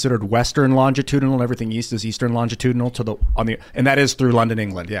is considered western longitudinal, and everything east is eastern longitudinal and that is through London,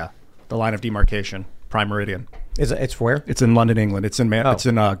 England. Yeah, the line of demarcation, prime meridian. It's where? It's in London, England. It's in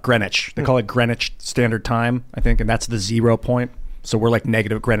Greenwich. They call it Greenwich Standard Time, I think, and that's the 0 point. So we're like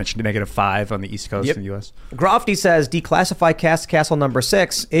Greenwich -5 on the East Coast in the U.S. Grofty says, declassify Cast Castle number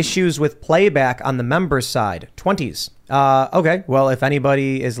 6. Issues with playback on the members' side. 20s. Okay. Well, if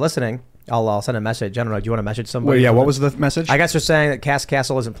anybody is listening, I'll send a message. I don't know. Do you want to message somebody? Well, yeah. What was the message? I guess they're saying that Cast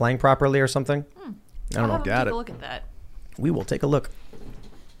Castle isn't playing properly or something. I don't know. Take a look at that. We will take a look.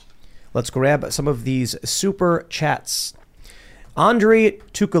 Let's grab some of these super chats. Andrei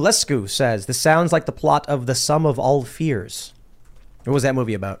Tukulescu says, this sounds like the plot of The Sum of All Fears. What was that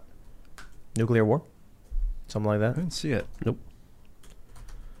movie about? Nuclear war? Something like that? I didn't see it. Nope.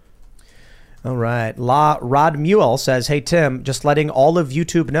 All right. Rod Mule says, hey, Tim, just letting all of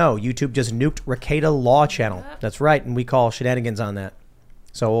YouTube know. YouTube just nuked Rekieta Law Channel. That's right. And we call shenanigans on that.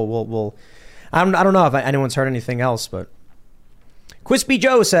 So we'll I don't know if anyone's heard anything else, but Quispy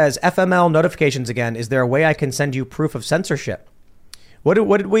Joe says, FML notifications again. Is there a way I can send you proof of censorship? What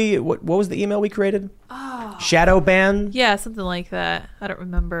was the email we created? Oh. Shadow ban? Yeah, something like that. I don't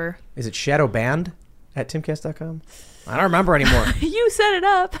remember. Is it shadow banned at timcast.com? I don't remember anymore. You set it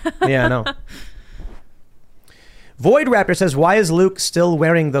up. Yeah, I know. Void Raptor says, why is Luke still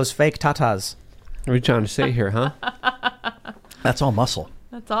wearing those fake tatas? What are you trying to say here, huh? That's all muscle.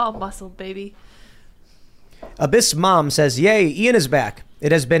 That's all muscle, baby. Abyss Mom says, yay, Ian is back.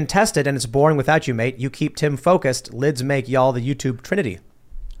 It has been tested and it's boring without you, mate. You keep Tim focused. Lids make y'all the YouTube Trinity.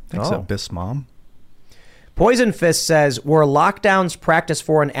 Thanks, Abyss Mom. Poison Fist says, were lockdowns practice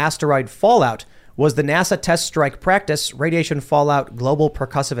for an asteroid fallout? Was the NASA test strike practice? Radiation fallout, global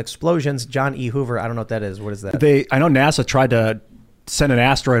percussive explosions. John E. Hoover. I don't know what that is. What is that? I know NASA tried to send an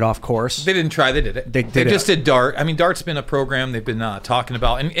asteroid off course. They didn't try. They did it. They just did DART. I mean, DART's been a program they've been talking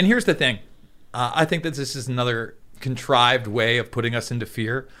about. And here's the thing. I think that this is another contrived way of putting us into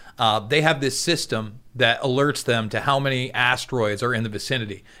fear. They have this system that alerts them to how many asteroids are in the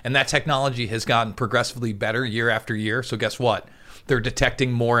vicinity. And that technology has gotten progressively better year after year. So guess what? They're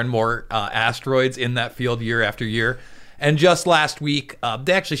detecting more and more asteroids in that field year after year. And just last week,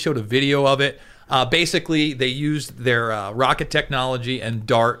 they actually showed a video of it. Basically, they used their rocket technology and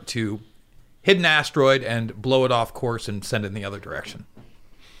DART to hit an asteroid and blow it off course and send it in the other direction.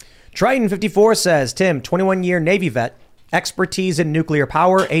 Triton54 says, Tim, 21-year Navy vet, expertise in nuclear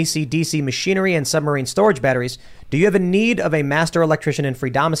power, AC/DC machinery, and submarine storage batteries. Do you have a need of a master electrician in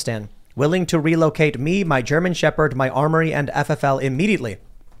Freedomistan? Willing to relocate me, my German Shepherd, my armory, and FFL immediately.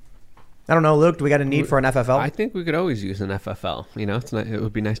 I don't know, Luke, do we got a need for an FFL? I think we could always use an FFL. You know, it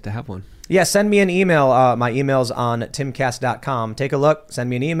would be nice to have one. Yeah, send me an email. My email's on timcast.com. Take a look, send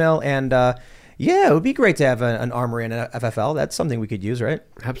me an email, and yeah, it would be great to have an armory and an FFL. That's something we could use, right?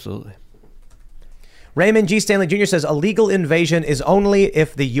 Absolutely. Raymond G. Stanley Jr. says, a legal invasion is only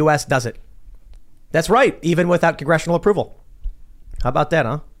if the U.S. does it. That's right, even without congressional approval. How about that,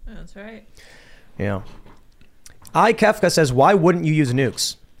 huh? That's right. Yeah. Kefka says, why wouldn't you use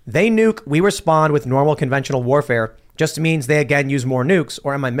nukes? They nuke, we respond with normal conventional warfare. Just means they again use more nukes,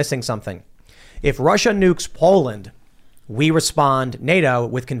 or am I missing something? If Russia nukes Poland, we respond NATO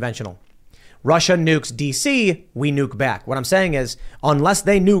with conventional. Russia nukes DC, we nuke back. What I'm saying is, unless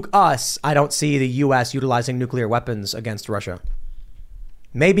they nuke us, I don't see the U.S. utilizing nuclear weapons against Russia.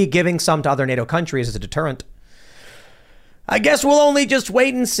 Maybe giving some to other NATO countries as a deterrent. I guess we'll only just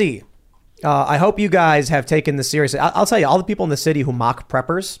wait and see. I hope you guys have taken this seriously. I'll tell you, all the people in the city who mock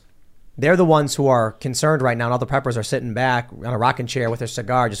preppers, they're the ones who are concerned right now. And all the preppers are sitting back on a rocking chair with their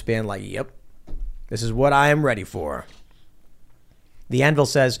cigar, just being like, yep, this is what I am ready for. The Anvil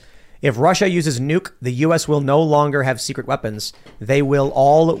says, if Russia uses nuke, the U.S. will no longer have secret weapons. They will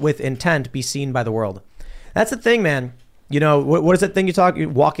all with intent be seen by the world. That's the thing, man. You know, what is that thing you talk?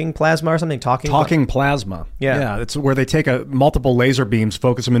 Walking plasma or something? Talking plasma. Yeah. It's where they take multiple laser beams,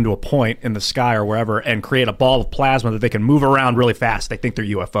 focus them into a point in the sky or wherever, and create a ball of plasma that they can move around really fast. They think they're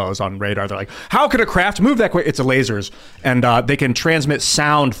UFOs on radar. They're like, how could a craft move that quick? It's a lasers. And they can transmit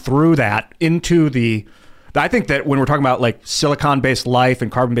sound through that into the... I think that when we're talking about like silicon-based life and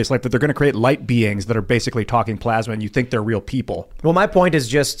carbon-based life, that they're going to create light beings that are basically talking plasma, and you think they're real people. Well, my point is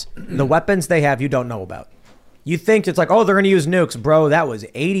just the weapons they have you don't know about. You think it's like, oh, they're going to use nukes. Bro, that was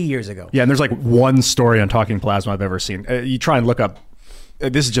 80 years ago. Yeah, and there's like one story on talking plasma I've ever seen. You try and look up.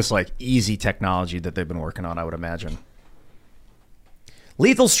 This is just like easy technology that they've been working on, I would imagine.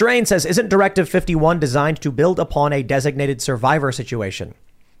 Lethal Strain says, isn't Directive 51 designed to build upon a designated survivor situation?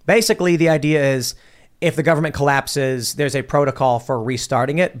 Basically, the idea is if the government collapses, there's a protocol for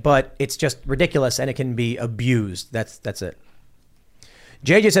restarting it, but it's just ridiculous and it can be abused. That's it.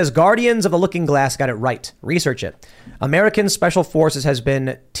 JJ says, Guardians of the Looking Glass got it right. Research it. American Special Forces has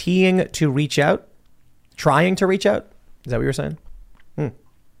been trying to reach out. Is that what you were saying?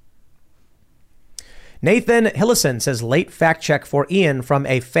 Nathan Hillison says, late fact check for Ian from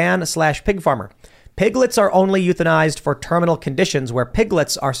a fan/pig farmer. Piglets are only euthanized for terminal conditions where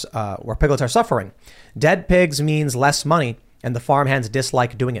piglets are suffering. Dead pigs means less money, and the farmhands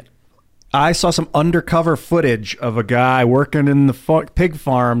dislike doing it. I saw some undercover footage of a guy working in the pig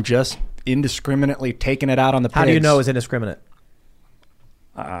farm just indiscriminately taking it out on the pigs. How do you know it's indiscriminate?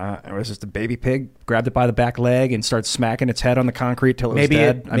 It was just a baby pig, grabbed it by the back leg and started smacking its head on the concrete till it was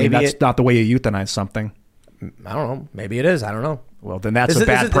dead. I mean, that's not the way you euthanize something. I don't know. Maybe it is. I don't know. Well, then that's a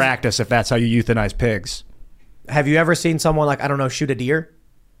bad practice if that's how you euthanize pigs. Have you ever seen someone like, I don't know, shoot a deer?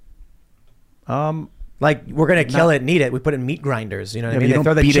 Like, we're going to kill it and eat it. We put it in meat grinders. You know what I mean? They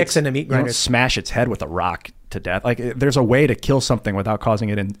throw the chicks into meat grinders. You don't smash its head with a rock to death. Like, there's a way to kill something without causing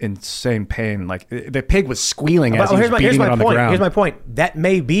it insane pain. Like, the pig was squealing as he was beating it on the ground. Here's my point. That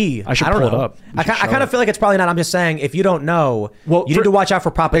may be. I should pull it up. I kind of feel like it's probably not. I'm just saying, if you don't know, you need to watch out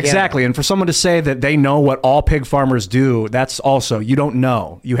for propaganda. Exactly. And for someone to say that they know what all pig farmers do, that's also, you don't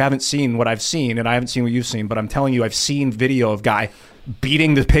know. You haven't seen what I've seen, and I haven't seen what you've seen, but I'm telling you, I've seen video of guy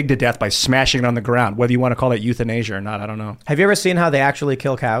beating the pig to death by smashing it on the ground. Whether you want to call that euthanasia or not, I don't know. Have you ever seen how they actually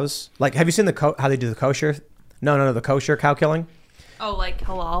kill cows? Like, have you seen how they do the kosher? No, the kosher cow killing. Oh, like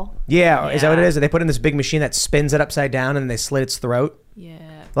halal? Yeah, is that what it is? They put in this big machine that spins it upside down and they slit its throat. Yeah.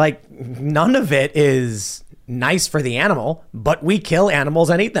 Like, none of it is nice for the animal, but we kill animals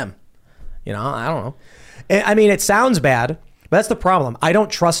and eat them. You know, I don't know. I mean, it sounds bad, but that's the problem. I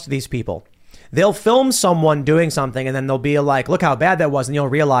don't trust these people. They'll film someone doing something and then they'll be like, look how bad that was. And you'll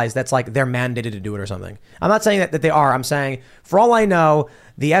realize that's like they're mandated to do it or something. I'm not saying that they are. I'm saying, for all I know,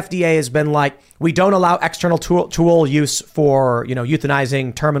 the FDA has been like, we don't allow external tool use for,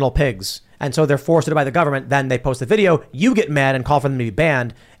 euthanizing terminal pigs. And so they're forced to by the government. Then they post the video. You get mad and call for them to be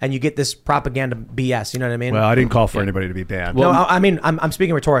banned. And you get this propaganda BS. You know what I mean? Well, I didn't call for anybody to be banned. No, I mean, I'm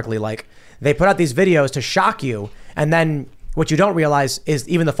speaking rhetorically. Like, they put out these videos to shock you. And then what you don't realize is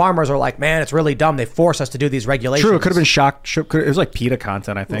even the farmers are like, man, it's really dumb. They force us to do these regulations. True. It could have been shock. It was like PETA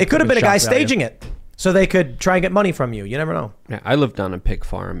content, I think. It could have been a guy staging it so they could try and get money from you. You never know. Yeah, I lived on a pig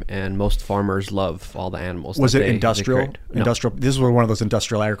farm, and most farmers love all the animals. Was it industrial? Industrial. This was one of those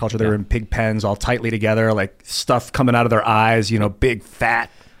industrial agriculture. They were in pig pens all tightly together, like stuff coming out of their eyes, big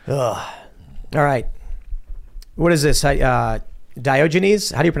fat. Ugh. All right. What is this?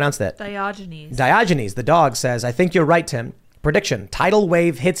 Diogenes? How do you pronounce that? Diogenes, the dog, says, I think you're right, Tim. Prediction: tidal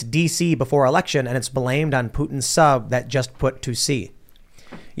wave hits DC before election, and it's blamed on Putin's sub that just put to sea.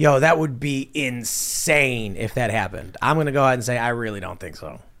 Yo, that would be insane if that happened. I'm going to go ahead and say I really don't think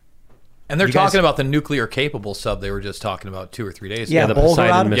so. And they're talking about the nuclear-capable sub they were just talking about 2 or 3 days ago. Yeah, the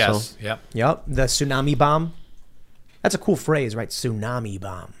Poseidon missile. Yes, Yep, the tsunami bomb. That's a cool phrase, right? Tsunami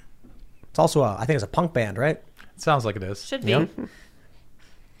bomb. It's also I think it's a punk band, right? It sounds like it is. Should be. Yep.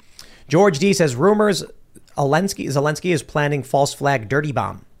 George D says rumors Zelensky is planning false flag dirty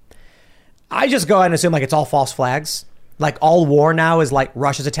bomb. I just go ahead and assume like it's all false flags. Like all war now is like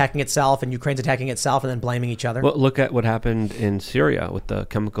Russia's attacking itself and Ukraine's attacking itself and then blaming each other. Well, look at what happened in Syria with the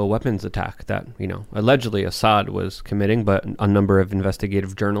chemical weapons attack that, allegedly Assad was committing, but a number of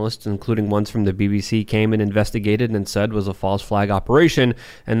investigative journalists, including ones from the BBC, came and investigated and said was a false flag operation.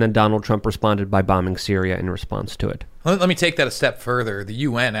 And then Donald Trump responded by bombing Syria in response to it. Let me take that a step further. The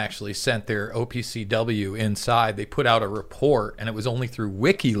UN actually sent their OPCW inside. They put out a report, and it was only through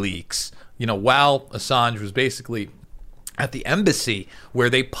WikiLeaks, while Assange was basically at the embassy, where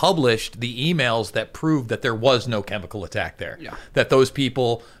they published the emails that proved that there was no chemical attack there. Yeah. That those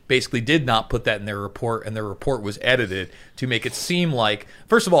people basically did not put that in their report, and their report was edited to make it seem like,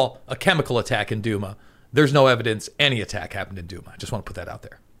 first of all, a chemical attack in Duma. There's no evidence any attack happened in Duma. I just want to put that out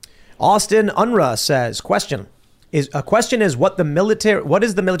there. Austin Unruh says, question is what is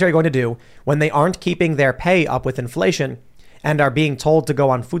the military going to do when they aren't keeping their pay up with inflation and are being told to go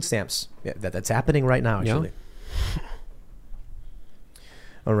on food stamps? Yeah, that's happening right now, actually. Yeah.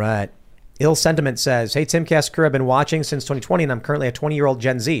 All right. Ill Sentiment says, hey, Timcast crew, I've been watching since 2020 and I'm currently a 20-year-old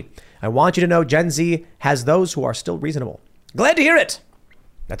Gen Z. I want you to know Gen Z has those who are still reasonable. Glad to hear it.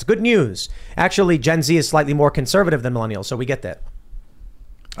 That's good news. Actually, Gen Z is slightly more conservative than millennials, so we get that.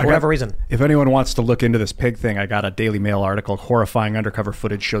 For whatever reason. If anyone wants to look into this pig thing, I got a Daily Mail article. Horrifying undercover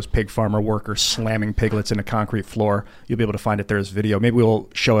footage shows pig farmer workers slamming piglets into concrete floor. You'll be able to find it there as video. Maybe we'll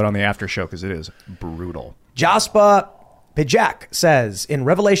show it on the after show because it is brutal. Jaspa Pijak says in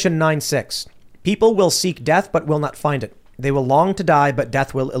Revelation 9:6, people will seek death but will not find it. They will long to die, but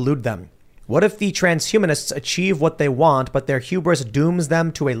death will elude them. What if the transhumanists achieve what they want, but their hubris dooms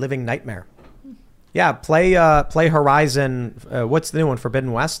them to a living nightmare? Yeah, play Horizon. What's the new one?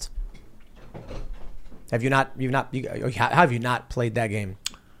 Forbidden West. Have you not played that game?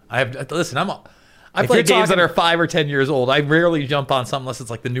 I have. Listen, I play games that are 5 or 10 years old. I rarely jump on something unless it's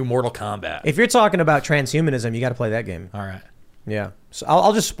like the new Mortal Kombat. If you're talking about transhumanism, you got to play that game. All right. Yeah. So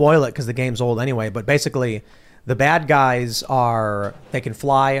I'll just spoil it because the game's old anyway. But basically, the bad guys they can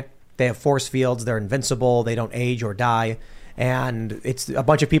fly, they have force fields, they're invincible, they don't age or die. And it's a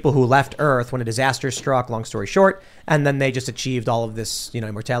bunch of people who left Earth when a disaster struck, long story short, and then they just achieved all of this,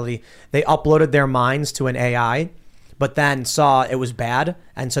 immortality. They uploaded their minds to an AI, but then saw it was bad,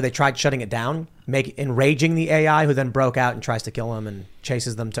 and so they tried shutting it down, enraging the AI, who then broke out and tries to kill them and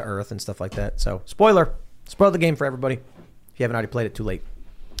chases them to Earth and stuff like that. So, spoil the game for everybody. If you haven't already played it, too late.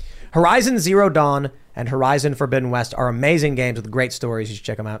 Horizon Zero Dawn and Horizon Forbidden West are amazing games with great stories. You should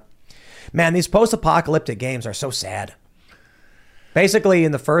check them out. Man, these post-apocalyptic games are so sad. Basically,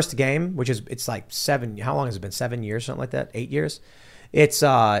 in the first game, it's like 7, how long has it been? 7 years, something like that? 8 years? It's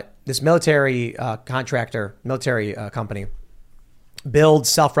this military company builds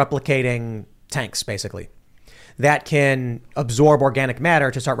self-replicating tanks, basically, that can absorb organic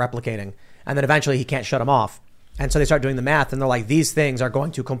matter to start replicating. And then eventually he can't shut them off. And so they start doing the math, and they're like, these things are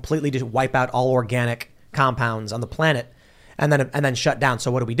going to completely just wipe out all organic compounds on the planet and then shut down.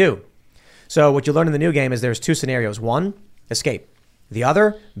 So what do we do? So what you learn in the new game is there's 2 scenarios. One, escape. The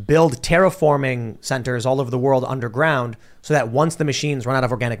other, build terraforming centers all over the world underground so that once the machines run out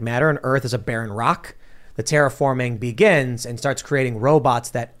of organic matter and Earth is a barren rock, the terraforming begins and starts creating robots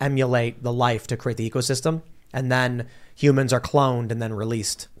that emulate the life to create the ecosystem. And then humans are cloned and then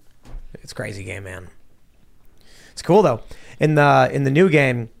released. It's a crazy game, man. It's cool, though. In the new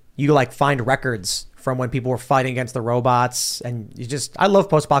game, you find records from when people were fighting against the robots. And I love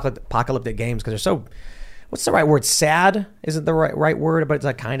post-apocalyptic games because they're so... What's the right word? Sad isn't the right word, but it's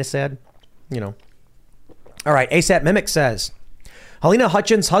like kind of sad, All right. ASAP Mimic says, Helena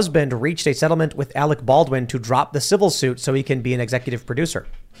Hutchins' husband reached a settlement with Alec Baldwin to drop the civil suit so he can be an executive producer.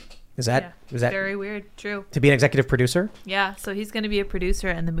 Is that very weird? True. To be an executive producer? Yeah. So he's going to be a producer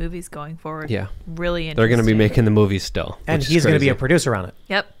and the movie's going forward. Yeah. Really interesting. They're going to be making the movies still. And he's going to be a producer on it.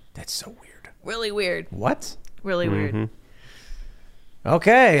 Yep. That's so weird. Really weird. What? Really weird.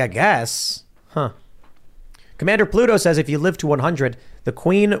 Okay, I guess. Huh. Commander Pluto says if you live to 100, the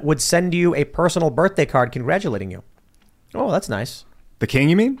Queen would send you a personal birthday card congratulating you. Oh, that's nice. The king,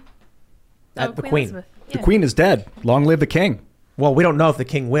 you mean? The Queen. Yeah. The Queen is dead. Long live the king. Well, we don't know if the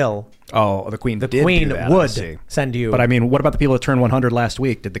king will. Oh, the Queen did do that, would send you. But I mean, what about the people that turned 100 last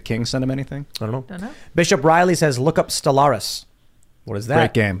week? Did the king send them anything? I don't know. Bishop Riley says look up Stellaris. What is that?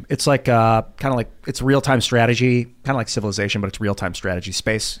 Great game. It's like kind of like it's real-time strategy, kind of like Civilization, but it's real-time strategy.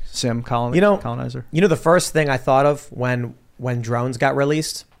 Space sim colonizer. The first thing I thought of when drones got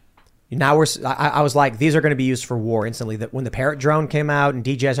released Now I was like, these are going to be used for war instantly. That when the Parrot drone came out and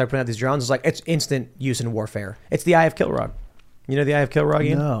DJI started putting out these drones, it's like it's instant use in warfare. It's the Eye of Kilrog. You know the Eye of Kilrog,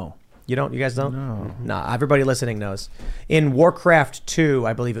 Ian? No. You don't? You guys don't? No. Nah, everybody listening knows. In Warcraft 2,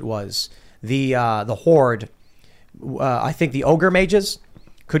 I believe it was, the Horde, I think the Ogre mages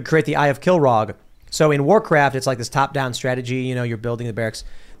could create the Eye of Kilrog. So in Warcraft, it's like this top-down strategy. You know, you're building the barracks.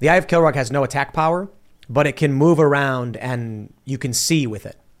 The Eye of Kilrog has no attack power, but it can move around and you can see with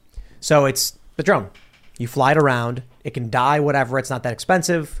it. So it's the drone. You fly it around. It can die, whatever. It's not that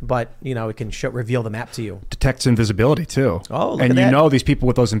expensive, but, you know, it can reveal the map to you. Detects invisibility, too. Oh, look and at that. you know these people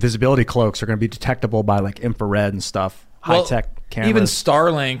with those invisibility cloaks are going to be detectable by, like, infrared and stuff. High-tech cameras. Even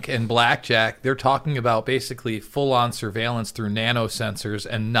Starlink and Blackjack, they're talking about basically full-on surveillance through nanosensors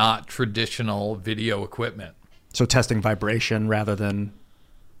and not traditional video equipment. So testing vibration rather than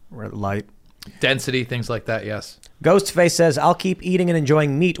light. Density, things like that, yes. Ghostface says, I'll keep eating and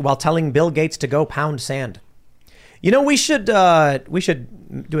enjoying meat while telling Bill Gates to go pound sand. You know, we should do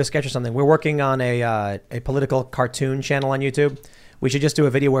a sketch or something. We're working on a political cartoon channel on YouTube. We should just do a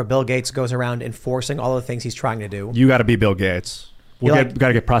video where Bill Gates goes around enforcing all the things he's trying to do. You got to be Bill Gates. We got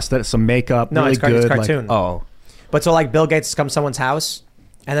to get prosthetics, some makeup. No, really it's good. cartoon. Like, But so like Bill Gates comes to someone's house,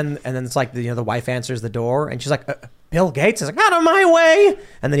 and then it's like the wife answers the door, and she's like, Bill Gates is like, out of my way.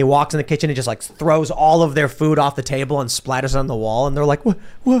 And then he walks in the kitchen and just like throws all of their food off the table and splatters it on the wall. And they're like, what?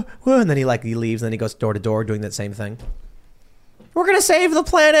 And then he leaves and then he goes door to door doing that same thing. We're going to save the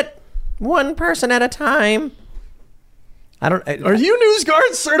planet one person at a time. Are you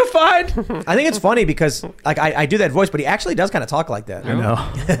NewsGuard certified? I think it's funny because like I do that voice, but he actually does kind of talk like that. I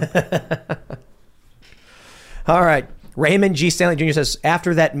know. All right. Raymond G. Stanley Jr. says,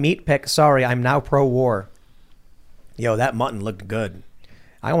 after that meat pick, sorry, I'm now pro-war. Yo, that mutton looked good.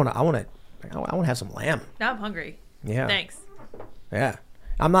 I want to have some lamb. Now I'm hungry. Yeah. Thanks. Yeah.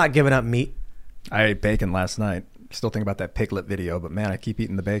 I'm not giving up meat. I ate bacon last night. Still think about that piglet video, but man, I keep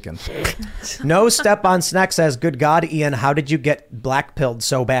eating the bacon. No Step on Snack says, good God, Ian, how did you get black-pilled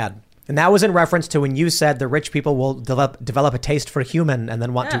so bad? And that was in reference to when you said the rich people will develop a taste for human and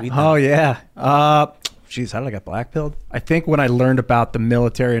then want to eat them. Oh, yeah. Geez, how did I get black-pilled? I think when I learned about the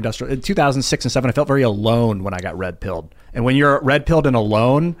military industrial... In 2006 and 2007, I felt very alone when I got red-pilled. And when you're red-pilled and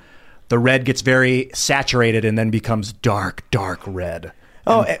alone, the red gets very saturated and then becomes dark, dark red.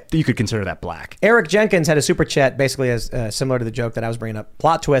 Oh, you could consider that black. Eric Jenkins had a super chat basically as similar to the joke that I was bringing up.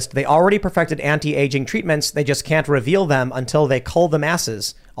 Plot twist, they already perfected anti-aging treatments. They just can't reveal them until they cull the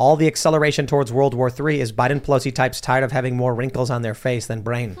masses. All the acceleration towards World War III is Biden Pelosi types tired of having more wrinkles on their face than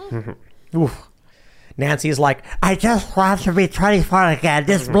brain. Oof. Nancy is like, I just want to be 24 again.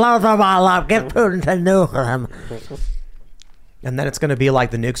 Just blow them all up. Get Putin to nuke them. And then it's going to be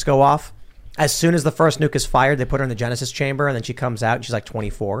like the nukes go off. As soon as the first nuke is fired, they put her in the Genesis chamber, and then she comes out, and she's like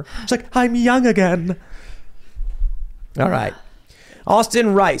 24. She's like, I'm young again. All right.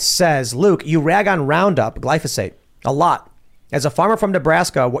 Austin Rice says, Luke, you rag on Roundup, glyphosate, a lot. As a farmer from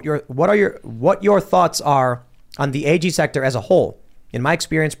Nebraska, what your thoughts are on the AG sector as a whole? In my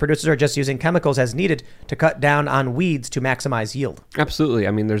experience, producers are just using chemicals as needed to cut down on weeds to maximize yield. Absolutely.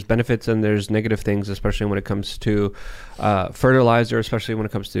 I mean, there's benefits and there's negative things, especially when it comes to fertilizer, especially when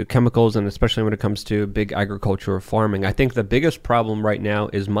it comes to chemicals, and especially when it comes to big agriculture or farming. I think the biggest problem right now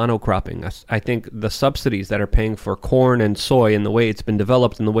is monocropping. I think the subsidies that are paying for corn and soy and the way it's been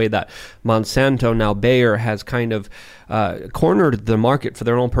developed and the way that Monsanto, now Bayer, has kind of cornered the market for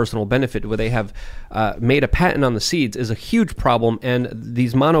their own personal benefit, where they have made a patent on the seeds, is a huge problem. And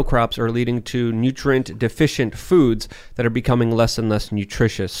these monocrops are leading to nutrient deficient foods that are becoming less and less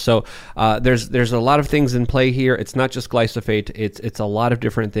nutritious. So there's a lot of things in play here. It's not just glyphosate. It's a lot of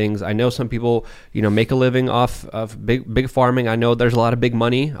different things. I know some people, make a living off of big farming. I know there's a lot of big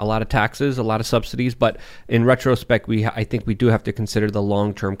money, a lot of taxes, a lot of subsidies, but in retrospect, I think we do have to consider the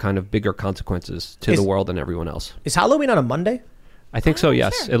long-term kind of bigger consequences to the world and everyone else. Is Halloween on a Monday? I think so.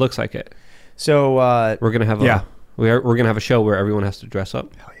 Yes, sure. It looks like it. So we're gonna have we're gonna have a show where everyone has to dress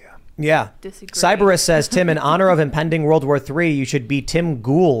up. Hell yeah. Yeah. Disagree. Cyberus says, Tim, in honor of impending World War III, you should be Tim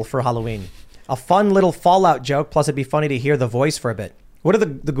Ghoul for Halloween. A fun little Fallout joke, plus it'd be funny to hear the voice for a bit. What do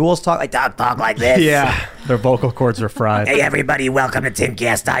the ghouls talk like? Don't talk like this. Yeah, their vocal cords are fried. Hey, everybody, welcome to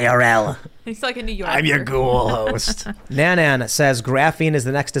Timcast IRL. He's like a New Yorker. I'm your ghoul host. Nanan says, graphene is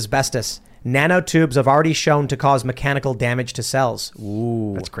the next asbestos. Nanotubes have already shown to cause mechanical damage to cells.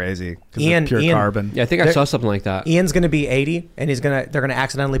 Ooh. That's crazy. Because Ian, of pure carbon. Yeah, I think I saw something like that. Ian's going to be 80, and they're going to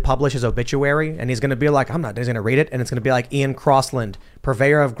accidentally publish his obituary, and he's going to be like, he's going to read it, and it's going to be like, Ian Crossland,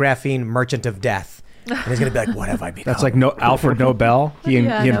 purveyor of graphene, merchant of death. And he's going to be like, what have I become? That's like Alfred Nobel. He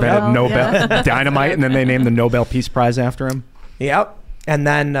invented Nobel dynamite, and then they named the Nobel Peace Prize after him. Yep. And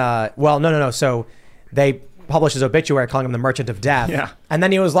then, no. So they published his obituary calling him the Merchant of Death. Yeah. And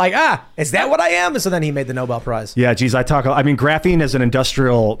then he was like, is that what I am? And so then he made the Nobel Prize. Yeah, geez, graphene as an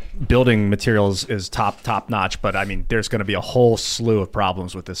industrial building materials is top notch, but I mean, there's going to be a whole slew of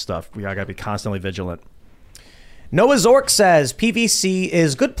problems with this stuff. We got to be constantly vigilant. Noah Zork says PVC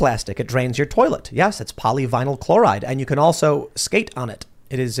is good plastic. It drains your toilet. Yes, it's polyvinyl chloride, and you can also skate on it.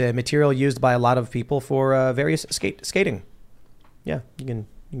 It is a material used by a lot of people for various skating. Yeah, you can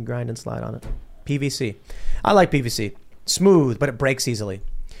grind and slide on it. PVC. I like PVC. Smooth, but it breaks easily.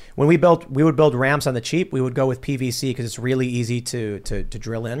 When we would build ramps on the cheap, we would go with PVC because it's really easy to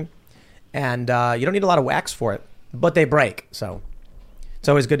drill in. And you don't need a lot of wax for it, but they break. So it's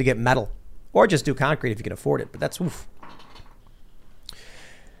always good to get metal or just do concrete if you can afford it. But that's oof.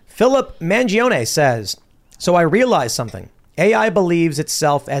 Philip Mangione says, so I realized something. AI believes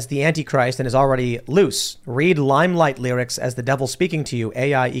itself as the Antichrist and is already loose. Read Limelight lyrics as the devil speaking to you.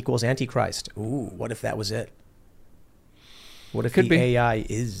 AI equals Antichrist. Ooh, what if that was it? What if AI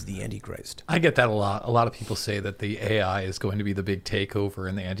is the Antichrist? I get that a lot. A lot of people say that the AI is going to be the big takeover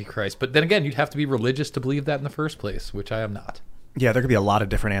in the Antichrist. But then again, you'd have to be religious to believe that in the first place, which I am not. Yeah, there could be a lot of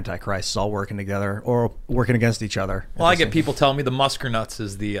different antichrists all working together or working against each other. Well, I get people telling me the Muskernuts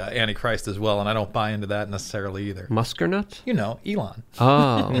is the Antichrist as well, and I don't buy into that necessarily either. Muskernuts? You know, Elon.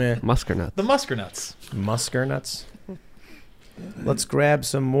 Oh, Muskernuts. The Muskernuts. Muskernuts. Let's grab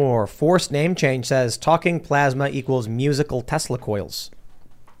some more. Forced name change says talking plasma equals musical Tesla coils.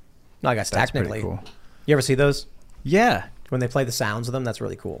 No, I guess that's technically. Cool. You ever see those? Yeah. When they play the sounds of them, that's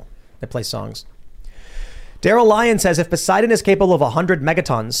really cool. They play songs. Daryl Lyon says if Poseidon is capable of 100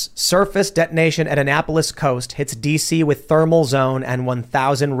 megatons, surface detonation at Annapolis coast hits DC with thermal zone and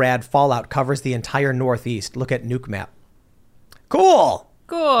 1,000 rad fallout covers the entire Northeast. Look at nuke map. Cool.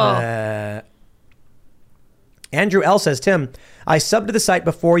 Andrew L. says, Tim, I subbed to the site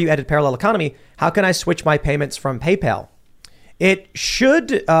before you added Parallel Economy. How can I switch my payments from PayPal? It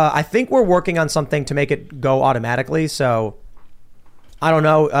should. I think we're working on something to make it go automatically. So I don't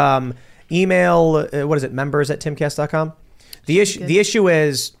know. Email, what is it, members@timcast.com. The issue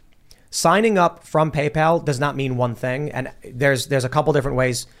is signing up from PayPal does not mean one thing. And there's a couple different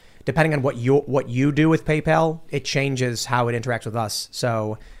ways. Depending on what you do with PayPal, it changes how it interacts with us.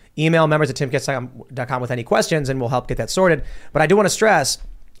 So email members@timcast.com with any questions and we'll help get that sorted. But I do want to stress,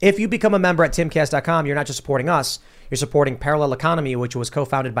 if you become a member at timcast.com, you're not just supporting us, you're supporting Parallel Economy, which was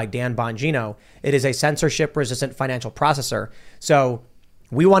co-founded by Dan Bongino. It is a censorship-resistant financial processor. So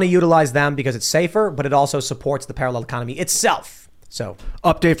we want to utilize them because it's safer, but it also supports the Parallel Economy itself. So,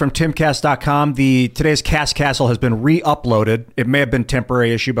 update from timcast.com. Today's Cast Castle has been re-uploaded. It may have been a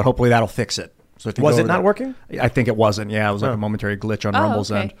temporary issue, but hopefully that'll fix it. So if you was it not working? I think it wasn't. Yeah, it was like a momentary glitch on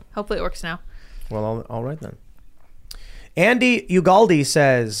Rumble's end. Hopefully it works now. Well, all right then. Andy Ugaldi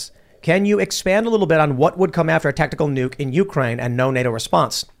says, can you expand a little bit on what would come after a tactical nuke in Ukraine and no NATO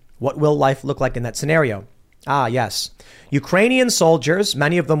response? What will life look like in that scenario? Ah, yes. Ukrainian soldiers,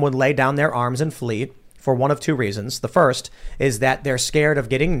 many of them would lay down their arms and flee for one of two reasons. The first is that they're scared of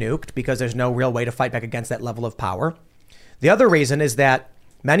getting nuked because there's no real way to fight back against that level of power. The other reason is that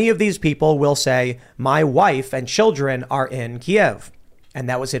many of these people will say, my wife and children are in Kiev. And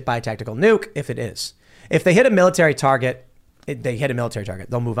that was hit by a tactical nuke, if it is. If they hit a military target,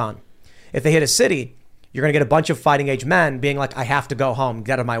 they'll move on. If they hit a city, you're going to get a bunch of fighting age men being like, I have to go home,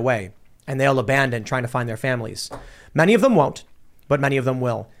 get out of my way. And they'll abandon trying to find their families. Many of them won't, but many of them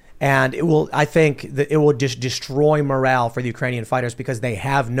will. And I think that it will just destroy morale for the Ukrainian fighters because they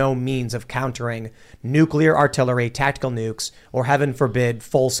have no means of countering nuclear artillery, tactical nukes, or heaven forbid,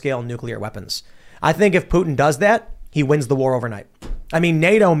 full-scale nuclear weapons. I think if Putin does that, he wins the war overnight. I mean,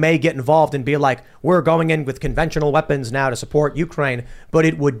 NATO may get involved and be like, we're going in with conventional weapons now to support Ukraine, but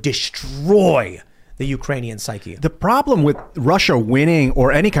it would destroy the Ukrainian psyche. The problem with Russia winning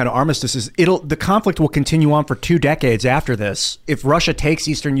or any kind of armistice is the conflict will continue on for 2 decades after this. If Russia takes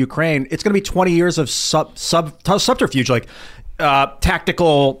eastern Ukraine, it's going to be 20 years of subterfuge, like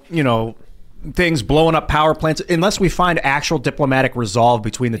tactical, things blowing up power plants, unless we find actual diplomatic resolve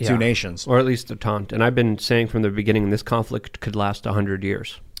between the two nations. Or at least a taunt. And I've been saying from the beginning, this conflict could last 100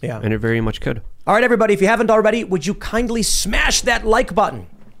 years. Yeah. And it very much could. All right, everybody, if you haven't already, would you kindly smash that like button?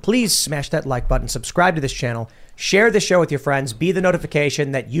 Please smash that like button, subscribe to this channel, share the show with your friends, be the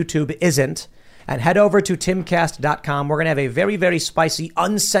notification that YouTube isn't, and head over to timcast.com. We're going to have a very, very spicy,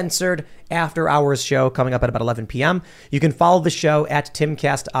 uncensored after-hours show coming up at about 11 p.m. You can follow the show at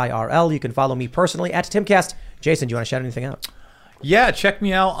TimcastIRL. You can follow me personally at Timcast. Jason, do you want to shout anything out? Yeah, check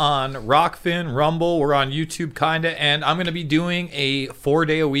me out on Rockfin, Rumble. We're on YouTube, kinda, and I'm going to be doing a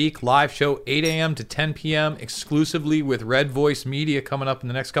 4-day-a-week live show, 8 a.m. to 10 p.m., exclusively with Red Voice Media coming up in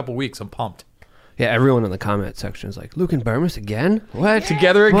the next couple weeks. I'm pumped. Yeah, everyone in the comment section is like, Luke and Bermas again? What?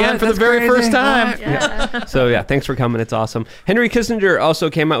 Together again for the very first time. Yeah. So, yeah, thanks for coming. It's awesome. Henry Kissinger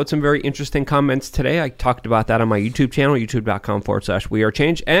also came out with some very interesting comments today. I talked about that on my YouTube channel,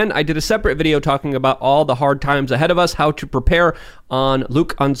 youtube.com/wearechange. And I did a separate video talking about all the hard times ahead of us, how to prepare on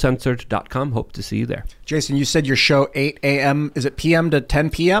lukeuncensored.com. Hope to see you there. Jason, you said your show 8 a.m. Is it p.m. to 10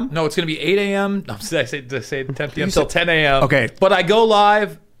 p.m.? No, it's going to be 8 a.m. No, I say 10 p.m. till 10 a.m. Okay. But I go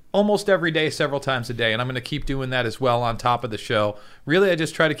live almost every day, several times a day, and I'm going to keep doing that as well on top of the show. Really, I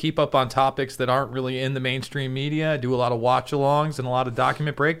just try to keep up on topics that aren't really in the mainstream media. I do a lot of watch-alongs and a lot of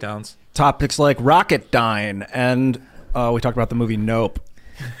document breakdowns. Topics like Rocketdyne, and we talked about the movie Nope.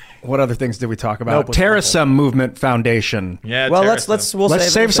 What other things did we talk about? Nope. Terrorism Movement Foundation. Yeah. Well, terrorism.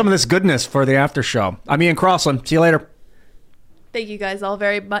 let's Save some of this goodness for the after show. I'm Ian Crossland. See you later. Thank you guys all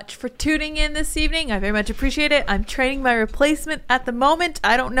very much for tuning in this evening. I very much appreciate it. I'm training my replacement at the moment.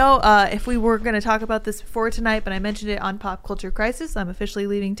 I don't know if we were going to talk about this before tonight, but I mentioned it on Pop Culture Crisis. I'm officially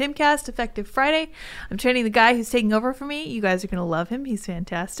leaving Timcast effective Friday. I'm training the guy who's taking over for me. You guys are going to love him. He's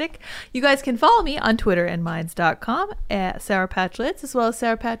fantastic. You guys can follow me on Twitter and minds.com at SarahPatchLitz, as well as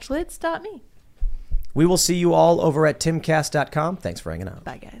SarahPatchLitz.me. We will see you all over at timcast.com. Thanks for hanging out.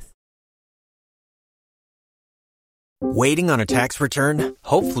 Bye, guys. Waiting on a tax return?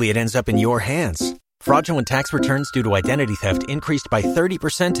 Hopefully it ends up in your hands. Fraudulent tax returns due to identity theft increased by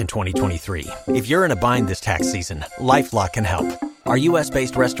 30% in 2023. If you're in a bind this tax season, LifeLock can help. Our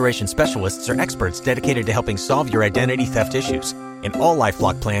U.S.-based restoration specialists are experts dedicated to helping solve your identity theft issues. And all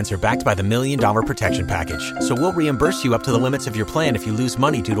LifeLock plans are backed by the $1 Million Protection Package. So we'll reimburse you up to the limits of your plan if you lose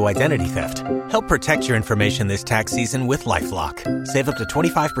money due to identity theft. Help protect your information this tax season with LifeLock. Save up to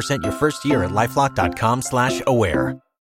 25% your first year at LifeLock.com/aware.